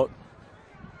called.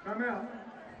 Timeout.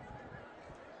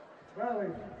 Valley,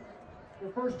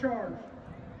 your first charge.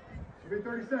 It'll be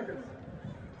 30 seconds.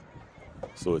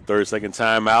 So a 30-second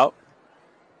timeout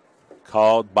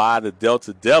called by the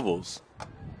Delta Devils.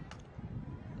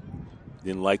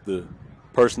 Didn't like the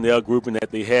personnel grouping that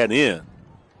they had in.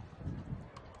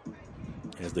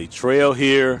 As they trail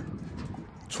here,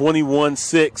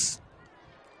 21-6.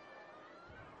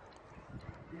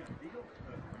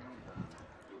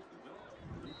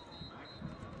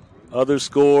 Other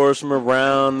scores from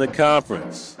around the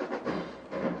conference.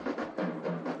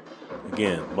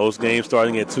 Again, most games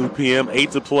starting at 2 p.m.,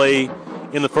 8 to play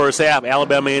in the first half.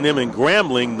 Alabama A&M and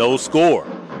Grambling, no score.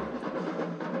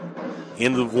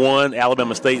 End of 1,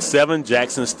 Alabama State 7,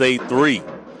 Jackson State 3.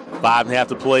 5.5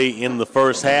 to play in the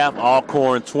first half.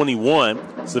 Alcorn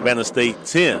 21, Savannah State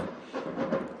 10.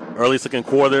 Early second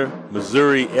quarter,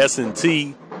 Missouri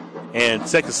S&T and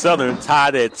Texas Southern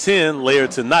tied at 10 later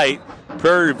tonight.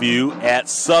 Prairie View at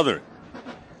Southern.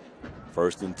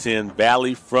 1st and 10,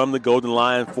 Valley from the Golden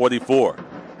Lion 44.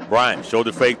 Bryant,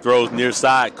 shoulder fake throws near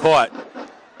side, caught.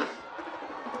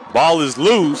 Ball is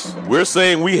loose. We're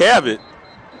saying we have it.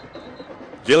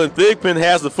 Jalen Thigpen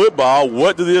has the football.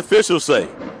 What do the officials say?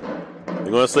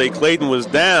 They're going to say Clayton was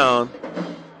down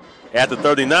at the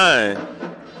 39.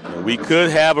 And we could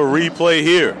have a replay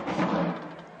here.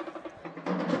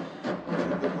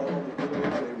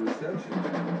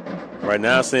 Right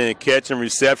now saying catch and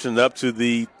reception up to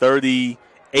the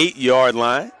 38-yard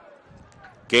line.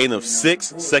 Gain of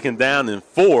 6, 2nd down and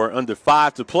 4, under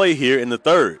 5 to play here in the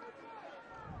 3rd.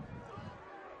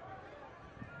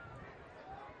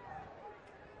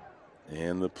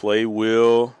 And the play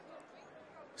will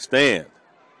stand.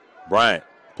 Bryant,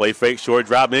 play fake, short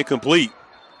drop, incomplete.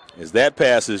 As that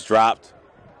pass is dropped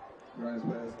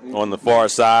on the far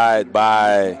side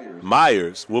by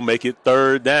Myers, we'll make it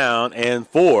 3rd down and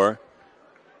 4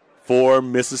 for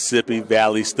Mississippi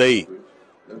Valley State.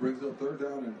 That brings up 3rd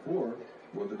down and 4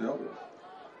 for the Devils.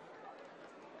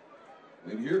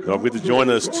 Don't forget to join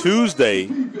us Tuesday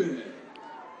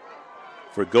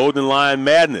for Golden Lion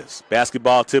Madness.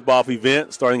 Basketball tip-off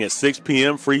event starting at 6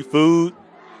 p.m. Free food.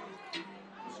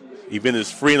 Event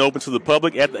is free and open to the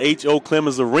public at the H.O.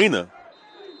 Clemens Arena.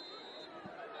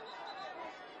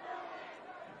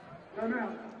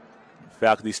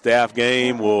 Faculty staff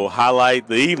game will highlight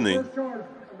the evening. First charge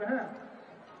of the half.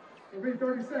 It'll be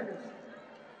 30 seconds.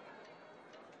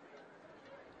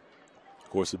 Of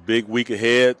course, a big week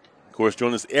ahead. Of course,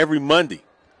 join us every Monday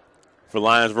for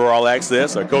Lions Roar All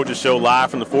Access, our coaches show live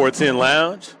from the 410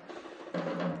 Lounge.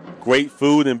 Great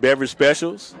food and beverage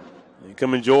specials. You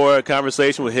come enjoy a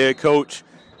conversation with head coach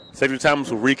Cedric Thomas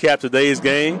will recap today's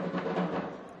game,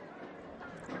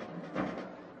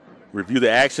 review the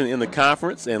action in the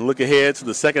conference, and look ahead to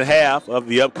the second half of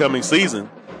the upcoming season.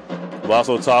 We'll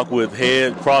also talk with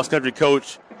head cross-country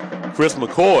coach Chris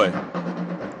McCoy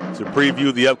to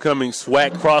preview the upcoming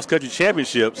SWAC cross-country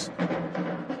championships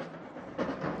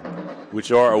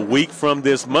which are a week from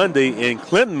this Monday in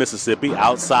Clinton, Mississippi,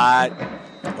 outside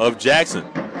of Jackson.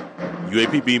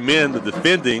 UAPB men, the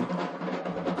defending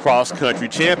cross-country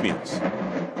champions.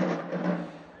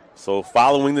 So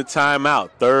following the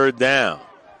timeout, third down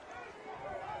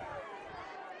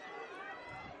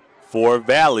for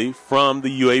Vailey from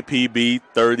the UAPB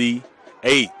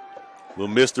 38. Little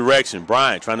misdirection.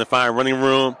 Bryant trying to find running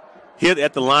room. Hit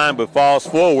at the line but falls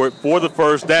forward for the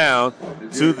first down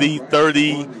to the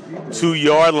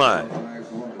 32-yard line.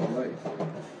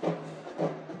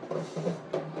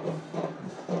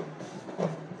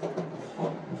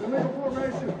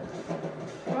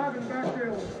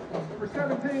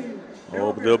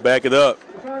 Oh, but they'll back it up.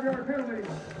 5-yard penalty.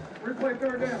 Replay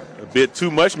third down. A bit too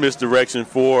much misdirection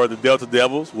for the Delta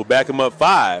Devils. We'll back them up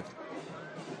 5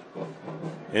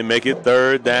 and make it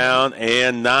third down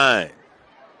and 9.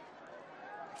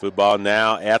 Football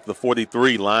now at the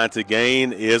 43. Line to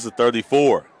gain is the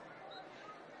 34.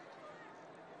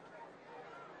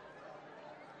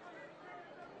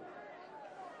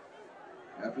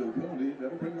 After the penalty,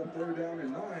 that'll bring up third down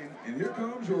and 9. And here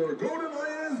comes your Golden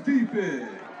Lions defense.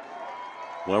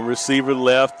 1 receiver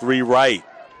left, 3 right.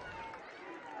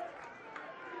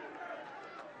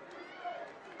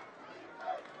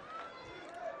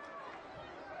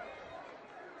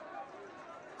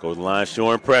 Golden Lions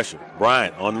showing pressure.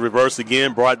 Bryant on the reverse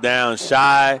again, brought down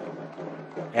shy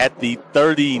at the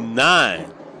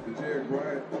 39.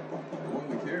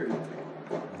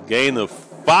 Gain of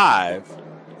 5.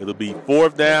 It'll be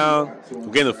fourth down.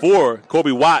 Gain of 4.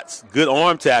 Kobe Watts, good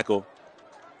arm tackle.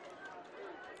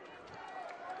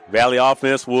 Valley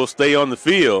offense will stay on the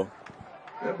field.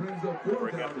 That brings up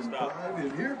fourth down and 5.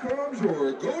 And here comes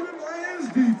your Golden Lions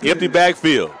defense. Empty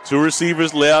backfield. 2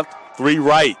 receivers left, 3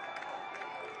 right.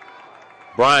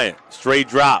 Bryant, straight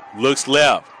drop, looks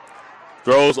left.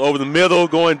 Throws over the middle,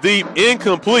 going deep,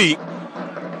 incomplete.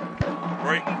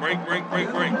 Break.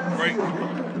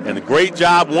 And a great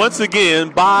job once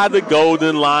again by the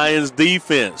Golden Lions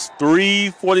defense.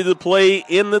 3:40 to play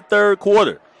in the third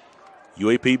quarter.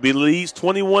 UAPB leads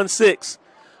 21-6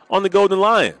 on the Golden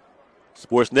Lion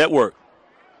Sports Network.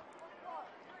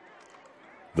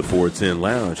 The 410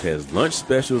 Lounge has lunch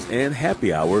specials and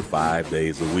happy hour 5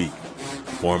 days a week.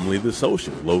 Formerly The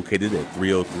Social, located at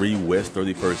 303 West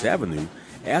 31st Avenue,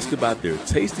 ask about their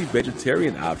tasty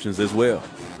vegetarian options as well.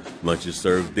 Lunch is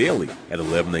served daily at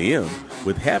 11 a.m.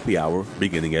 with happy hour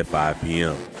beginning at 5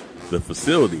 p.m. The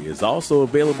facility is also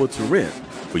available to rent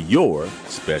for your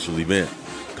special event.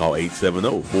 Call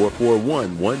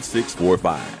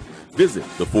 870-441-1645. Visit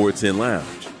the 410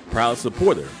 Lounge, proud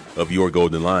supporter of your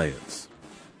Golden Lions.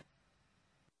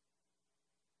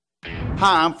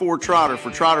 Hi, I'm Ford Trotter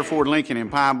for Trotter Ford Lincoln in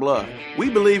Pine Bluff.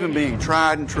 We believe in being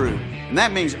tried and true, and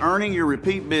that means earning your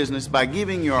repeat business by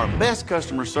giving you our best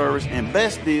customer service and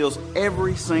best deals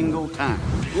every single time.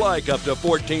 Like up to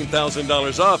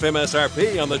 $14,000 off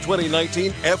MSRP on the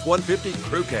 2019 F-150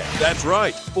 Crew Cab. That's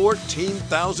right,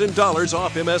 $14,000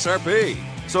 off MSRP.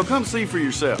 So come see for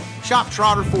yourself. Shop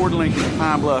Trotter Ford Lincoln in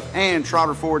Pine Bluff and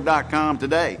TrotterFord.com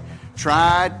today.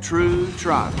 Tried, true,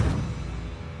 Trotter.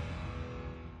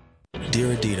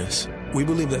 Dear Adidas, we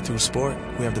believe that through sport,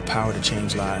 we have the power to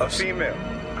change lives. A female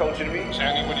coaching me. Is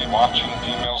anybody watching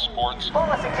female sports?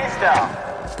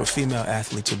 But female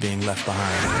athletes are being left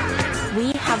behind.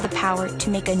 We have the power to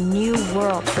make a new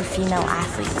world for female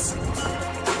athletes.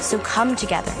 So come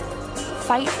together,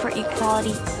 fight for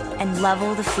equality, and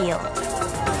level the field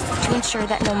to ensure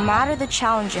that no matter the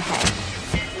challenge ahead,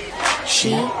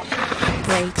 she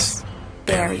breaks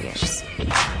barriers.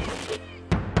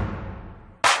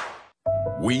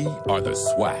 We are the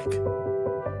SWAC.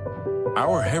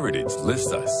 Our heritage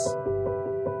lifts us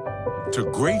to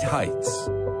great heights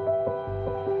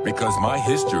because my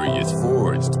history is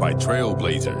forged by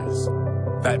trailblazers.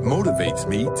 That motivates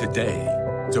me today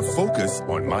to focus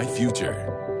on my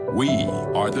future. We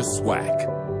are the SWAC.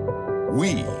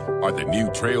 We are the new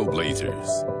trailblazers.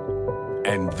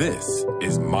 And this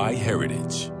is my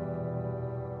heritage.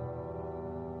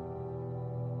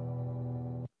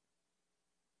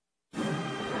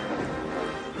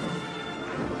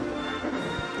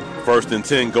 First and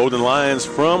 10, Golden Lions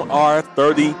from our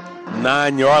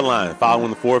 39-yard line. Following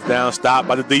the fourth down stop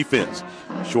by the defense.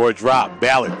 Short drop,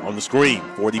 Ballard on the screen.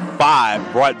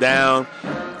 45, brought down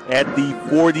at the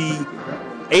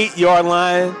 48-yard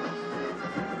line.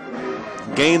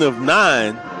 Gain of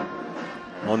 9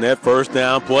 on that first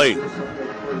down play.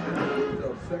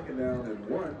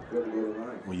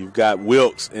 Well, you've got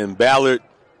Wilkes and Ballard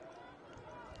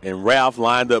and Ralph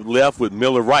lined up left with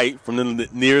Miller right from the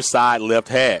near side left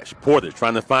hash. Porter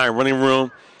trying to find running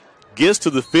room. Gets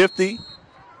to the 50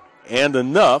 and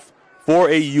enough for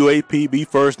a UAPB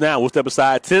first down. We'll step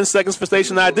aside 10 seconds for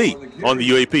station ID on the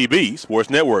UAPB Sports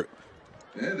Network.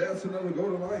 And that's another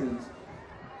Golden Lions.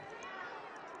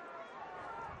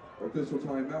 Official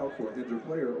timeout for injured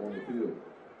player on the field.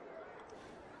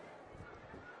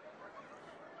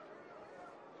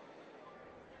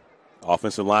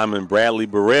 Offensive lineman Bradley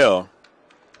Burrell.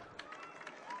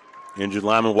 Injured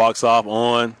lineman walks off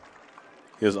on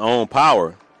his own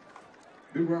power.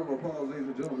 Big round of applause, ladies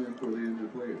and gentlemen, for the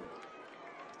injured player.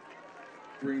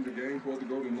 Bring the game for the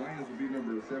Golden Lions will be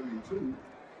number 72,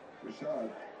 Rashad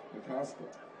Acosta.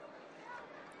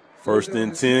 First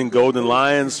and 10, Golden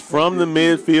Lions from the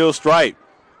midfield stripe.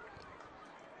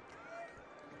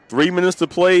 3 minutes to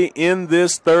play in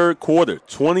this third quarter.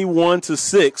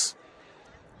 21-6.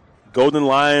 Golden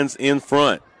Lions in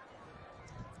front.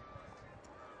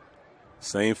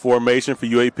 Same formation for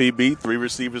UAPB. 3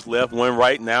 receivers left, 1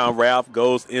 right. Now Ralph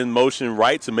goes in motion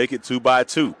right to make it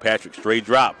 2-by-2. Patrick straight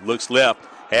drop, looks left,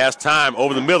 has time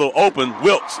over the middle, open.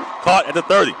 Wilkes caught at the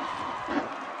 30.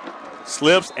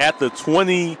 Slips at the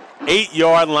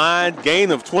 28-yard line,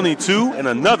 gain of 22, and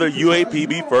another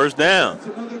UAPB first down.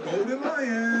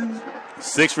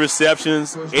 6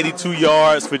 receptions, 82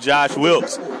 yards for Josh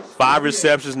Wilkes. 5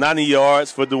 receptions, 90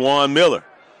 yards for DeJuan Miller.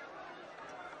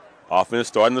 Offense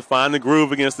starting to find the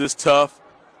groove against this tough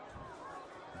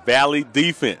Valley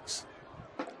defense.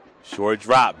 Short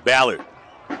drop, Ballard.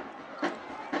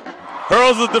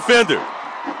 Hurls the defender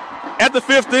at the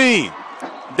 15,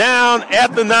 down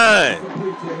at the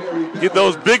 9. Get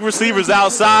those big receivers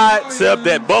outside, set up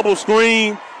that bubble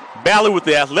screen. Ballard with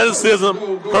the athleticism,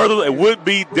 hurdle a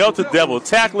would-be Delta Devil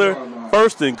tackler.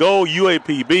 First and goal,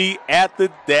 UAPB at the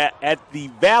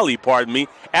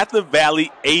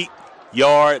Valley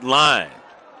 8-yard line.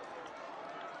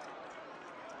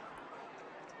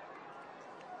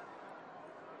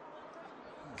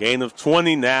 Gain of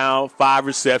 20 now, 5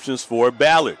 receptions for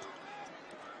Ballard.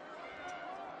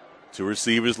 2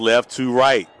 receivers left, 2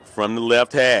 right from the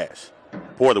left hash.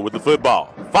 Porter with the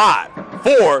football. 5,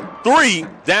 4, 3,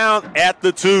 down at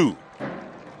the 2.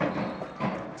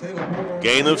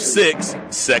 Gain of 6,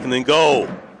 second and goal.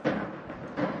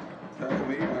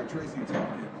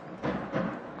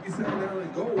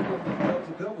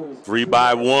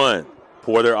 3-by-1.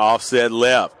 Porter offset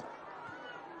left.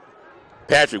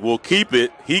 Patrick will keep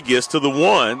it. He gets to the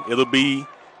 1. It'll be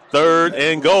third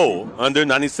and goal. Under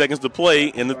 90 seconds to play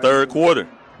in the third quarter.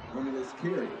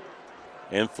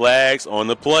 And flags on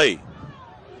the play.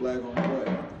 Flag on the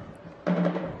play.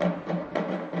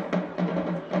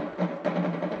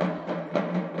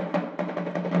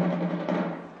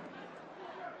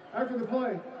 After the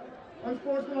play,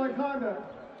 unsportsmanlike conduct,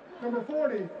 number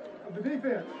 40 of the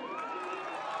defense.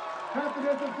 Half the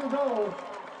distance to goal,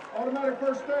 automatic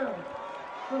first down.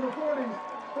 Number 40's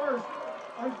first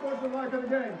unsportsmanlike of the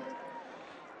game.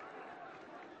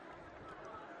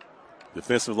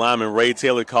 Defensive lineman Ray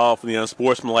Taylor called for the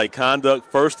unsportsmanlike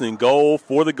conduct. First and goal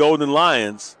for the Golden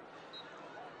Lions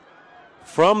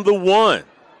from the 1.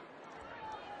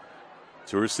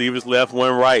 2 receivers left,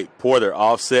 1 right. Porter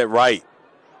offset right.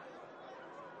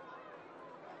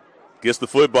 Gets the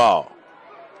football.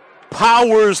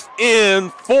 Powers in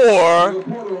for.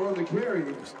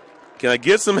 Can I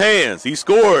get some hands? He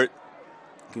scored.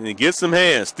 Can he get some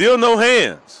hands? Still no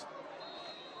hands.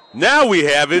 Now we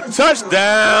have it.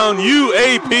 Touchdown,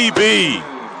 UAPB.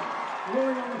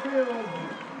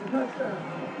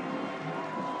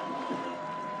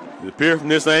 It appears from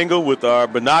this angle with our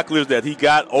binoculars that he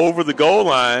got over the goal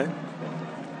line.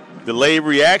 Delayed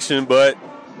reaction, but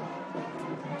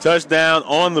touchdown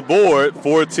on the board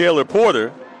for Taylor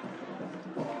Porter.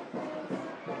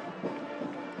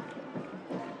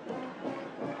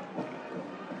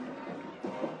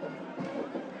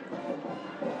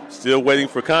 Still waiting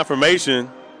for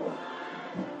confirmation.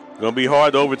 Going to be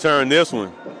hard to overturn this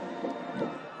one.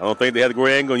 I don't think they had a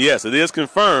great angle. Yes, it is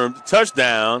confirmed.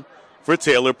 Touchdown for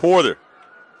Taylor Porter.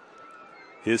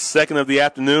 His second of the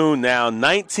afternoon, now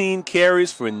 19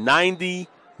 carries for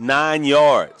 99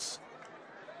 yards.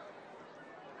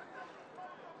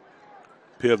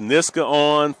 Pivniska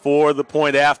on for the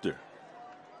point after.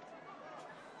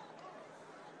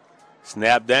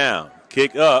 Snap down,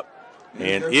 kick up.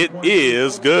 And it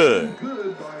is good.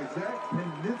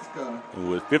 And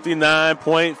with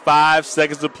 59.5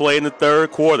 seconds to play in the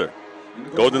third quarter,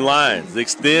 Golden Lions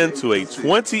extend to a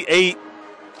 28-6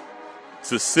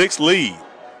 lead.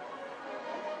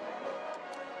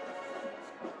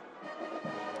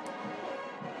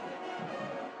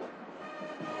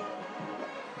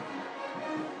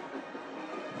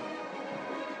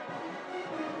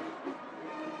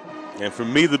 And for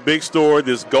me, the big story,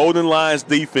 this Golden Lions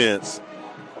defense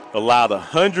allowed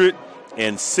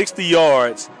 160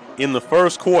 yards in the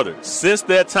first quarter. Since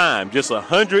that time, just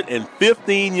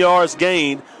 115 yards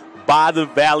gained by the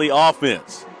Valley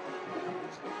offense.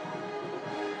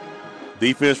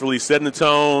 Defense really setting the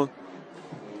tone.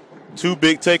 2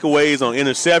 big takeaways on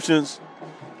interceptions.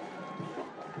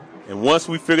 And once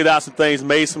we figured out some things,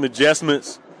 made some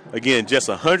adjustments, again, just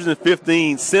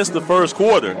 115 since the first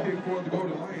quarter.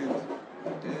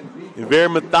 And very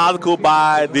methodical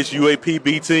by this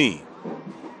UAPB team.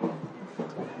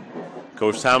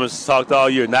 Coach Thomas talked all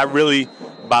year, not really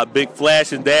about big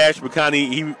flash and dash, but kind of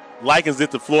he likens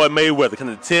it to Floyd Mayweather, kind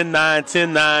of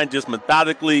 10-9, just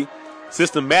methodically,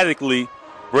 systematically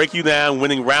break you down,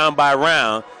 winning round by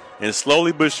round. And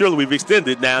slowly but surely we've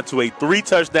extended now to a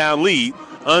 3-touchdown lead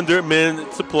under a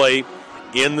minute to play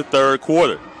in the third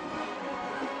quarter.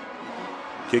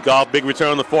 Kickoff, big return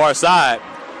on the far side.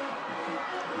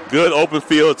 Good open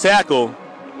field tackle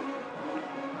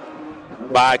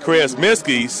by Chris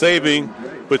Minsky, saving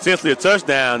potentially a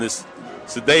touchdown. It's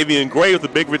Sadavian Gray with a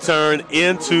big return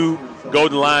into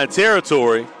Golden Line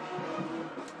territory.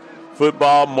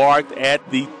 Football marked at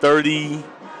the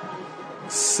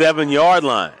 37-yard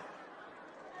line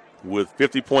with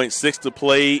 50.6 to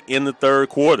play in the third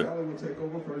quarter. Valley will take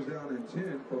over first down and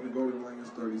 10 from the Golden Lions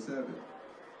 37.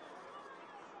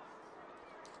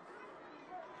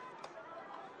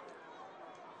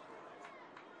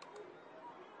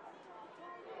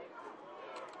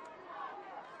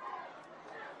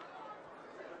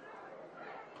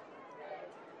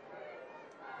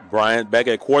 Bryant back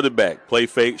at quarterback. Play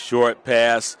fake, short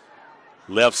pass,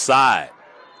 left side.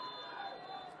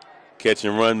 Catch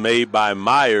and run made by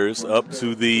Myers up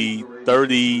to the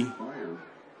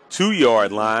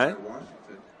 32-yard line.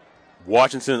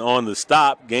 Washington on the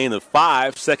stop, gain of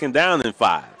 5, second down and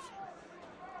 5.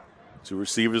 2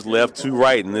 receivers left, 2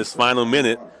 right in this final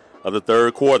minute of the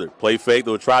third quarter. Play fake,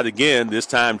 they'll try it again, this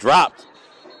time dropped.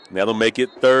 That'll make it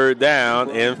third down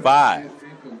and 5.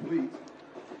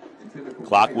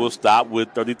 Clock will stop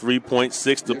with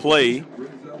 33.6 to play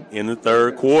in the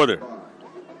third quarter.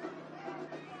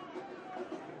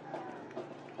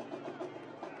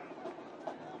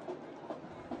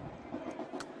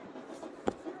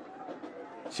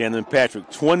 Shannon Patrick,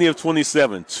 20 of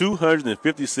 27,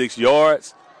 256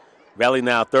 yards. Valley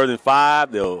now 3rd and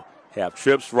 5. They'll have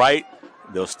trips right.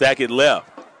 They'll stack it left.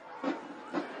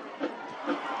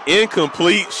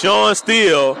 Incomplete. Sean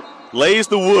Steele lays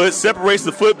the wood, separates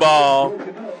the football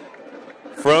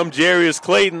from Jarius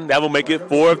Clayton. That will make it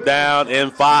 4th down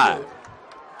and 5.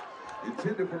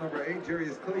 Intended for number 8,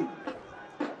 Jarius Clayton.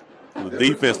 The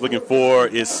defense looking for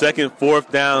its second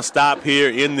 4th down stop here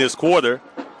in this quarter.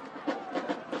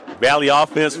 Valley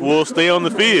offense will stay on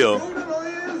the field.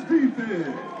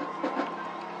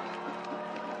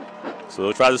 So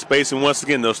they'll try to space him once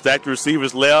again. They'll stack the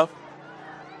receivers left.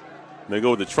 They go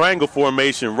with the triangle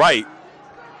formation right.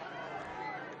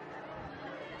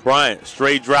 Bryant,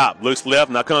 straight drop, looks left,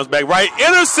 now comes back right.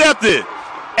 Intercepted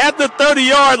at the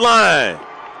 30-yard line.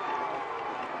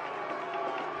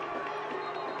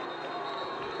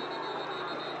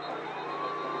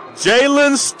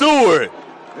 Jalen Stewart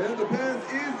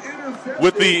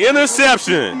with the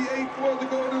interception.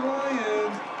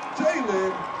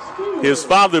 His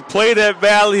father played at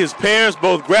Valley. His parents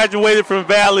both graduated from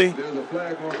Valley.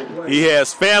 He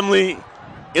has family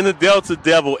in the Delta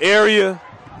Devil area.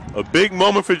 A big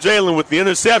moment for Jalen with the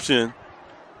interception.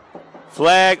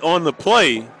 Flag on the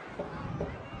play.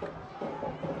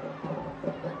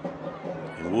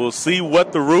 And we'll see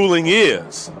what the ruling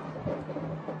is.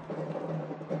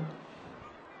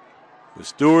 The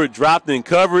Stewart dropped in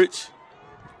coverage.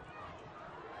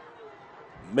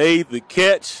 Made the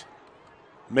catch.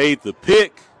 Made the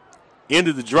pick.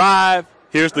 Ended the drive.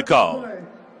 Here's the call.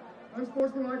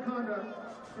 Unsportsmanlike conduct,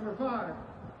 number 5,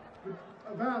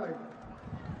 Valley.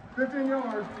 15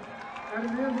 yards, at the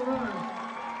end of the run.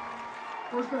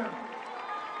 First down.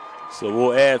 So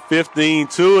we'll add 15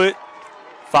 to it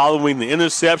following the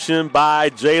interception by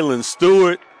Jalen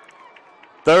Stewart.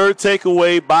 Third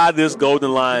takeaway by this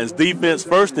Golden Lions defense.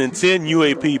 1st and 10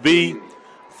 UAPB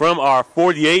from our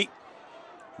 48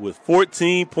 with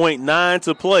 14.9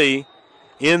 to play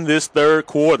in this third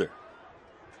quarter.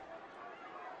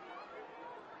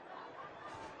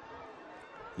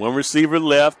 One receiver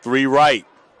left, 3 right.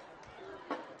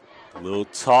 A little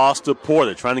toss to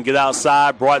Porter, trying to get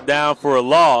outside, brought down for a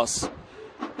loss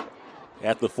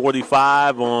at the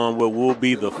 45 on what will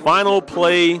be the final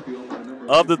play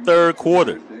of the third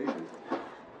quarter.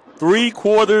 3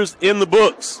 quarters in the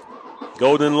books.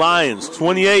 Golden Lions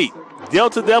 28,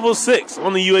 Delta Devils 6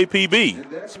 on the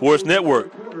UAPB Sports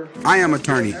Network. I am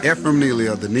attorney Ephraim Neely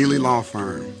of the Neely Law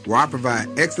Firm, where I provide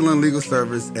excellent legal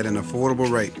service at an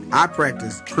affordable rate. I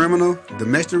practice criminal,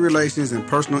 domestic relations, and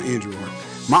personal injury work.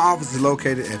 My office is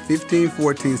located at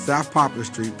 1514 South Poplar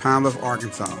Street, Pine Bluff,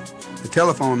 Arkansas. The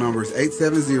telephone number is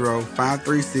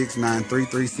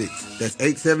 870-536-9336. That's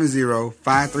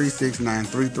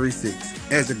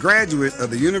 870-536-9336. As a graduate of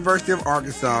the University of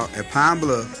Arkansas at Pine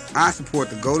Bluff, I support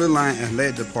the Golden Lion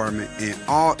Athletic Department in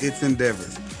all its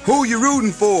endeavors. Who you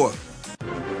rooting for?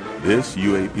 This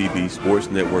UAPB Sports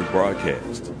Network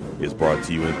broadcast is brought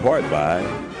to you in part by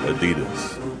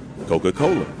Adidas,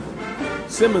 Coca-Cola,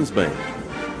 Simmons Bank,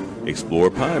 Explore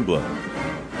Pine Bluff,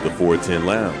 the 410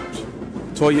 Lounge,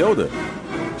 Toyota,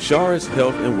 Shara's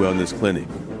Health and Wellness Clinic,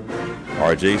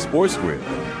 RJ Sports Grill,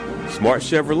 Smart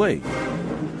Chevrolet,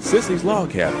 Sissy's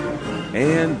Log Cabin,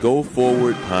 and Go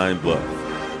Forward Pine Bluff.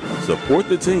 Support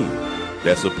the team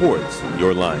that supports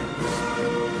your Lions.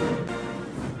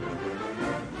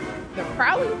 The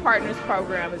Prowling Partners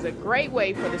program is a great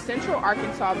way for the Central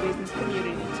Arkansas business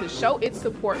community to show its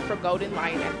support for Golden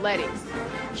Lion athletics.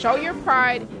 Show your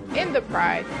pride in the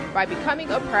pride by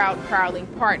becoming a proud Prowling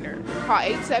partner. Call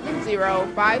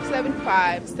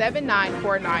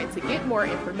 870-575-7949 to get more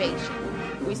information.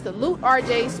 We salute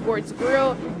RJ Sports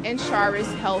Grill and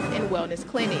Shara's Health and Wellness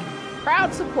Clinic,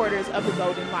 proud supporters of the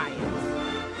Golden Lions.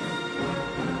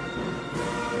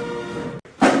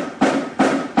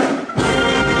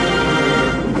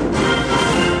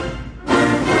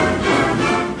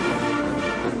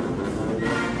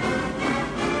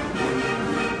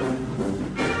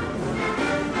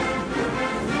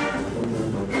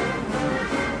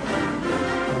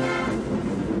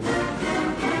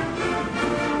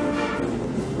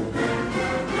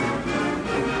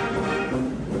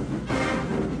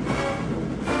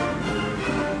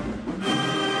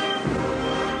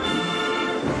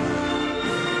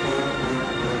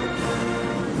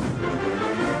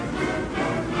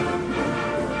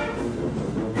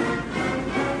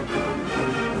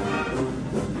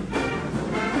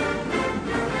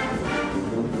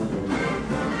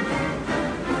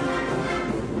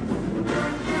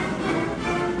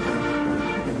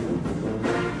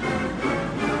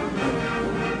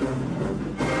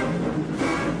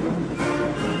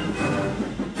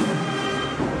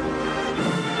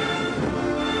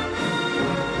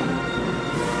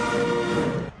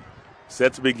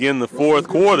 Set to begin the fourth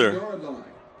quarter.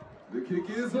 The kick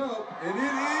is up, and it is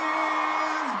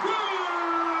good.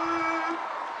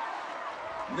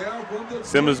 Now from the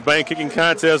Simmons Bank kicking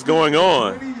contest going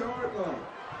on. 20-yard line.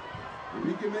 If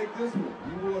he can make this one,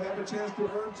 he will have a chance to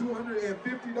earn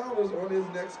 $250 on his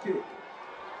next kick.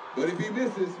 But if he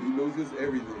misses, he loses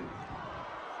everything.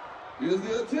 Here's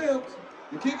the attempt.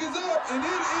 The kick is up, and it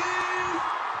is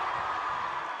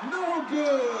no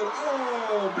good.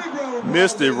 Oh, big round of applause.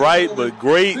 Missed it right, but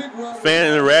great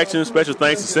fan interaction. Special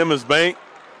thanks to Simmons Bank,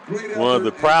 one of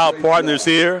the proud partners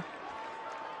here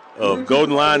of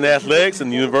Golden Lion Athletics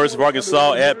and the University of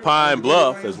Arkansas at Pine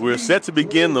Bluff, as we're set to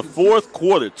begin the fourth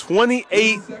quarter,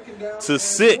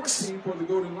 28-6.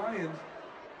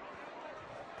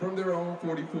 From their own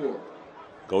 44.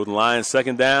 Golden Lions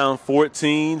second down,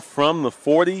 14 from the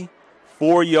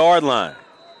 44-yard line.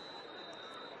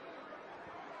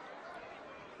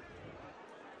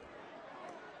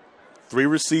 Three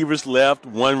receivers left,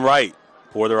 one right.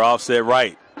 Porter offset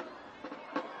right.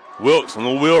 Wilkes on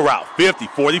the wheel route, 50,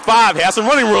 45, has some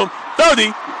running room,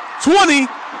 30, 20,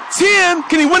 10.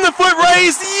 Can he win the foot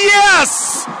race?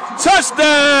 Yes!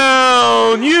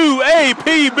 Touchdown,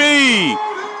 UAPB.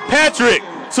 Patrick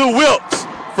to Wilkes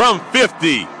from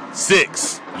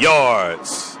 56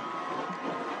 yards.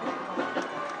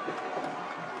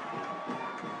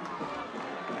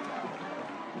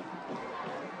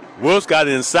 Wilkes got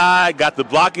inside, got the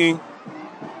blocking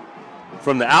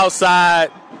from the outside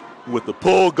with the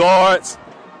pull guards,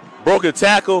 broke a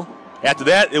tackle. After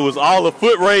that, it was all a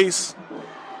foot race.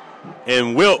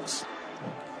 And Wilkes,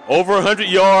 over 100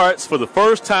 yards for the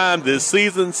first time this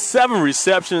season, 7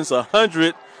 receptions,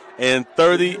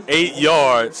 138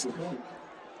 yards.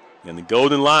 And the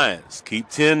Golden Lions keep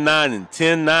 10-9 and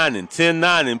 10-9 and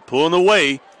 10-9 and pulling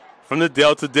away from the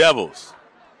Delta Devils.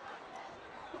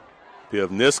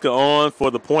 Pivniska on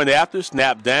for the point after.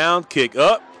 Snap down, kick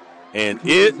up, and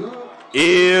it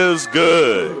is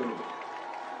good.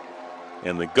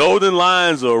 And the Golden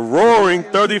Lions are roaring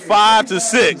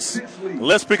 35-6.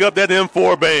 Let's pick up that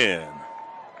M4 band.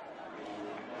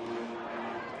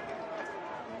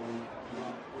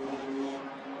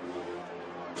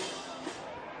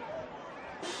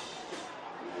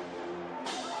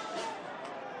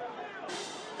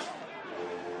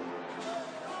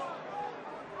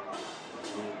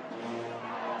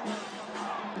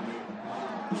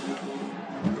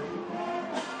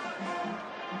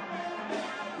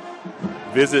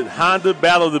 Visit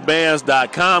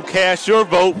HondaBattleTheBands.com. Cast your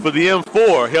vote for the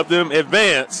M4. Help them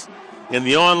advance in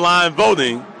the online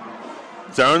voting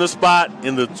to earn a spot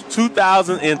in the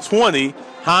 2020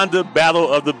 Honda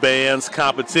Battle of the Bands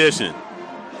competition.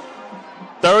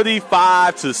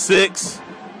 35-6.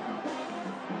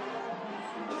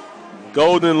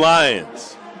 Golden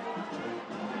Lions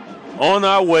on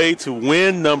our way to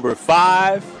win number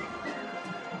 5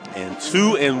 and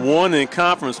 2-1 in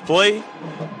conference play.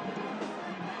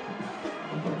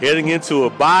 Heading into a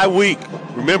bye week.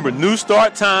 Remember, new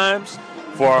start times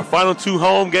for our final 2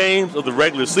 home games of the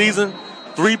regular season.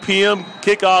 3 p.m.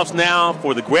 kickoffs now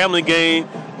for the Grambling game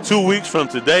 2 weeks from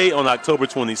today on October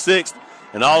 26th.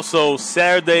 And also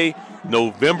Saturday,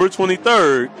 November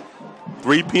 23rd,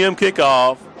 3 p.m.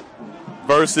 kickoff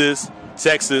versus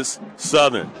Texas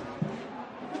Southern.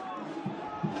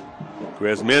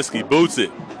 Kresminski boots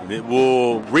it, and it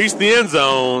will reach the end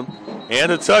zone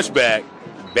and a touchback.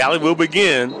 Valley will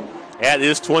begin at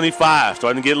its 25.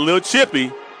 Starting to get a little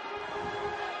chippy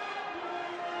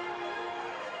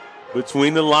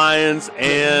between the Lions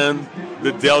and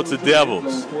the Delta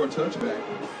Devils.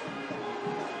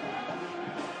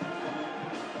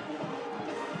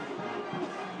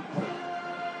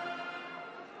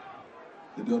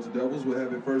 The Delta Devils will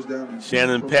have it first down.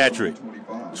 Shannon Patrick,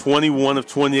 21 of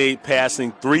 28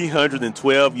 passing,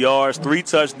 312 yards, 3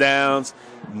 touchdowns,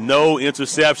 no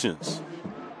interceptions.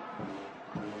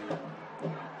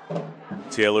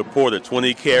 Taylor Porter,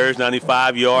 20 carries,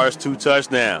 95 yards, 2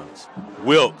 touchdowns.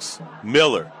 Wilkes,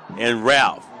 Miller, and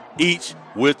Ralph, each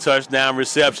with touchdown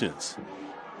receptions.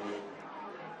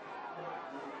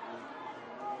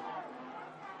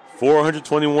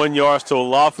 421 yards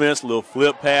total offense, little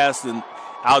flip pass and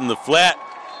out in the flat.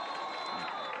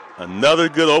 Another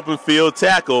good open field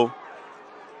tackle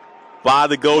by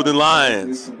the Golden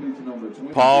Lions.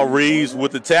 Paul Reeves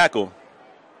with the tackle.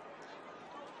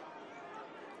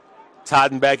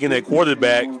 Totten back in at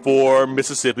quarterback for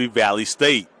Mississippi Valley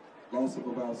State. Loss of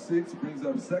about 6 brings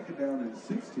up second down and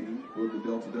 16 for the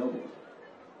Delta Devils.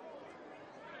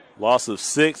 Loss of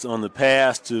 6 on the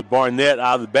pass to Barnett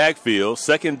out of the backfield.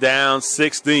 Second down,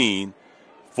 16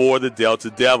 for the Delta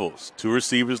Devils. 2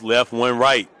 receivers left, 1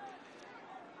 right.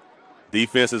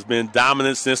 Defense has been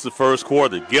dominant since the first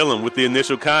quarter. Gillum with the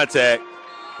initial contact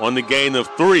on the gain of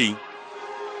 3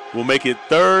 will make it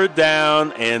 3rd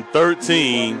down and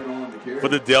 13 for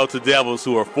the Delta Devils,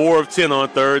 who are 4 of 10 on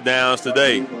 3rd downs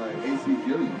today.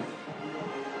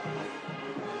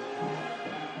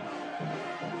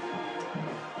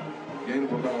 Gain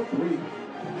of about 3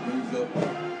 brings up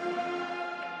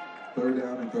 3rd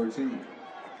down and 13.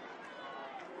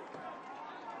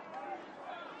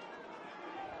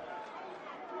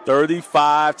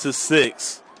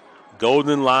 (35-6).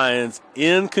 Golden Lions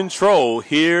in control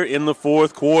here in the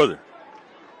 4th quarter.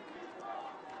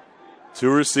 2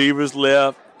 receivers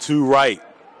left, 2 right.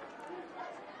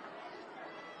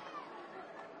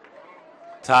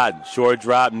 Totten, short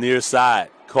drop near side,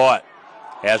 caught.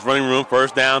 Has running room,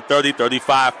 first down, 30,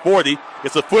 35, 40.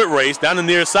 It's a foot race down the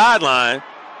near sideline.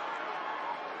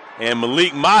 And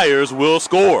Malik Myers will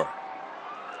score.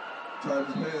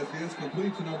 Titans pass is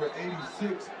complete to number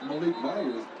 86, Malik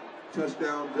Myers.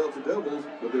 Touchdown Delta Devils,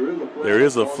 but there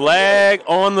is a flag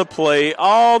on the play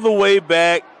all the way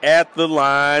back at the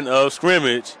line of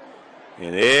scrimmage.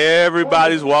 And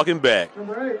everybody's walking back.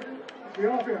 Number 8,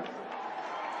 the offense.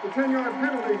 The 10-yard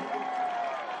penalty.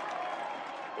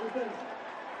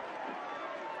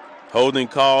 Holding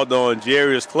called on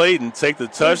Jarius Clayton. Take the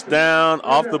touchdown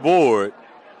off the board.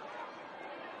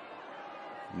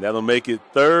 And that'll make it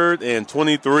 3rd and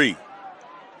 23.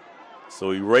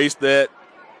 So erase that.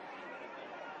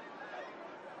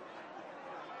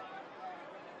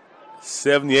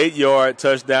 78-yard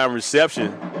touchdown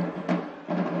reception.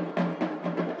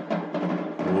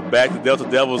 We'll back the Delta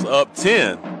Devils up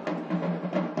 10.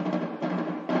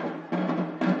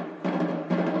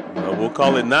 We'll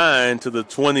call it 9 to the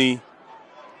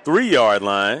 23-yard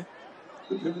line.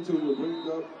 The penalty will bring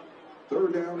up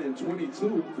 3rd down and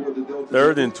 22 for the Delta.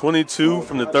 3rd and 22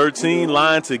 from the 13.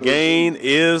 Line to gain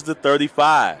is the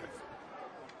 35.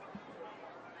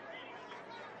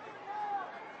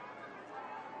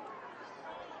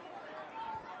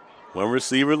 One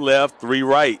receiver left, 3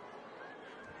 right.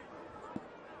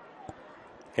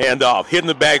 Handoff, hitting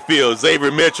the backfield,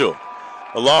 Xavier Mitchell,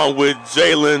 along with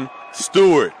Jalen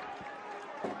Stewart.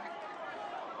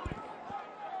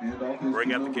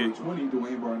 Bring up the kick. 20,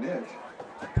 Dwayne Barnett.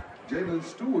 Jalen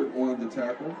Stewart on the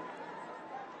tackle.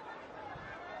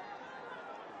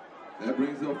 That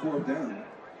brings up 4th down.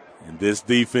 And this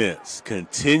defense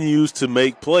continues to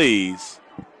make plays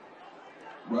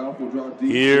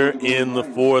here in the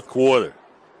fourth quarter.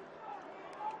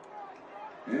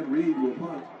 And Reed will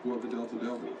punt for the Delta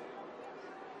Devils.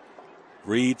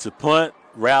 Reed to punt.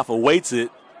 Ralph awaits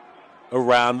it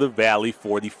around the Valley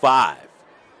 45.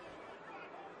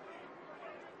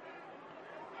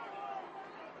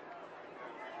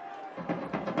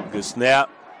 Good snap.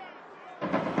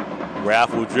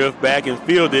 Ralph will drift back and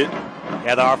field it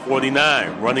at our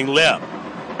 49. Running left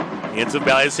into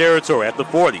Valley territory at the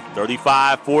 40.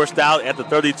 35 forced out at the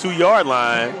 32-yard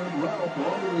line.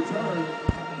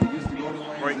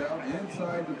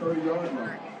 Inside the 30-yard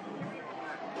line.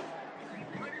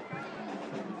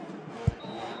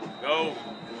 Go.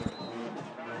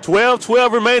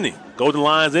 12-12 remaining. Golden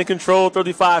Lions in control,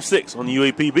 35-6 on the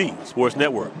UAPB Sports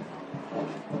Network.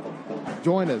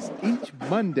 Join us each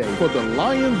Monday for the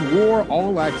Lions Roar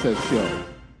All Access Show.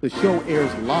 The show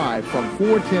airs live from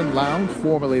 410 Lounge,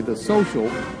 formerly The Social,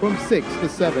 from 6 to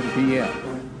 7 p.m.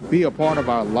 Be a part of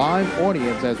our live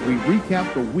audience as we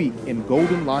recap the week in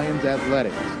Golden Lions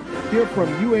athletics. Hear from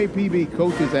UAPB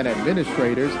coaches and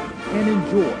administrators and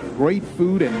enjoy great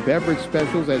food and beverage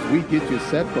specials as we get you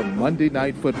set for Monday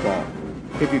Night Football.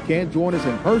 If you can't join us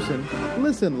in person,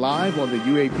 listen live on the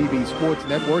UAPB Sports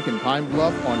Network in Pine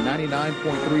Bluff on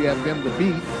 99.3 FM The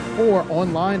Beat or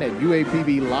online at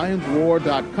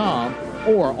UAPBLionsRoar.com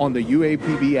or on the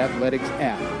UAPB Athletics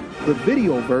app. The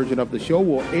video version of the show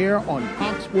will air on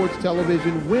Cox Sports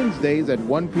Television Wednesdays at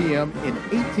 1 p.m. in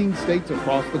 18 states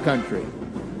across the country.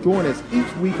 Join us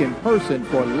each week in person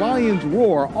for Lions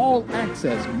Roar All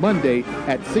Access Monday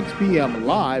at 6 p.m.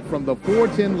 live from the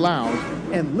 410 Lounge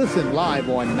and listen live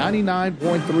on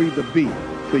 99.3 The Beat.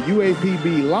 The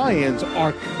UAPB Lions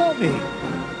are coming.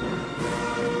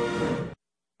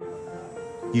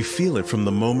 You feel it from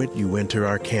the moment you enter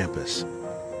our campus.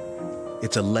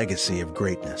 It's a legacy of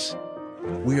greatness.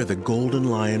 We are the Golden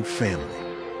Lion family,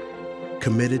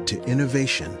 committed to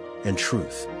innovation and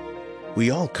truth. We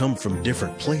all come from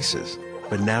different places,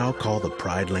 but now call the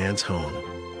Pride Lands home.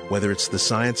 Whether it's the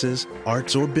sciences,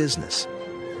 arts, or business,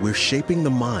 we're shaping the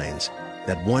minds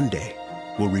that one day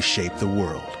will reshape the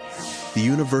world. The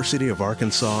University of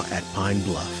Arkansas at Pine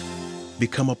Bluff.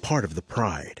 Become a part of the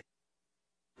pride.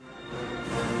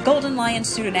 Golden Lions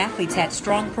student athletes had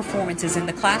strong performances in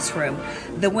the classroom.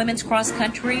 The women's cross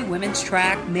country, women's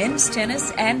track, men's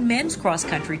tennis, and men's cross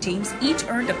country teams each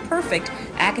earned a perfect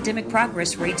academic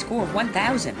progress rate score of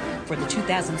 1,000 for the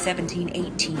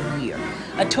 2017-18 year.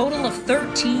 A total of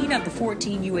 13 of the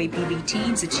 14 UAPB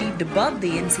teams achieved above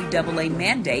the NCAA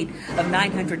mandate of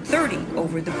 930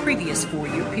 over the previous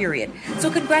four-year period. So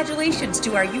congratulations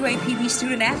to our UAPB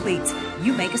student athletes.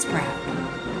 You make us proud.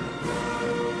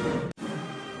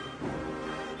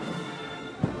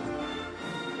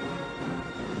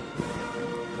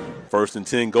 First and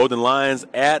 10, Golden Lions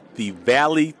at the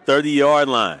Valley 30-yard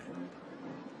line.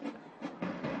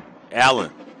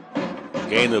 Allen,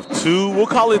 gain of 2, we'll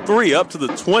call it 3, up to the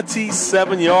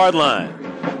 27-yard line.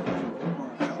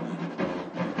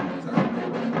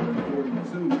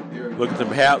 Looking to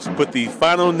perhaps put the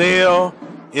final nail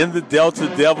in the Delta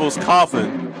Devils'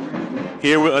 coffin.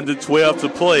 Here we're under 12 to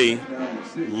play,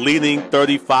 leading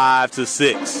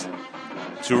 35-6.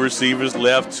 Two receivers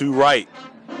left, two right.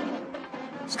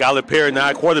 Skylar Perry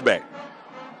now quarterback.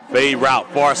 Fade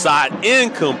route, far side,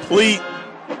 incomplete.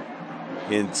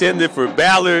 Intended for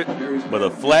Ballard, but a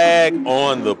flag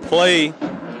on the play.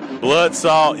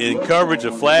 Bloodsaw in coverage,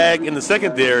 a flag in the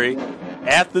secondary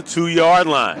at the 2-yard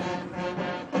line.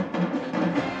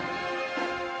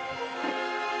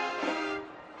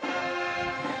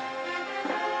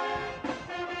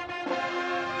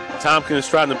 Tompkins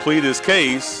trying to plead his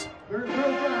case.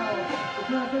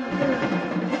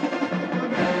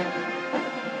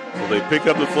 They pick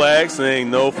up the flag saying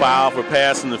no foul for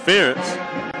pass interference.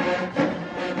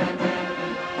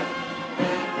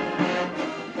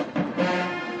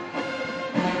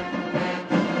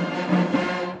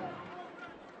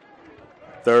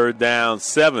 Third down,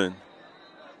 7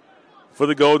 for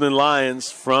the Golden Lions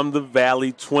from the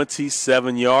Valley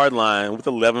 27-yard line with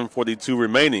 11:42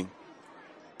 remaining.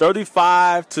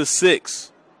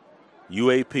 35-6.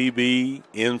 UAPB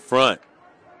in front.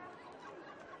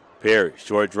 Perry,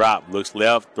 short drop, looks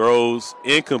left, throws,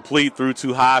 incomplete, threw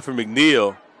too high for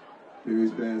McNeil.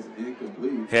 Perry's pass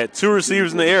incomplete. Had two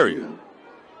receivers in the area.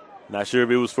 Not sure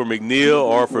if it was for McNeil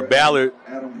or for Ballard.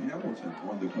 Adam Hamilton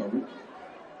on the coverage.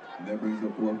 And that brings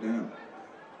up 4th down.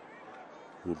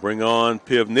 We'll bring on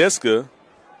Pivniska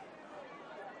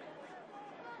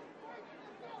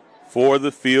for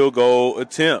the field goal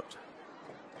attempt.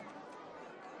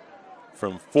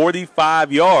 from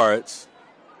 45 yards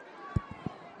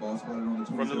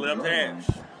from the left hash.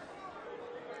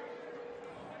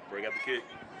 Break out the kick.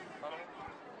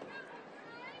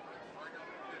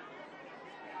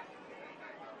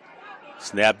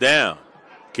 Snap down.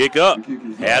 Kick up.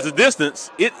 Has a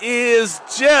distance. It is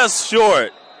just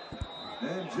short.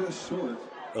 And just short.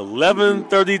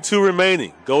 11:32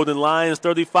 remaining. Golden Lions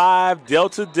 35,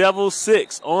 Delta Devils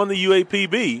 6 on the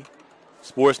UAPB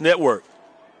Sports Network.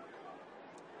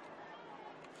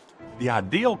 The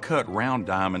ideal cut round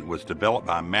diamond was developed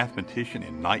by a mathematician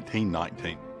in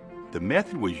 1919. The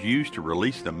method was used to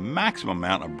release the maximum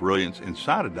amount of brilliance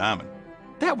inside a diamond.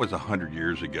 That was 100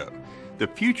 years ago. The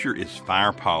future is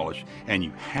fire polish, and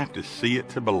you have to see it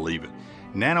to believe it.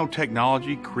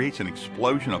 Nanotechnology creates an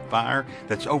explosion of fire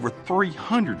that's over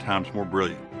 300 times more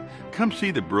brilliant. Come see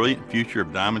the brilliant future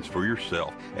of diamonds for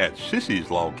yourself at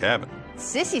Sissy's Log Cabin.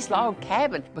 Sissy's Log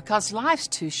Cabin, because life's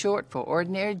too short for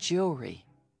ordinary jewelry.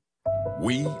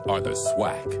 We are the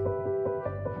SWAC.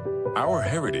 Our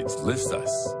heritage lifts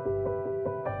us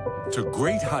to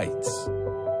great heights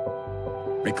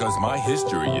because my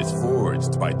history is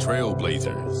forged by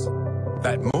trailblazers.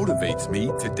 That motivates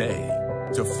me today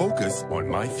to focus on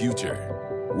my future.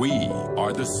 We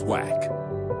are the SWAC.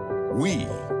 We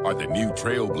are the new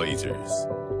trailblazers.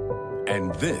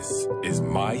 And this is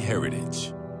my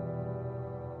heritage.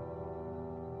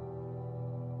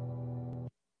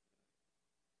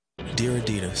 Dear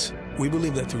Adidas, we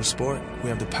believe that through sport, we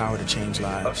have the power to change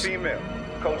lives. A female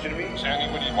coaching me. Is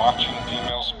anybody watching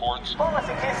female sports?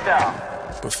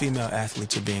 But female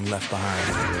athletes are being left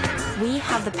behind. We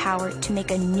have the power to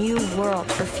make a new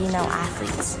world for female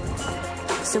athletes.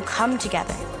 So come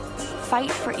together, fight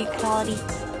for equality,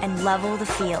 and level the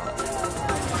field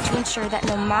to ensure that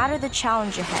no matter the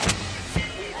challenge ahead,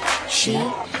 she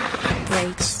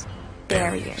breaks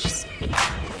barriers.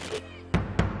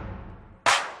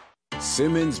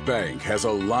 Simmons Bank has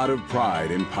a lot of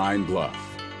pride in Pine Bluff.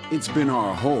 It's been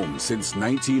our home since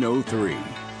 1903,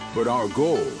 but our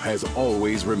goal has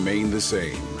always remained the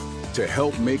same: to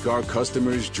help make our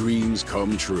customers' dreams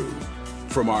come true.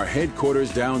 From our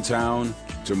headquarters downtown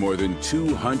to more than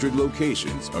 200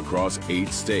 locations across 8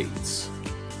 states.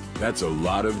 That's a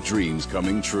lot of dreams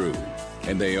coming true,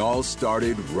 and they all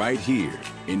started right here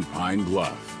in Pine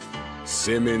Bluff.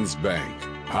 Simmons Bank,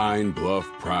 Pine Bluff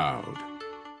proud.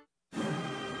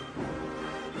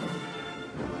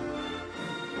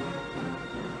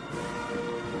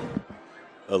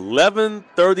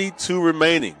 $11:32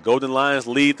 remaining. Golden Lions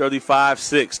lead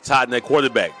 35-6. Totten at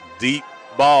quarterback. Deep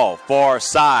ball, far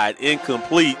side,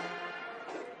 incomplete.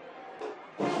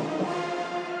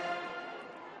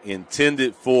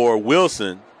 Intended for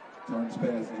Wilson.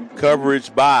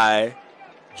 Coverage by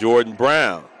Jordan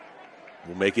Brown.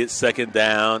 Will make it second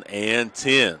down and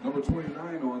 10. Number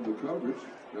 29 on the coverage.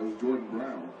 That was Jordan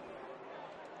Brown.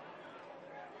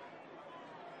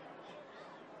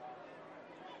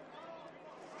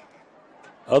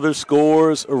 Other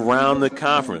scores around the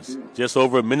conference. Just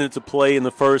over a minute to play in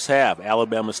the first half.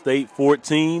 Alabama State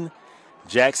 14,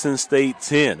 Jackson State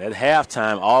 10. At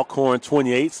halftime, Alcorn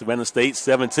 28, Savannah State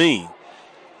 17.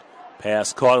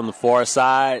 Pass caught on the far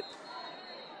side.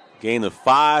 Gain of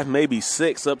 5, maybe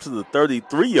 6, up to the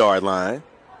 33-yard line.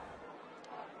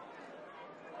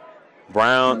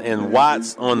 Brown and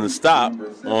Watts on the stop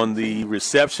on the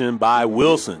reception by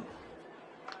Wilson.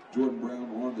 Jordan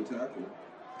Brown on the tackle.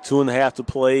 2.5 to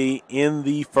play in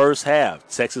the first half.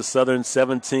 Texas Southern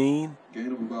 17.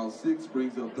 Gain of about 6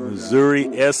 brings up third Missouri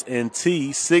down.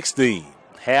 S&T 16.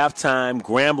 Halftime,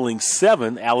 Grambling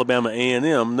 7, Alabama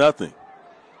A&M nothing.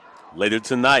 Later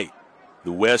tonight,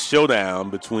 the West Showdown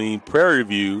between Prairie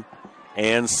View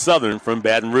and Southern from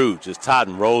Baton Rouge as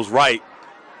Totten rolls right.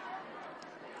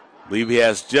 Believe he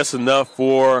has just enough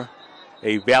for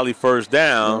a Valley first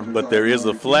down, but there is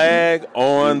a flag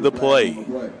on the play.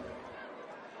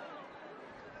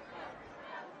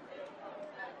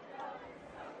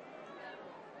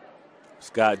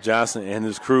 Scott Johnson and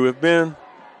his crew have been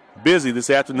busy this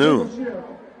afternoon.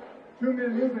 2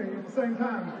 men moving at the same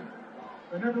time.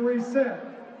 They never reset.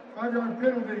 5-yard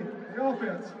penalty, the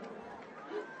offense.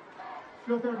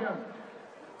 Still third down.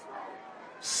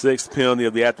 6th penalty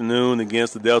of the afternoon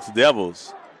against the Delta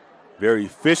Devils. Very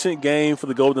efficient game for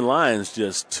the Golden Lions.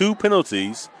 Just 2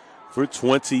 penalties for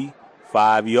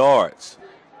 25 yards.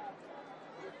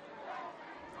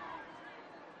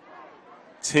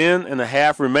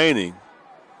 10.5 remaining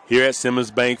here at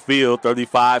Simmons Bank Field.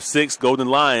 35-6 Golden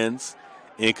Lions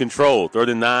in control.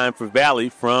 39 for Valley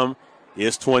from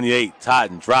is 28.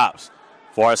 Totten drops.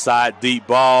 Far side deep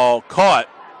ball caught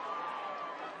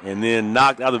and then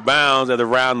knocked out of bounds at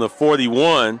around the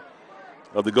 41.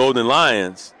 of the Golden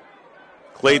Lions.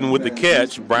 Clayton with the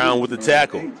catch, Brown with the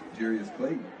tackle. Jarius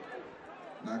Clayton.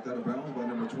 Knocked out of bounds by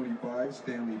number 25,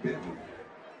 Stanley Bentley.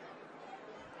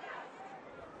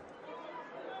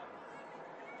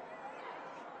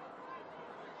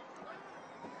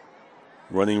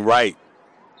 Running right.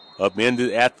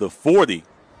 Upended at the 40.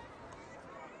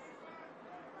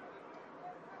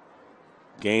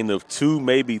 Gain of 2,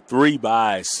 maybe 3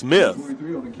 by Smith.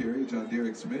 43 on the carry, John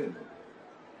Derek Smith.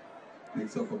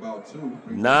 Picks up about 2.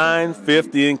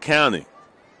 9:50 and counting.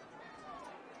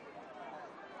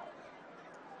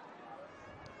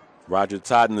 Roger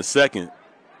Totten II,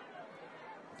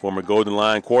 former Golden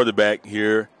Lion quarterback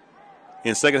here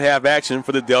in second half action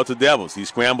for the Delta Devils. He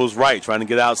scrambles right, trying to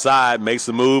get outside, makes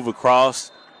a move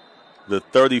across the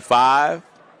 35.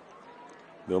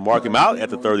 They'll mark him out at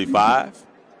the 35.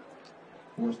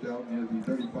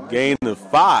 Gain of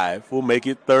 5 will make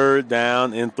it 3rd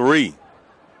down and 3.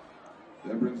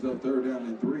 That brings up 3rd down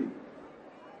and 3.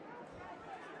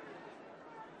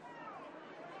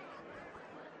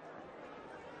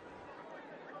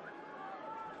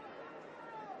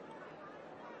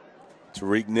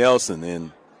 Tariq Nelson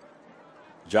and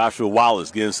Joshua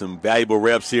Wallace getting some valuable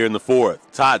reps here in the 4th.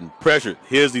 Totten pressured.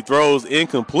 Here's he throws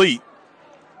incomplete.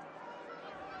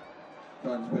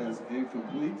 Pass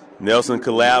incomplete. Nelson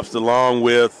collapsed along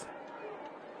with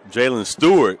Jalen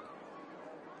Stewart.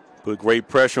 Put great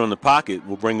pressure on the pocket.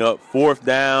 Will bring up 4th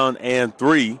down and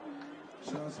 3.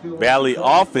 Valley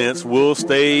offense will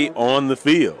stay on the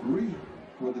field. 3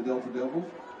 for the Delta Devils.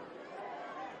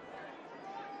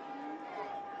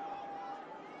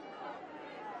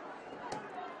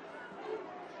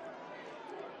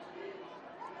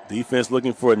 Defense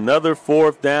looking for another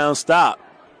 4th down stop.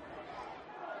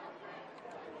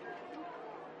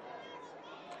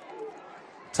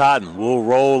 Totten will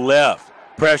roll left.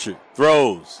 Pressure.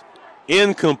 Throws.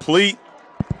 Incomplete.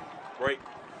 Break.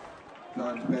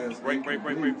 Break.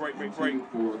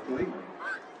 For Clayton.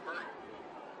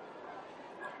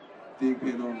 Big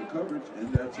pin on the coverage,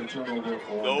 and that's a turnover.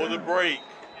 Go to break.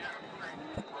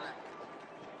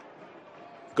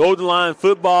 Golden Lion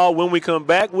football when we come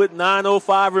back with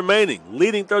 9:05 remaining,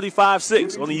 leading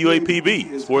 35-6 on the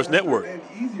UAPB Sports Network.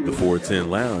 The 410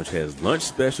 Lounge has lunch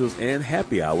specials and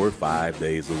happy hour 5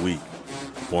 days a week.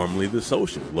 Formerly The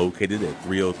Social, located at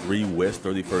 303 West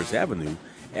 31st Avenue,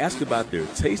 ask about their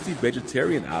tasty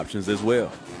vegetarian options as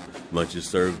well. Lunch is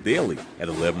served daily at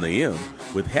 11 a.m.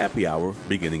 with happy hour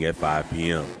beginning at 5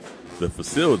 p.m. The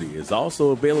facility is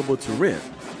also available to rent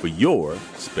for your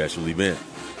special event.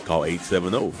 Call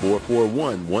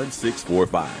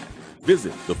 870-441-1645.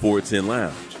 Visit the 410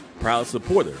 Lounge, proud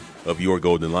supporter of your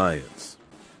Golden Lions.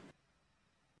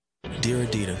 Dear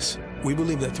Adidas, we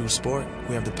believe that through sport,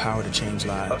 we have the power to change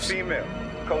lives. A female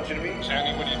coaching me. Is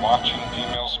anybody watching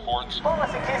female sports?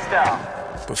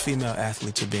 But female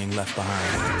athletes are being left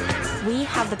behind. We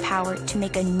have the power to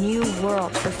make a new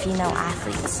world for female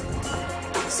athletes.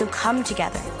 So come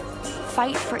together,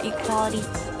 fight for equality,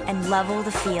 and level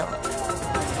the field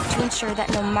to ensure that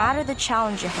no matter the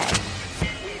challenge ahead,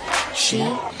 she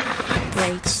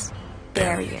breaks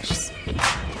barriers.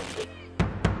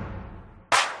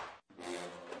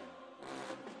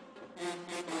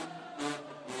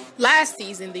 Last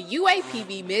season, the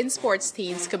UAPB men's sports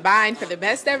teams combined for the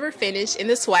best ever finish in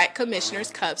the SWAC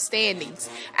Commissioner's Cup standings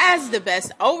as the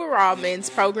best overall men's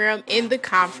program in the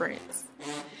conference.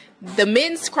 The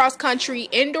men's cross-country,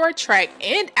 indoor track,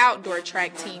 and outdoor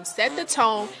track teams set the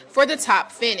tone for the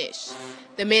top finish.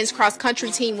 The men's cross-country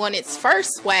team won its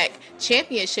first SWAC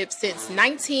championship since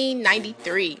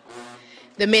 1993.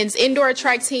 The men's indoor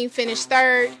track team finished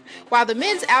third, while the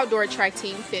men's outdoor track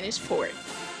team finished fourth.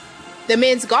 The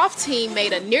men's golf team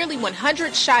made a nearly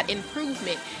 100-shot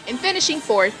improvement in finishing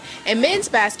fourth, and men's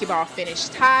basketball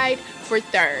finished tied for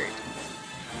third.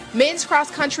 Men's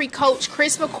cross-country coach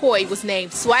Chris McCoy was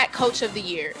named SWAC Coach of the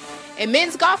Year, and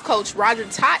men's golf coach Roger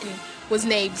Totten was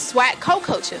named SWAC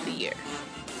Co-Coach of the Year.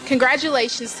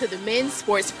 Congratulations to the men's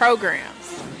sports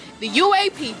programs. The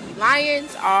UAPB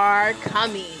Lions are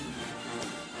coming.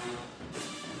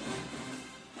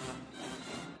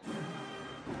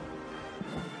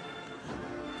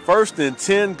 First and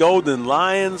 10 Golden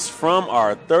Lions from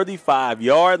our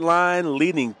 35-yard line,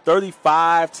 leading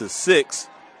 35-6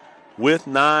 with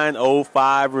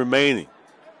 9:05 remaining.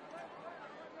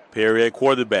 Perry at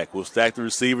quarterback will stack the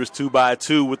receivers 2 by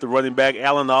 2 with the running back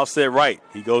Allen offset right.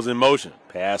 He goes in motion.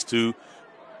 Pass to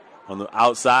on the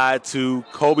outside to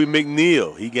Kobe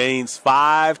McNeil. He gains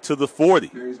 5 to the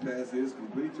 40.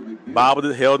 Bobbled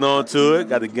it, held on to it,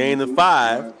 got a gain of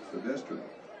 5.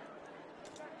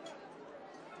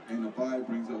 Gain of 5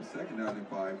 brings up 2nd down and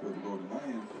 5 for the Golden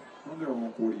Lions from their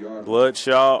own 40-yard.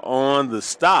 Bloodshaw on the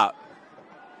stop.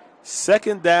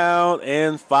 2nd down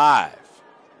and 5.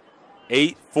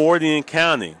 8:40 and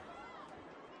counting.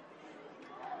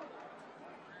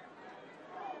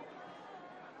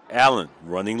 Allen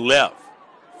running left.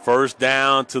 1st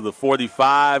down to the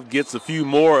 45. Gets a few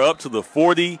more up to the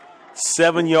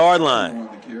 47-yard line. On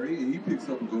the carry, and he picks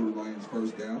up a Golden Lions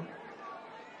 1st down.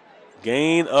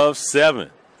 Gain of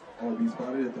 7. Will be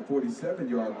spotted at the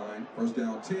 47-yard line. 1st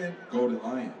down 10, Golden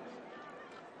Lions.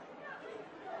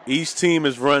 Each team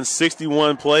has run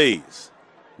 61 plays.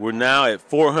 We're now at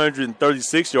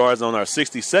 436 yards on our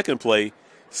 62nd play.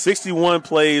 61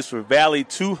 plays for Valley,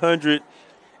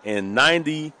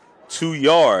 292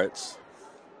 yards.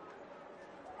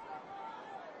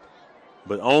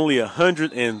 But only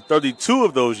 132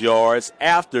 of those yards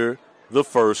after the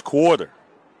 1st quarter.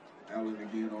 Allen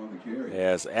again on the carry.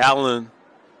 As Allen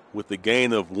with the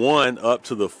gain of 1 up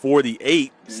to the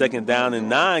 48. 2nd down and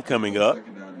 9 coming up.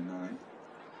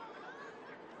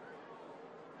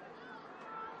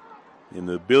 And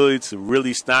the ability to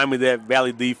really stymie that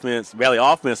Valley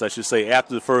offense, I should say,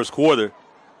 after the 1st quarter.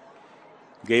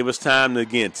 Gave us time to,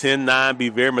 again, 10-9, be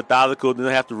very methodical,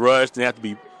 didn't have to rush, didn't have to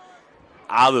be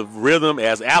out of rhythm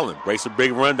as Allen breaks a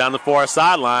big run down the far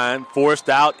sideline, forced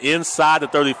out inside the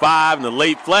 35, and the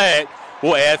late flag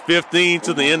will add 15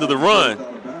 to the end of the run.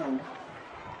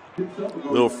 A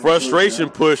little frustration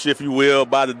push, if you will,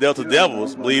 by the Delta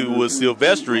Devils. I believe it was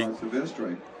Silvestri.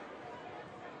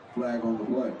 Flag on the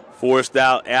play. Forced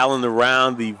out Allen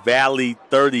around the Valley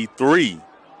 33.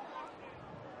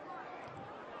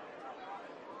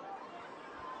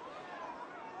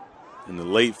 And the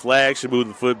late flag should move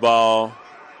the football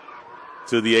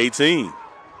to the 18.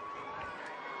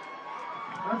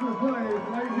 After the play,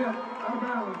 late hit, out of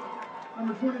bounds.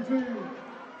 Number 22,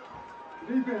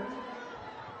 defense.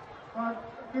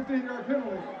 15-yard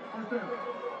penalty. 1st down.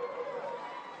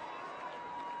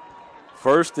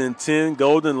 1st and 10,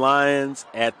 Golden Lions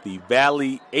at the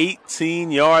Valley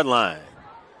 18-yard line.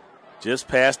 Just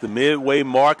past the midway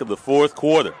mark of the 4th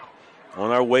quarter.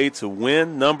 On our way to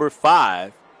win number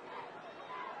 5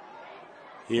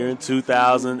 here in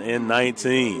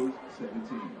 2019.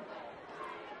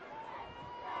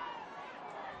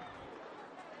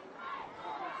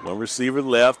 One receiver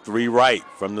left, 3 right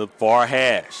from the far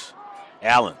hash.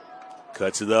 Allen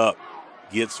cuts it up,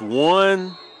 gets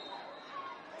 1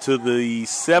 to the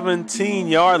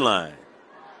 17-yard line.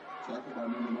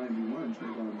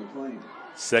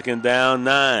 2nd down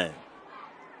 9.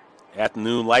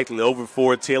 Afternoon likely over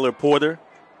for Taylor Porter.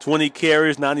 20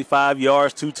 carries, 95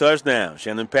 yards, 2 touchdowns.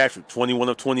 Shannon Patrick, 21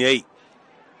 of 28.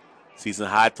 Season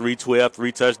high 312,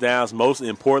 3 touchdowns. Most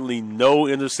importantly, no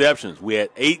interceptions. We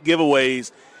had 8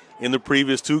 giveaways in the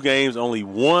previous 2 games, only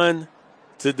 1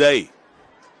 today.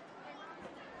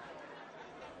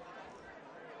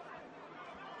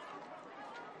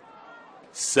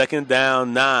 Second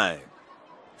down 9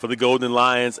 for the Golden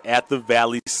Lions at the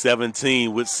Valley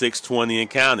 17 with 6:20 and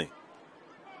counting.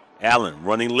 Allen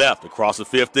running left across the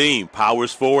 15,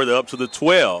 powers forward up to the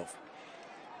 12.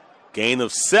 Gain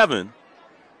of 7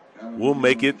 will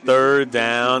make it 3rd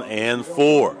down and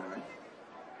 4.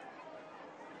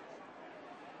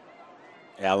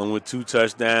 Allen with 2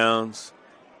 touchdowns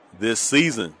this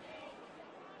season.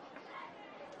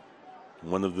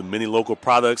 One of the many local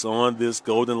products on this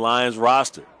Golden Lions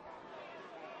roster.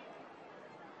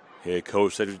 Head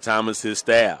coach Cedric Thomas, his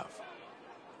staff,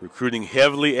 recruiting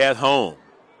heavily at home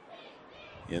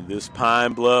in this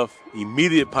Pine Bluff,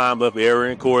 immediate Pine Bluff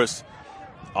area. Of course,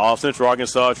 all of Central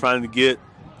Arkansas trying to get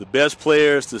the best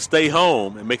players to stay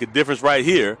home and make a difference right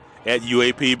here at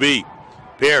UAPB.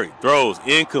 Perry throws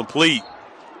incomplete.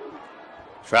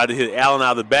 Tried to hit Allen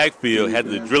out of the backfield, had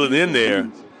to drill it in there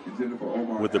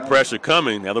with the pressure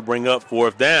coming. That'll bring up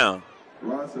 4th down.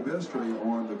 On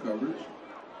the coverage.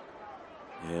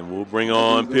 And we'll bring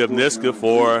on Pivniska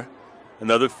for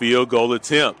another field goal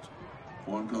attempt.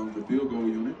 On comes the field goal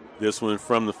unit. This one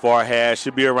from the far hash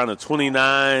should be around a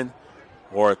 29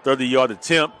 or a 30-yard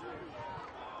attempt.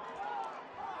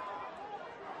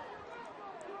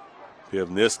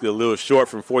 Pivniska a little short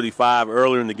from 45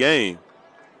 earlier in the game.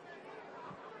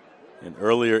 And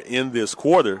earlier in this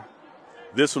quarter,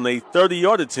 this one a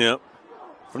 30-yard attempt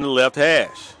from the left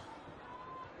hash.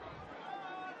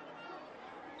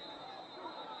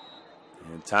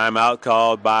 And timeout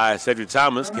called by Cedric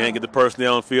Thomas. Can't get the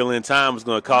personnel on field in time. It's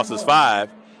going to cost us 5.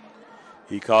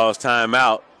 He calls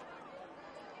timeout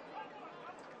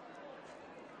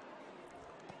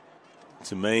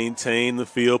to maintain the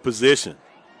field position.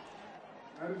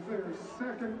 That is their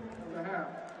 2nd of the half.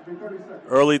 It'll be 30 seconds.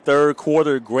 Early 3rd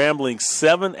quarter, Grambling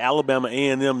 7, Alabama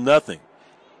A&M nothing.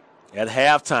 at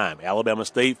halftime. Alabama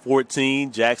State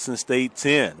 14, Jackson State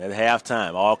 10 at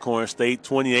halftime. Alcorn State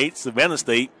 28, Savannah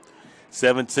State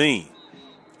 17.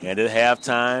 And at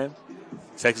halftime,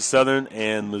 Texas Southern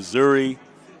and Missouri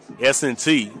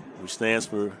S&T, which stands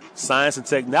for Science and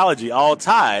Technology, all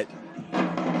tied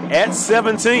at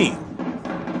 17.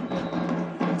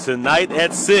 Tonight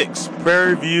at 6,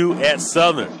 Prairie View at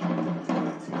Southern.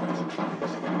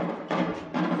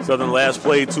 Southern last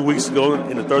played 2 weeks ago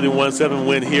in the 31-7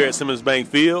 win here at Simmons Bank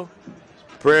Field.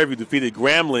 Prairie View defeated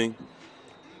Grambling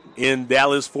in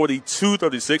Dallas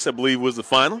 42-36, I believe was the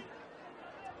final.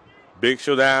 Big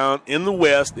showdown in the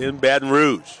West in Baton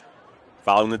Rouge.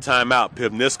 Following the timeout,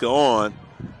 Pivniska on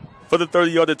for the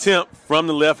 30-yard attempt from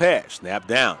the left hash. Snap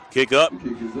down, kick up,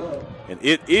 and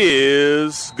it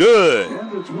is good.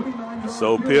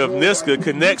 So Pivniska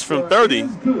connects from 30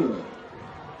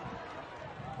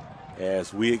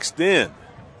 as we extend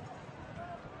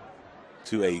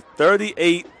to a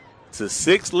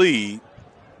 38-6 lead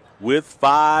with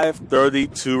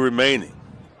 5:32 remaining.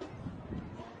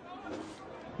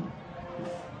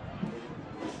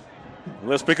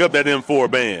 Let's pick up that M4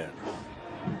 band.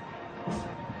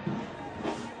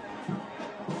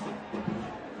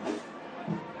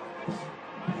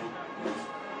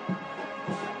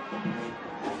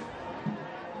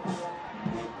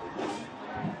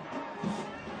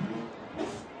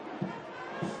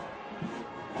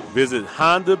 Visit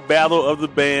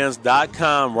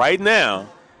HondaBattleOfTheBands.com right now.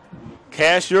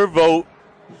 Cast your vote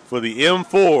for the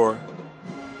M4.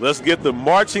 Let's get the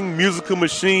marching musical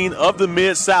machine of the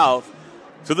Mid-South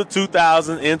to the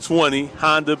 2020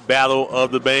 Honda Battle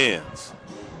of the Bands.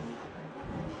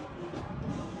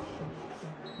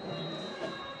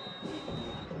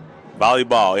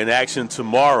 Volleyball in action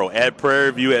tomorrow at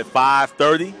Prairie View at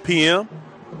 5:30 p.m.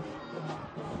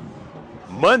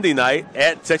 Monday night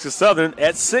at Texas Southern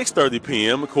at 6:30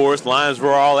 p.m. Of course, Lions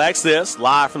Roar All Access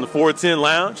live from the 410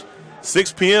 Lounge,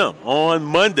 6 p.m. on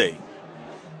Monday.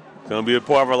 Going to be a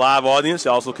part of our live audience.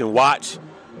 You also can watch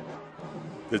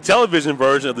the television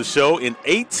version of the show in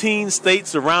 18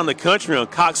 states around the country on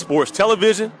Cox Sports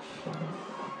Television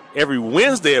every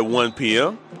Wednesday at 1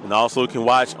 p.m. And also can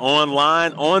watch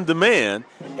online on demand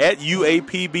at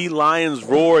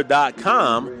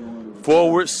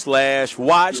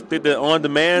UAPBLionsRoar.com/watch. Click the on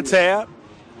demand tab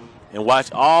and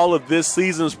watch all of this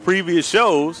season's previous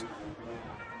shows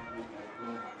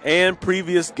and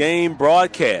previous game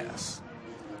broadcasts.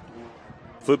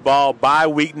 Football bye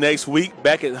week next week,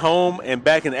 back at home and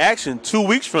back in action 2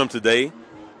 weeks from today.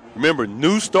 Remember,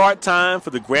 new start time for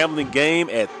the Grambling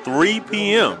game at 3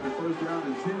 p.m.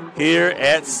 here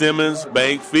at Simmons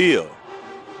Bank Field.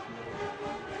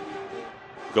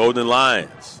 Golden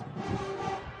Lions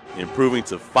improving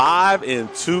to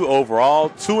 5-2 overall,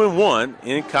 2-1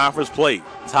 in conference play.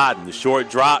 Totten, the short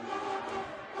drop,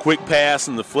 quick pass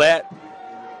in the flat.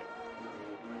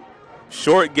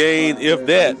 Short gain, if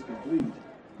that.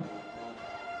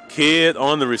 Kidd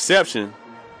on the reception.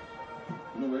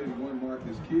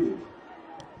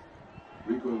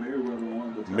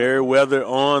 Merriweather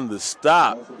on the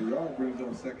stop.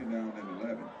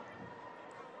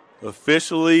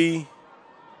 Officially,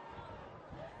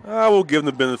 I will give them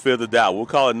the benefit of the doubt. We'll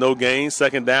call it no gain.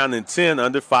 Second down and 10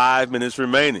 under 5 minutes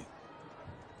remaining.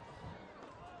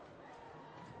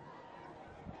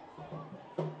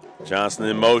 Johnson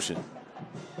in motion.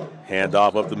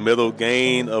 Handoff up the middle,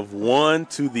 gain of 1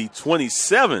 to the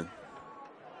 27.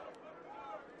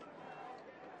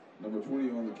 Number 20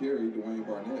 on the carry, Dwayne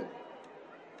Barnett.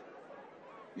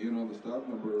 In on the stop,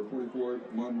 number 44,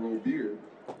 Monroe Beard.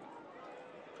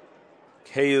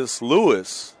 Caius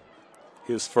Lewis,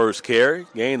 his first carry,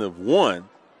 gain of 1.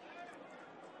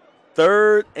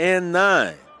 3rd and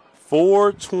 9,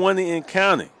 4:20 and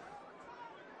counting.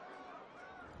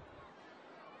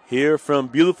 Here from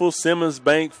beautiful Simmons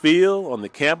Bank Field on the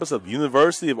campus of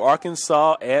University of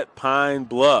Arkansas at Pine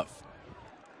Bluff.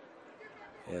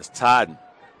 As Totten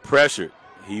pressured,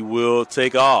 he will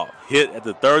take off. Hit at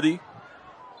the 30.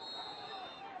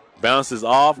 Bounces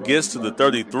off, gets to the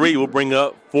 33. Will bring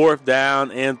up 4th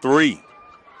down and 3.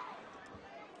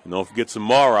 And don't forget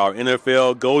tomorrow, our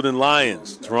NFL Golden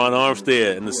Lions, Teron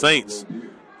Armstead and the Saints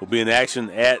will be in action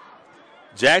at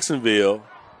Jacksonville.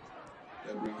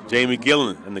 Jamie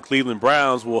Gillen and the Cleveland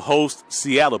Browns will host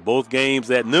Seattle, both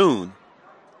games at noon.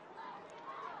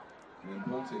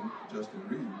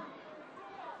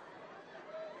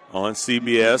 On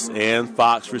CBS and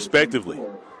Fox, respectively.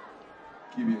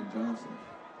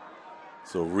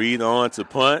 So Reed on to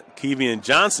punt. Kevian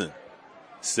Johnson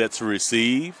set to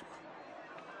receive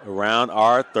around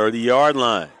our 30-yard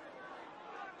line.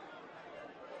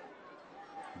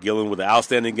 Gillen with an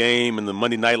outstanding game in the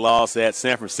Monday night loss at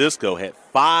San Francisco. Had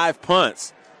 5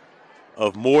 punts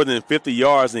of more than 50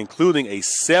 yards, including a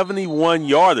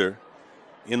 71-yarder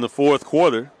in the fourth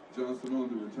quarter.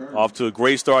 Off to a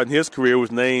great start in his career,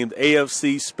 was named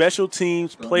AFC Special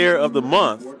Teams Player of the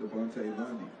Month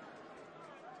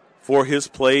for his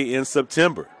play in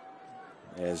September.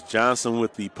 As Johnson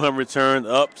with the punt return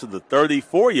up to the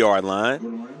 34-yard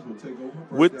line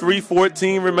with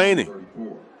 3:14 remaining.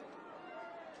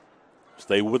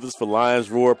 Stay with us for Lions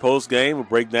Roar postgame. We'll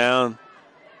break down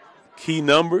key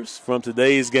numbers from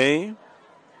today's game.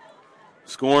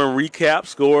 Scoring recap,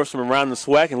 scores from around the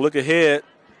SWAC, and look ahead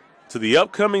to the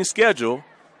upcoming schedule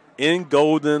in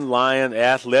Golden Lion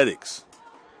Athletics.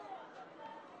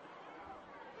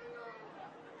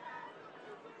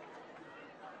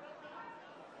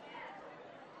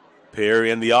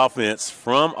 Perry and the offense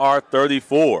from our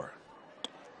 34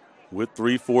 with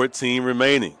 3:14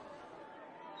 remaining.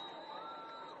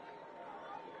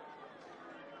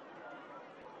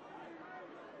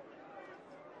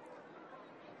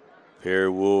 Perry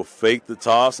will fake the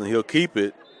toss, and he'll keep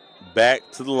it back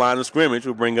to the line of scrimmage.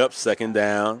 Will bring up second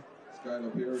down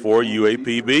for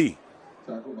UAPB.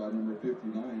 Tackled by number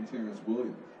 59, Terrence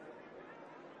Williams.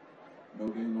 No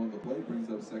gain on the play, brings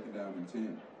up second down and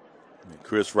 10. And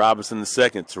Chris Robinson the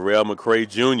second, Terrell McCray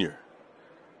Jr.,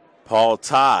 Paul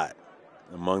Todd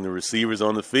among the receivers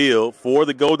on the field for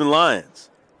the Golden Lions.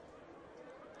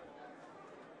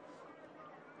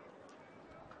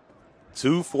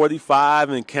 2:45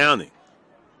 and counting.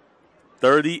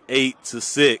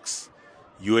 38-6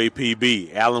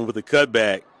 UAPB. Allen with a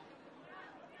cutback.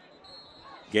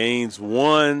 Gains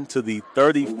 1 to the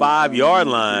 35-yard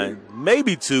line,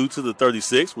 maybe 2 to the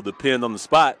 36, will depend on the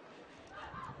spot.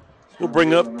 We'll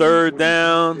bring up third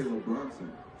down,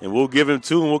 and we'll give him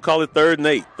 2, and we'll call it 3rd and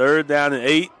 8. 3rd down and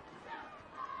 8.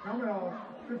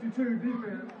 52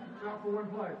 defense, out for 1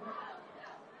 play.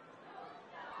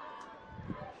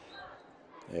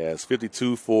 As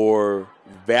 52 for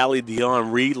Valley.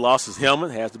 Dion Reed lost his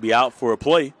helmet, has to be out for a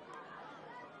play.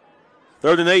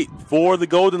 3rd and 8 for the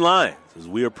Golden Lions as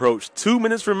we approach 2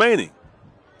 minutes remaining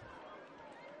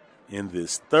in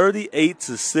this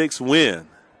 38-6 win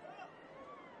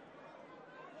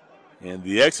and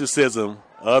the exorcism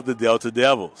of the Delta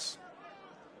Devils.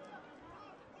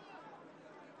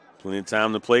 Plenty of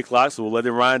time to play clock, so we'll let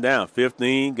it run down.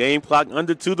 15, game clock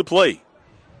under 2 to play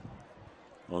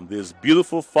on this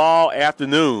beautiful fall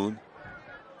afternoon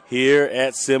here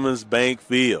at Simmons Bank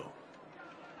Field.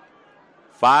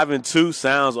 5-2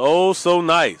 sounds oh so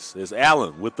nice as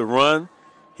Allen with the run.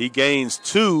 He gains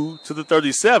 2 to the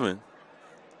 37.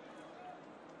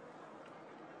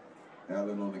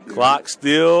 Clock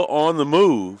still on the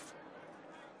move.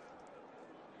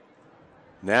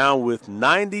 Now with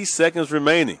 90 seconds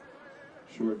remaining.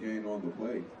 Short gain on the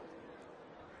play.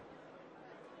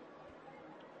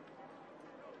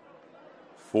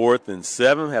 4th and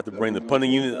 7. Have to bring the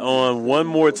punting unit on one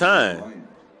more time.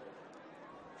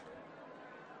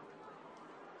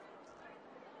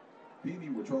 Beatty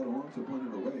will try to run to punt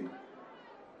it away.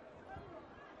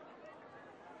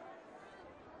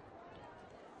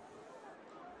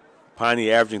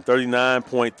 Piney averaging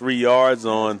 39.3 yards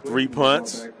on 3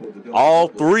 punts. All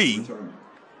 3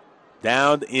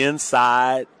 down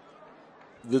inside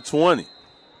the 20.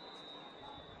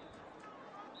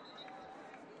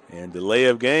 And delay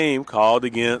of game called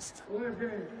against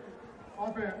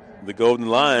the Golden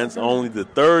Lions. Only the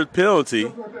 3rd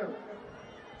penalty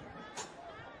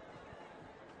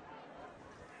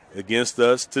against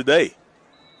us today.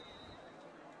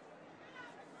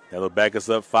 That'll back us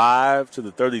up 5 to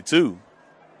the 32.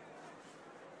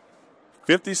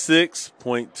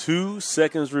 56.2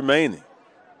 seconds remaining.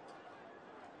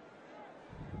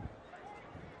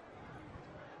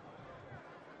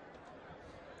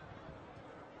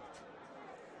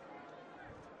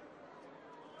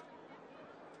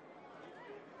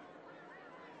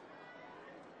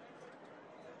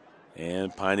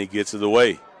 And Piney gets it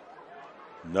away.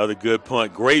 Another good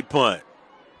punt, great punt.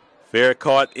 Fair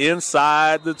caught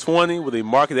inside the 20 with a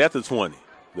mark it at the 20.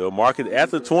 They'll mark it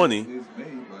at the 20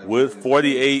 with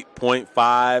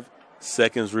 48.5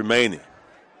 seconds remaining.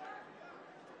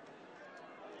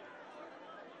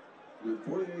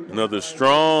 Another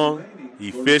strong,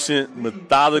 efficient,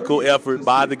 methodical effort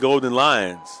by the Golden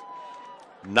Lions.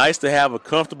 Nice to have a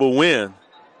comfortable win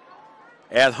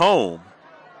at home.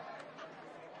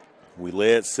 We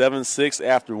led 7-6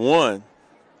 after 1.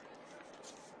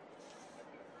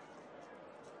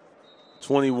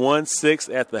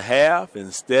 21-6 at the half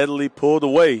and steadily pulled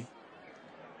away.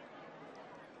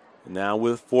 Now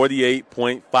with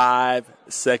 48.5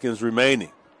 seconds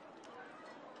remaining.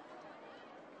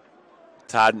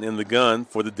 Totten in the gun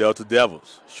for the Delta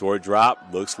Devils. Short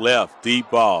drop, looks left,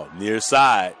 deep ball, near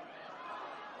side.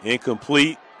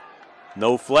 Incomplete,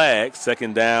 no flag,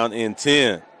 second down and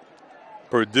 10.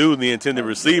 Purdue, the intended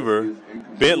receiver,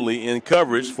 Bentley in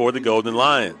coverage for the Golden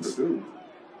Lions. Number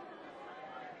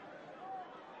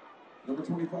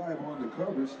 25 on the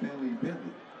coverage, Stanley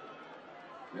Bentley.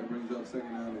 That brings up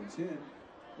second down and 10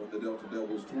 from the Delta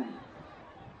Devils 20.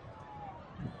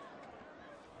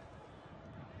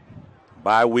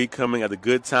 Bye week coming at a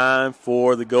good time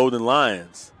for the Golden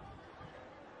Lions.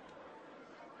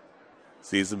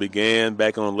 Season began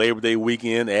back on Labor Day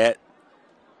weekend at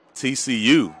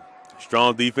TCU.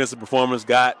 Strong defensive performance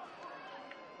got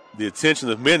the attention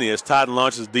of many as Totten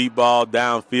launches deep ball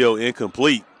downfield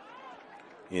incomplete.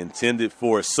 Intended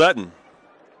for Sutton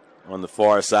on the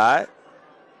far side.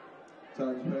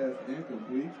 Totten's pass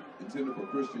incomplete, intended for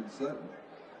Christian Sutton.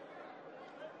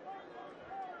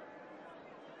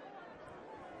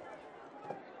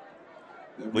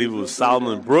 I believe it was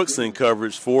Solomon Brooks in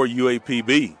coverage for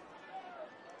UAPB.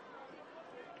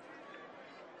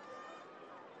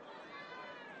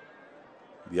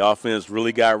 The offense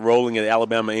really got rolling at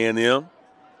Alabama A&M.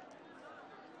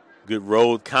 Good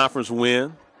road conference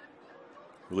win.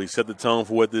 Really set the tone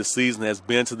for what this season has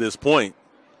been to this point.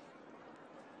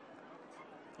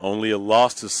 Only a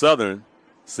loss to Southern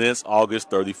since August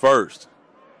 31st.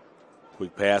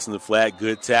 Quick pass in the flat,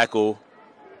 good tackle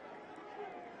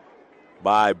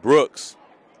by Brooks.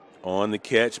 On the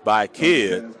catch by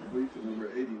Kidd.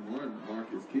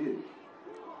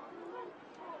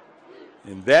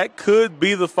 And that could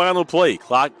be the final play.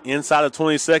 Clock inside of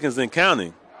 20 seconds and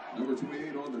counting. Number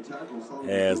 28 on the tackle.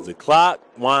 As the clock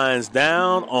winds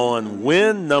down on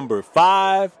win number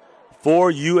 5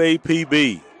 for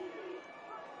UAPB.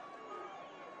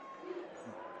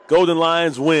 Golden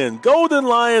Lions win. Golden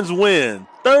Lions win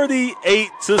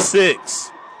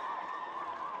 38-6.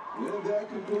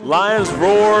 Lions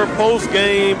Roar post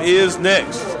game is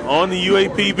next on the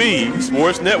UAPB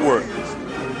Sports Network.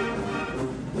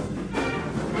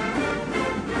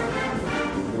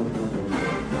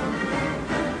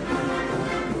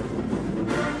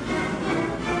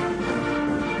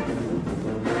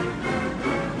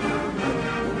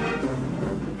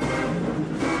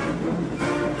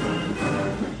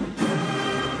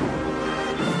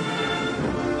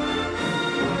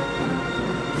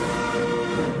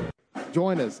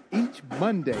 Join us each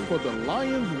Monday for the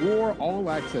Lions War All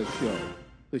Access Show.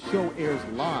 The show airs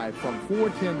live from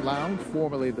 410 Lounge,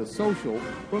 formerly The Social,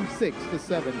 from 6 to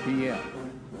 7 p.m.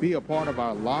 Be a part of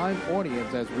our live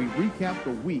audience as we recap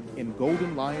the week in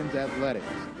Golden Lions athletics.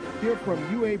 Hear from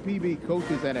UAPB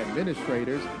coaches and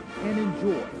administrators and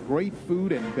enjoy great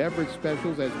food and beverage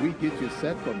specials as we get you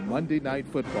set for Monday Night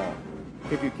Football.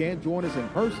 If you can't join us in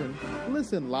person,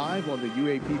 listen live on the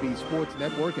UAPB Sports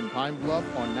Network in Pine Bluff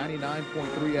on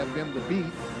 99.3 FM The Beat,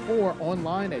 or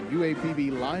online at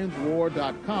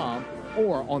UAPBLionsRoar.com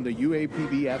or on the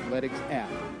UAPB Athletics app.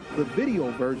 The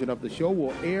video version of the show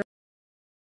will air